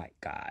woke white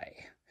guy.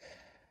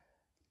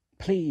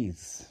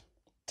 Please,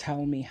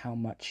 tell me how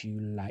much you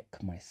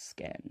like my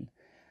skin,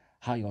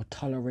 how your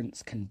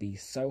tolerance can be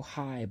so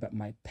high, but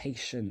my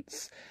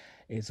patience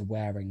is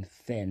wearing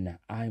thin.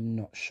 I'm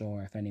not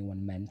sure if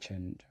anyone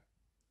mentioned,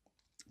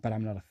 but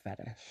I'm not a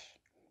fetish,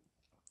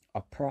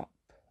 a prop,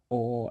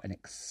 or an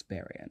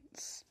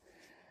experience.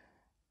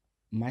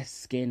 My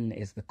skin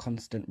is the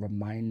constant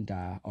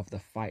reminder of the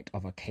fight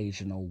of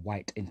occasional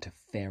white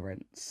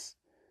interference.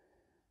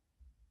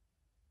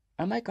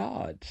 Oh my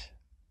God,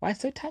 why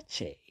so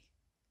touchy?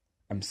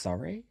 I'm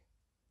sorry?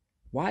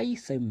 Why are you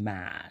so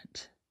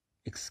mad?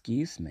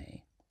 Excuse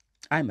me.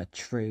 I'm a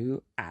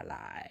true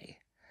ally.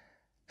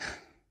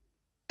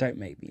 Don't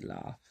make me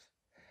laugh.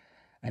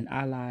 An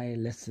ally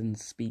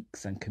listens,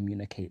 speaks, and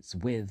communicates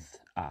with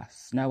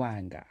us. No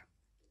anger.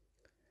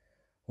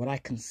 What I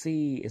can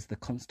see is the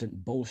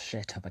constant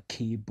bullshit of a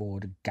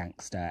keyboard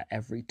gangster.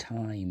 Every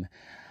time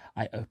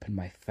I open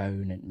my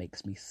phone, it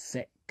makes me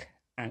sick,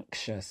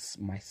 anxious,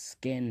 my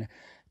skin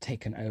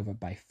taken over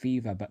by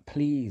fever. But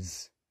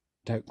please,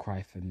 don't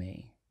cry for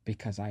me,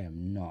 because I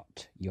am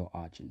not your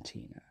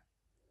Argentina.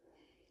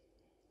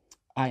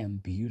 I am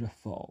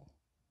beautiful,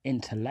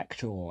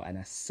 intellectual, and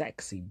a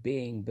sexy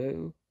being,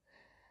 boo.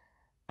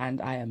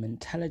 And I am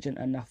intelligent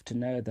enough to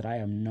know that I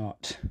am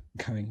not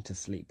going to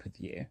sleep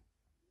with you.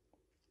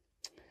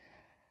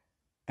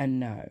 And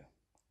no,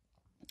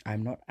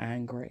 I'm not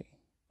angry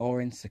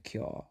or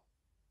insecure.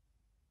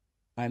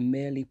 I'm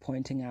merely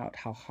pointing out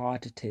how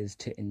hard it is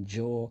to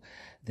endure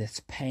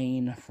this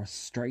pain,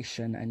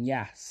 frustration, and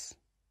yes,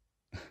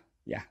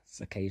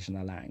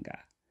 occasional anger.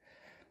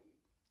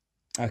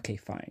 Okay,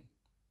 fine.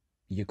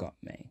 You got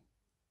me.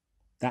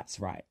 That's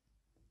right.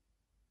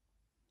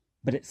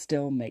 But it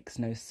still makes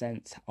no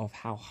sense of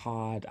how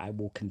hard I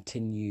will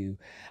continue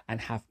and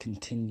have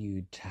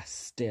continued to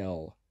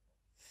still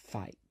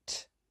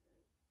fight.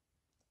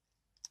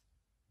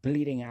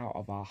 Bleeding out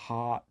of our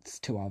hearts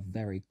to our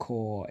very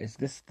core. Is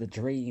this the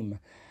dream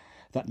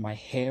that my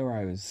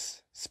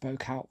heroes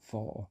spoke out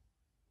for?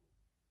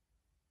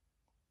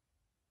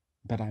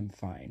 But I'm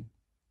fine.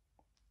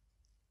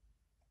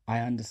 I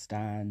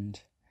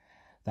understand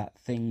that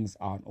things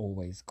aren't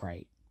always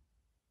great.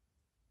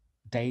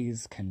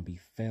 Days can be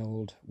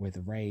filled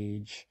with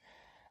rage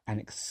and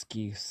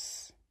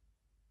excuse.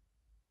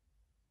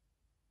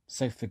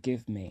 So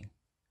forgive me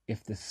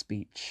if the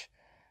speech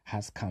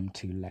has come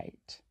too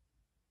late.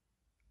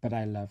 But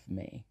I love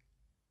me,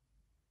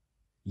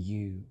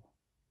 you,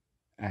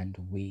 and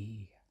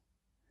we.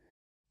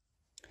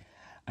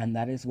 And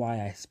that is why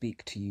I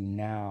speak to you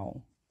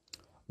now,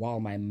 while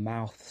my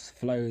mouth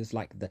flows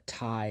like the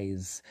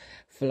tides,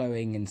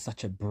 flowing in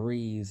such a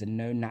breeze in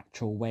no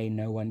natural way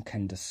no one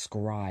can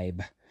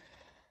describe.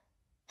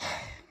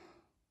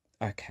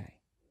 Okay,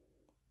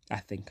 I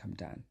think I'm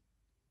done.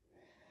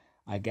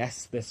 I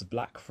guess this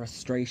black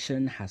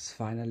frustration has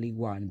finally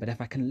won, but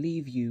if I can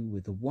leave you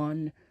with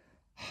one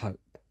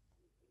hope,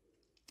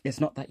 it's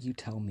not that you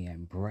tell me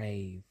I'm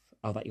brave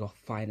or that you're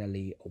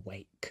finally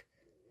awake.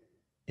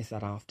 It's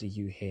that after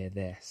you hear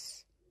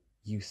this,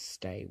 you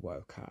stay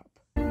woke up.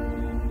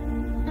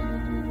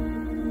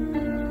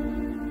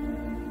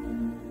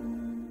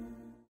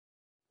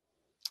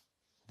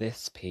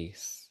 This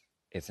piece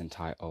is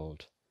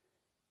entitled,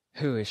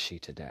 Who Is She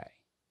Today?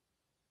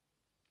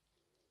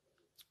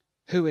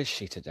 Who is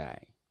she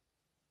today?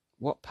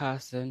 What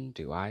person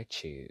do I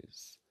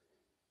choose?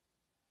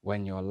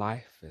 When your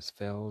life is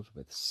filled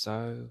with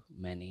so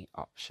many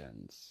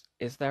options,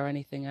 is there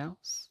anything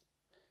else?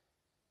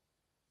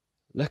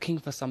 Looking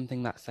for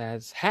something that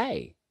says,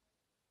 hey,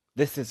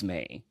 this is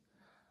me,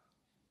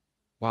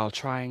 while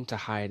trying to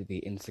hide the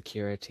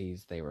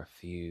insecurities they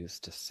refuse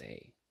to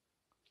see.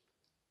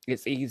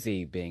 It's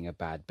easy being a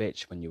bad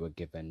bitch when you were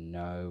given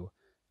no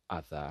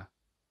other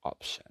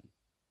option.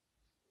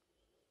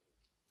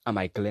 Am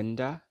I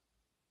Glinda,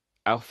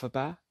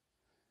 Elphaba?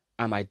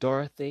 Am I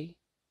Dorothy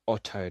or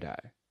Toto?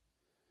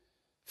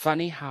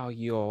 Funny how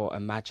your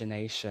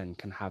imagination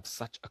can have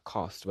such a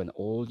cost when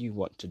all you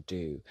want to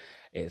do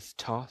is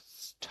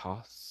toss,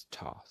 toss,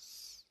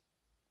 toss.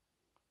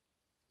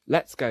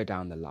 Let's go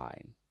down the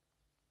line.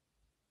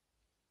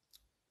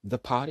 The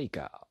party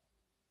girl.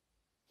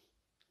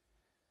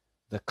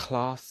 The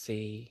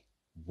classy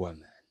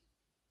woman.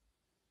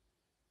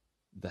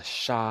 The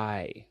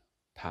shy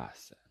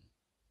person.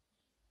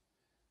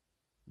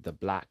 The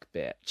black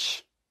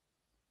bitch.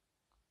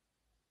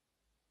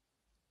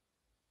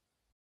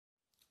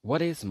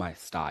 What is my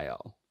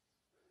style?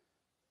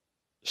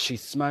 She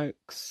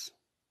smokes,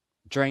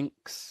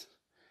 drinks,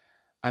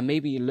 and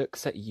maybe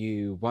looks at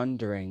you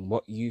wondering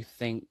what you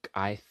think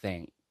I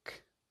think.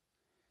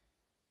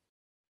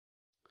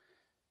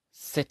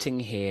 Sitting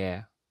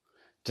here,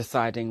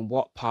 deciding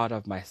what part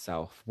of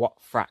myself,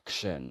 what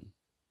fraction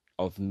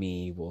of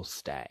me will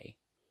stay.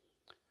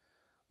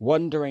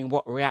 Wondering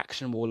what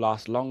reaction will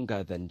last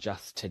longer than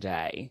just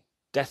today.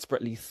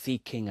 Desperately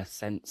seeking a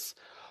sense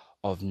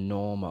of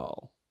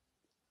normal.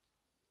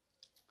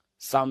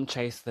 Some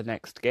chase the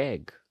next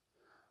gig,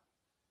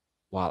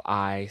 while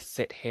I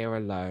sit here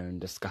alone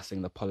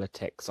discussing the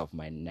politics of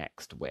my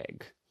next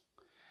wig.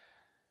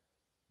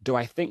 Do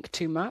I think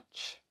too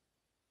much?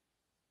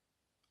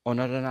 Or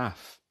not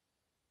enough?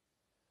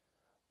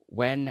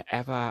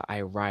 Whenever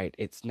I write,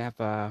 it's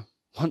never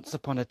once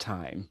upon a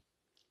time.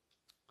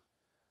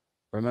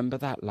 Remember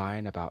that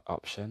line about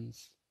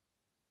options?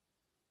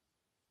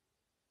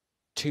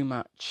 Too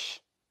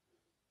much,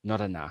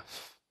 not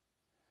enough.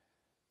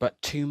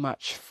 But too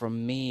much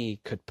from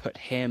me could put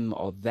him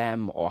or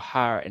them or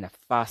her in a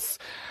fuss.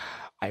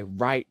 I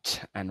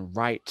write and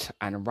write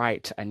and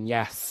write, and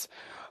yes,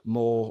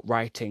 more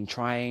writing,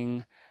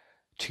 trying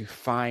to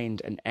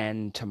find an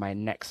end to my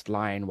next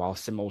line while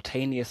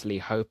simultaneously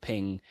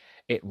hoping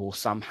it will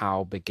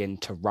somehow begin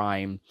to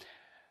rhyme.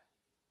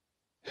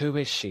 Who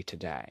is she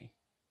today?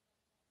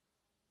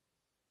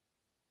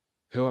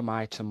 Who am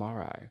I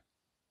tomorrow?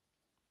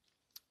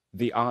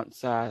 The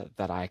answer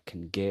that I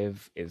can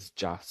give is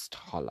just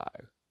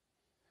hollow.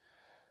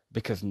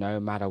 Because no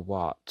matter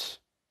what,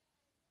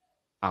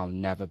 I'll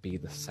never be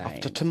the same.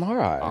 After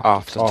tomorrow.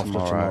 After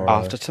tomorrow.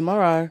 After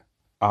tomorrow.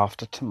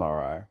 After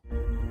tomorrow.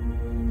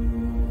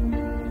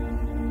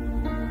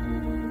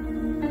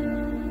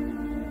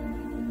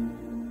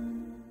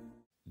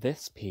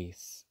 This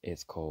piece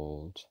is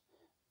called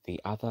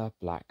The Other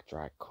Black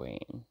Drag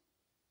Queen.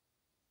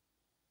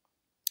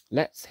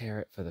 Let's hear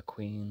it for the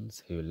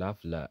queens who love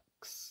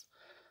looks,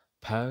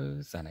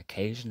 pose and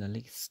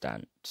occasionally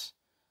stunt.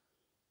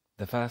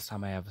 The first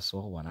time I ever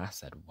saw one, I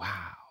said,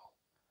 wow.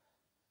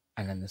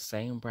 And in the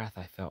same breath,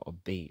 I felt a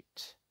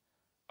beat,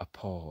 a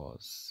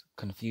pause,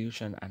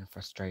 confusion and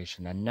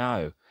frustration. And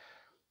no,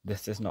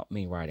 this is not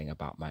me writing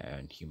about my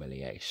own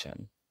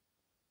humiliation.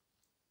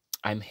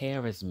 I'm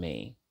here as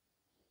me,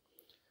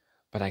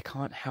 but I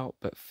can't help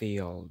but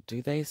feel,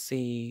 do they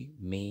see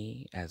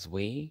me as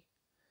we?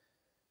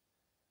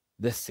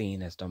 This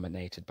scene is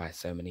dominated by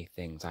so many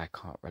things I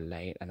can't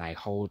relate, and I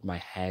hold my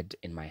head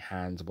in my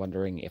hands,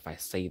 wondering if I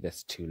say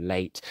this too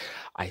late.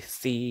 I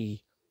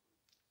see.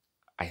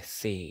 I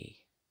see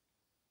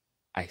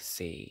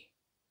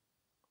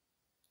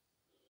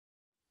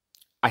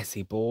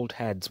bald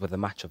heads with a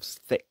match of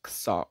thick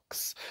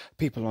socks.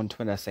 People on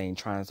Twitter saying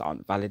trans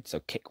aren't valid, so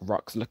kick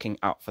rocks, looking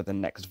out for the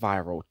next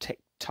viral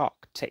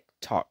tick-tock,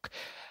 tick-tock.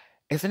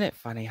 Isn't it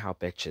funny how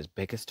bitches'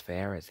 biggest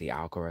fear is the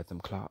algorithm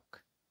clock?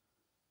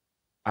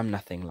 I'm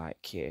nothing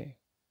like you,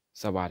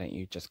 so why don't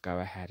you just go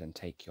ahead and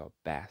take your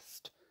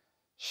best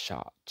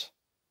shot?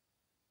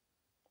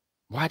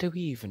 Why do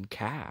we even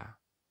care?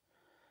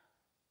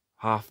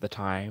 Half the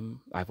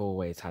time, I've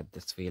always had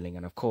this feeling,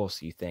 and of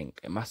course you think,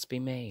 it must be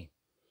me.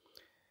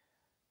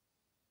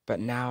 But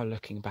now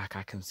looking back,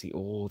 I can see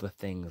all the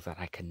things that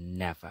I can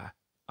never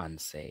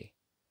unsee.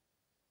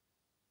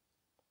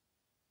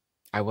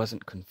 I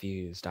wasn't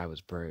confused, I was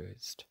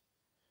bruised.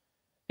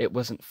 It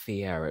wasn't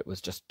fear, it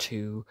was just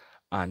too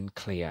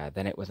unclear.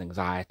 Then it was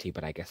anxiety,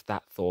 but I guess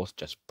that thought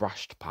just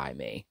brushed by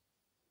me.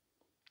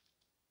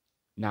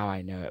 Now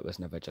I know it was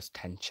never just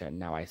tension.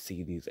 Now I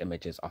see these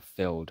images are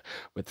filled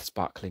with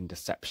sparkling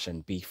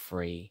deception. Be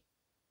free.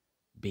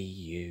 Be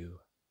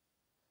you.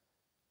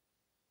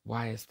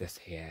 Why is this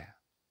here?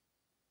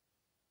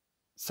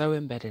 So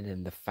embedded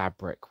in the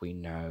fabric we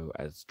know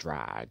as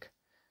drag.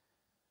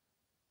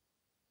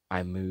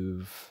 I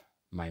move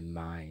my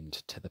mind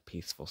to the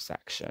peaceful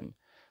section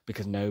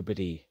because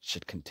nobody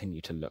should continue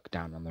to look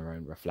down on their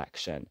own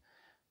reflection.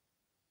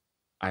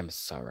 I'm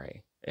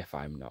sorry if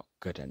I'm not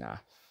good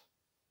enough.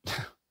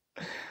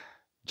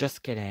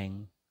 Just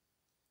kidding.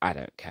 I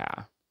don't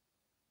care.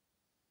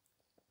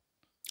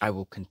 I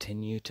will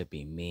continue to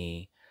be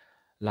me,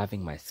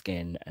 loving my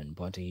skin and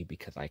body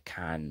because I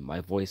can.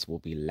 My voice will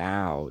be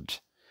loud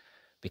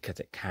because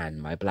it can.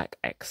 My black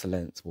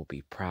excellence will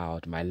be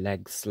proud. My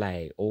legs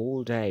slay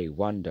all day,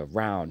 wander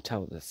round,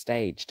 tell the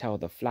stage, tell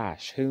the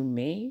flash. Who,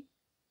 me?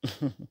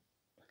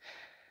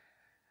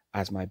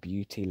 As my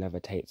beauty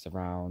levitates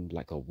around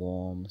like a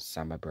warm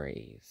summer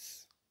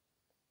breeze.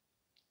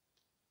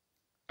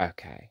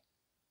 Okay,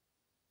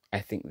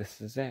 I think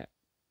this is it.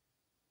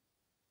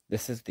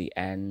 This is the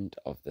end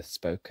of the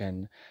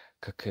spoken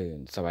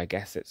cocoon, so I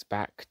guess it's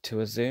back to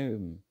a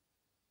Zoom.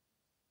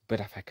 But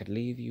if I could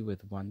leave you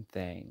with one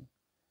thing,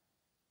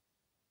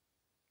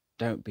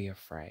 don't be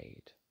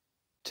afraid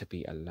to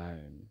be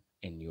alone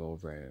in your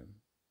room.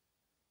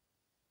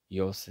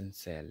 Yours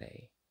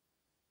sincerely,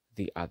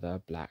 the other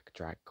black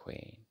drag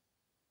queen,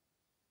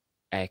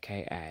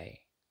 aka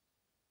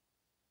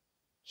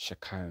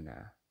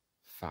Shakona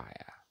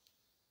Fire.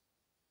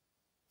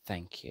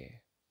 Thank you.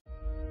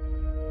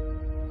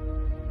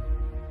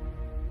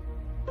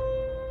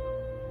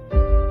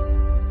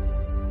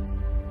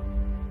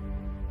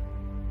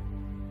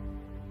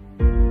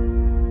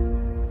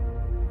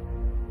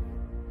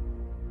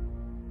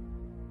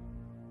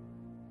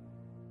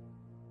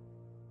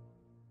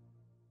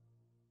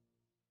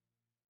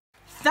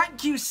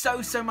 Thank you so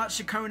much,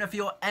 Shakona, for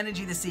your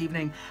energy this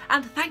evening.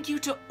 And thank you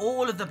to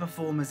all of the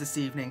performers this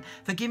evening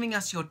for giving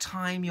us your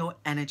time, your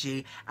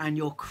energy, and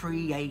your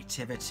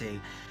creativity.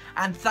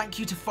 And thank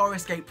you to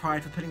Gayte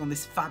Pride for putting on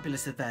this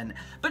fabulous event.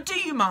 But do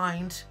you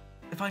mind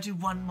if I do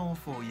one more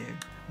for you?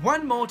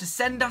 One more to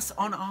send us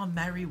on our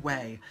merry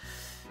way.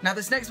 Now,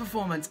 this next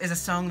performance is a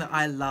song that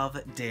I love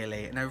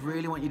dearly, and I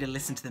really want you to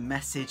listen to the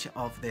message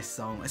of this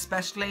song,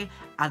 especially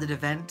at an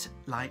event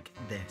like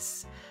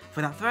this.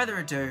 Without further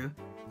ado,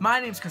 my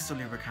name's Crystal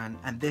Lubricant,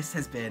 and this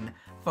has been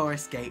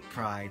Gayte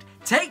Pride.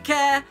 Take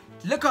care,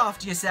 look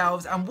after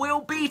yourselves, and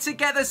we'll be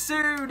together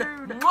soon.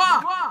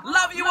 Mwah!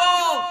 Love you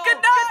all.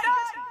 Good night.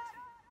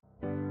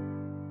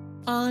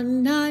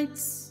 On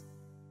nights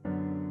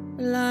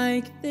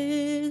like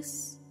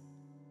this,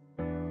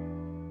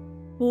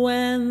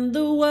 when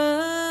the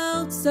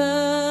world's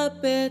a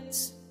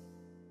bit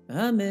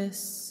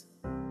amiss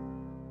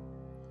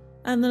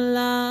and the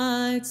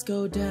lights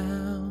go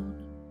down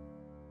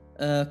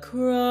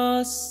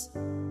across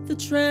the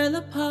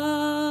trailer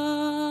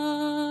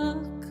park,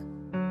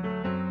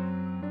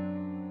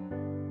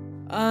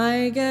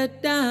 I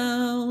get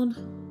down,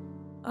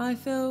 I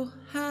feel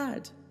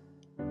had,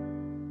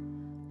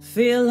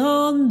 feel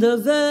on the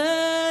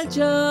verge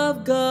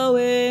of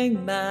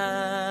going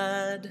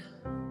mad,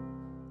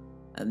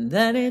 and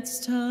then it's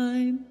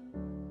time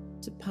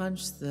to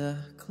punch the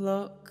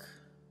clock.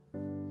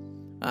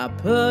 I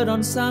put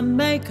on some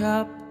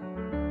makeup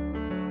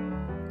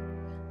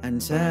and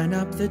turn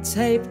up the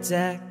tape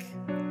deck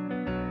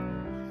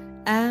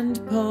and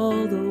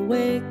pull the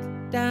wig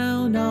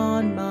down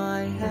on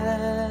my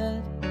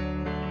head.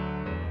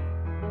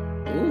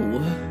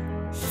 Ooh.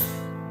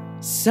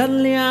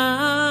 Suddenly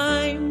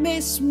I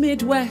miss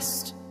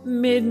Midwest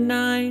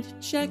midnight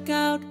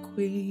checkout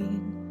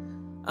queen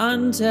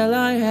until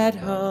I head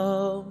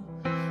home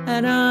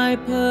and I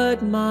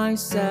put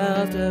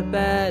myself to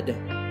bed.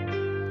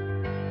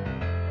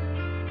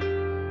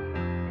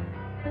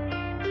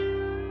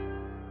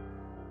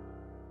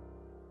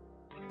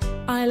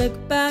 I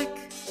look back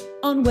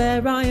on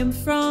where I am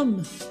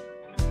from,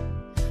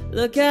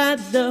 look at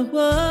the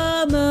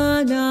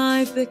woman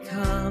I've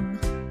become,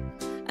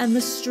 and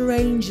the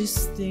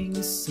strangest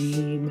things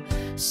seem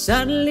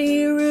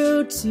suddenly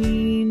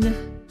routine.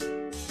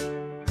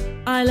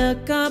 I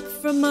look up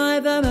from my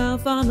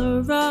mouth on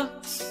the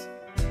rocks,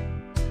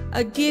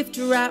 a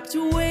gift-wrapped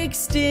wig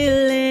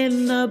still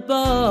in the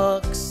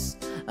box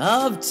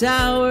of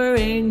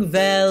towering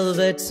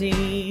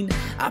velveteen.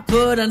 I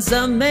put on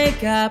some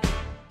makeup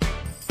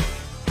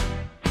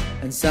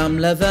and some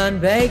Laverne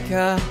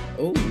Baker,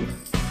 ooh,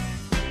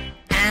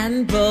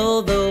 and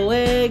pull the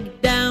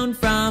wig down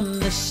from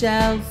the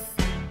shelf.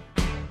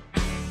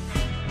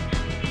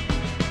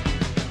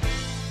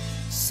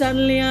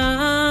 Suddenly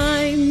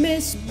I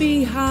miss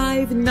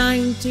Beehive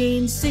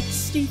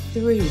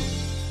 1963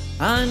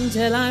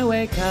 until I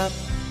wake up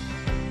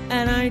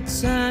and I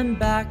turn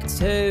back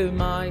to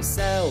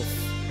myself.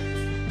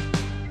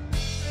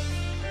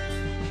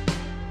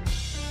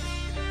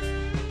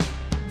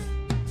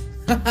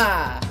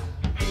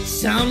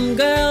 Some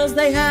girls,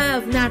 they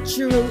have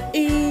natural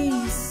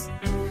ease.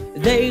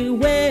 They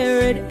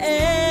wear it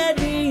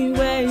any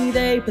way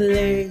they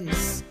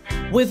please,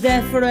 with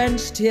their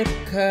French tip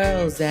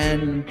curls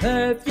and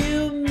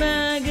perfume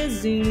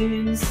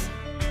magazines.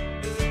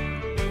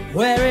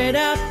 Wear it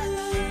up,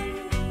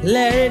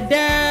 let it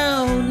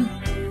down.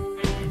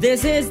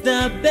 This is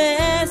the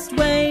best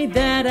way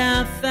that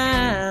I've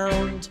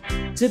found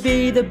to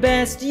be the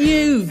best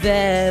you've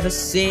ever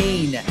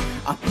seen.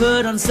 I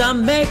put on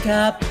some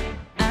makeup,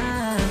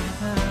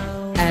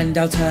 and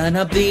I'll turn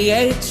up the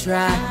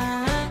 8-track.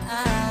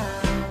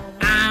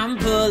 I'm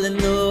pulling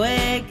the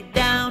wig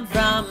down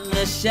from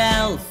the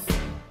shelf.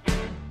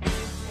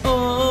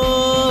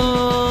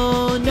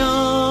 Oh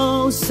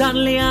no,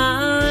 suddenly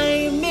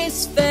I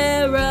miss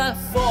Farrah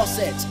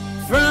Fawcett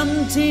from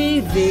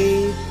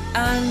TV,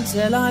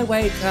 until I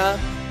wake up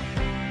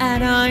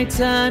and I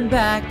turn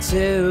back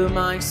to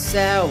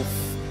myself.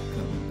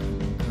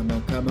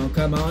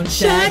 Come on,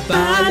 Shag,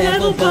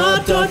 Bi-Level,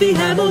 Bob, Dorothy,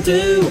 Hamill,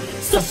 do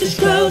sausage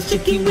curls,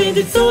 chicken wings,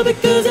 it's all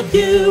because of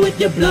you. With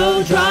your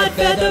blow-dried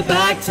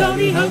featherback,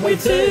 Tony Hungry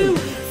too.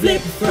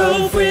 Flip,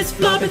 throw, frizz,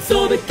 flop, it's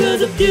all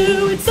because of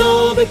you. It's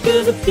all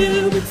because of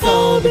you. It's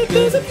all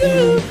because of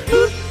you.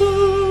 Ooh,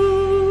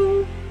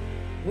 ooh.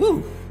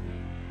 Woo.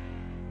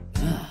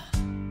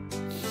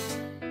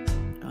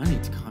 I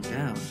need to calm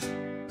down.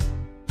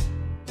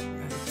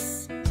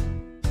 Yes.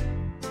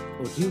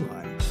 Or do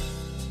I?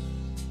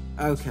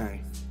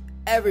 Okay,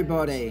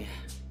 everybody,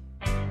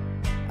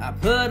 I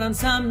put on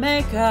some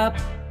makeup,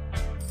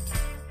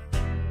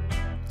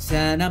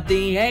 turn up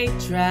the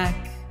 8-track.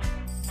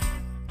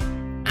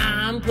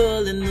 I'm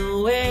pulling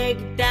the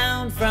wig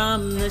down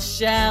from the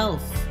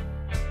shelf.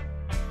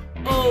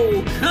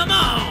 Oh, come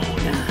on!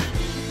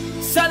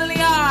 Suddenly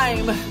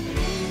I'm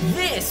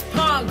this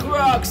punk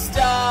rock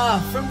star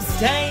from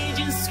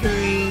stage and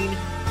screen,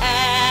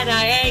 and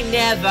I'm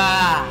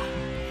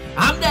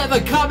never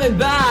coming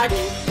back.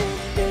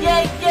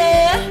 Yeah.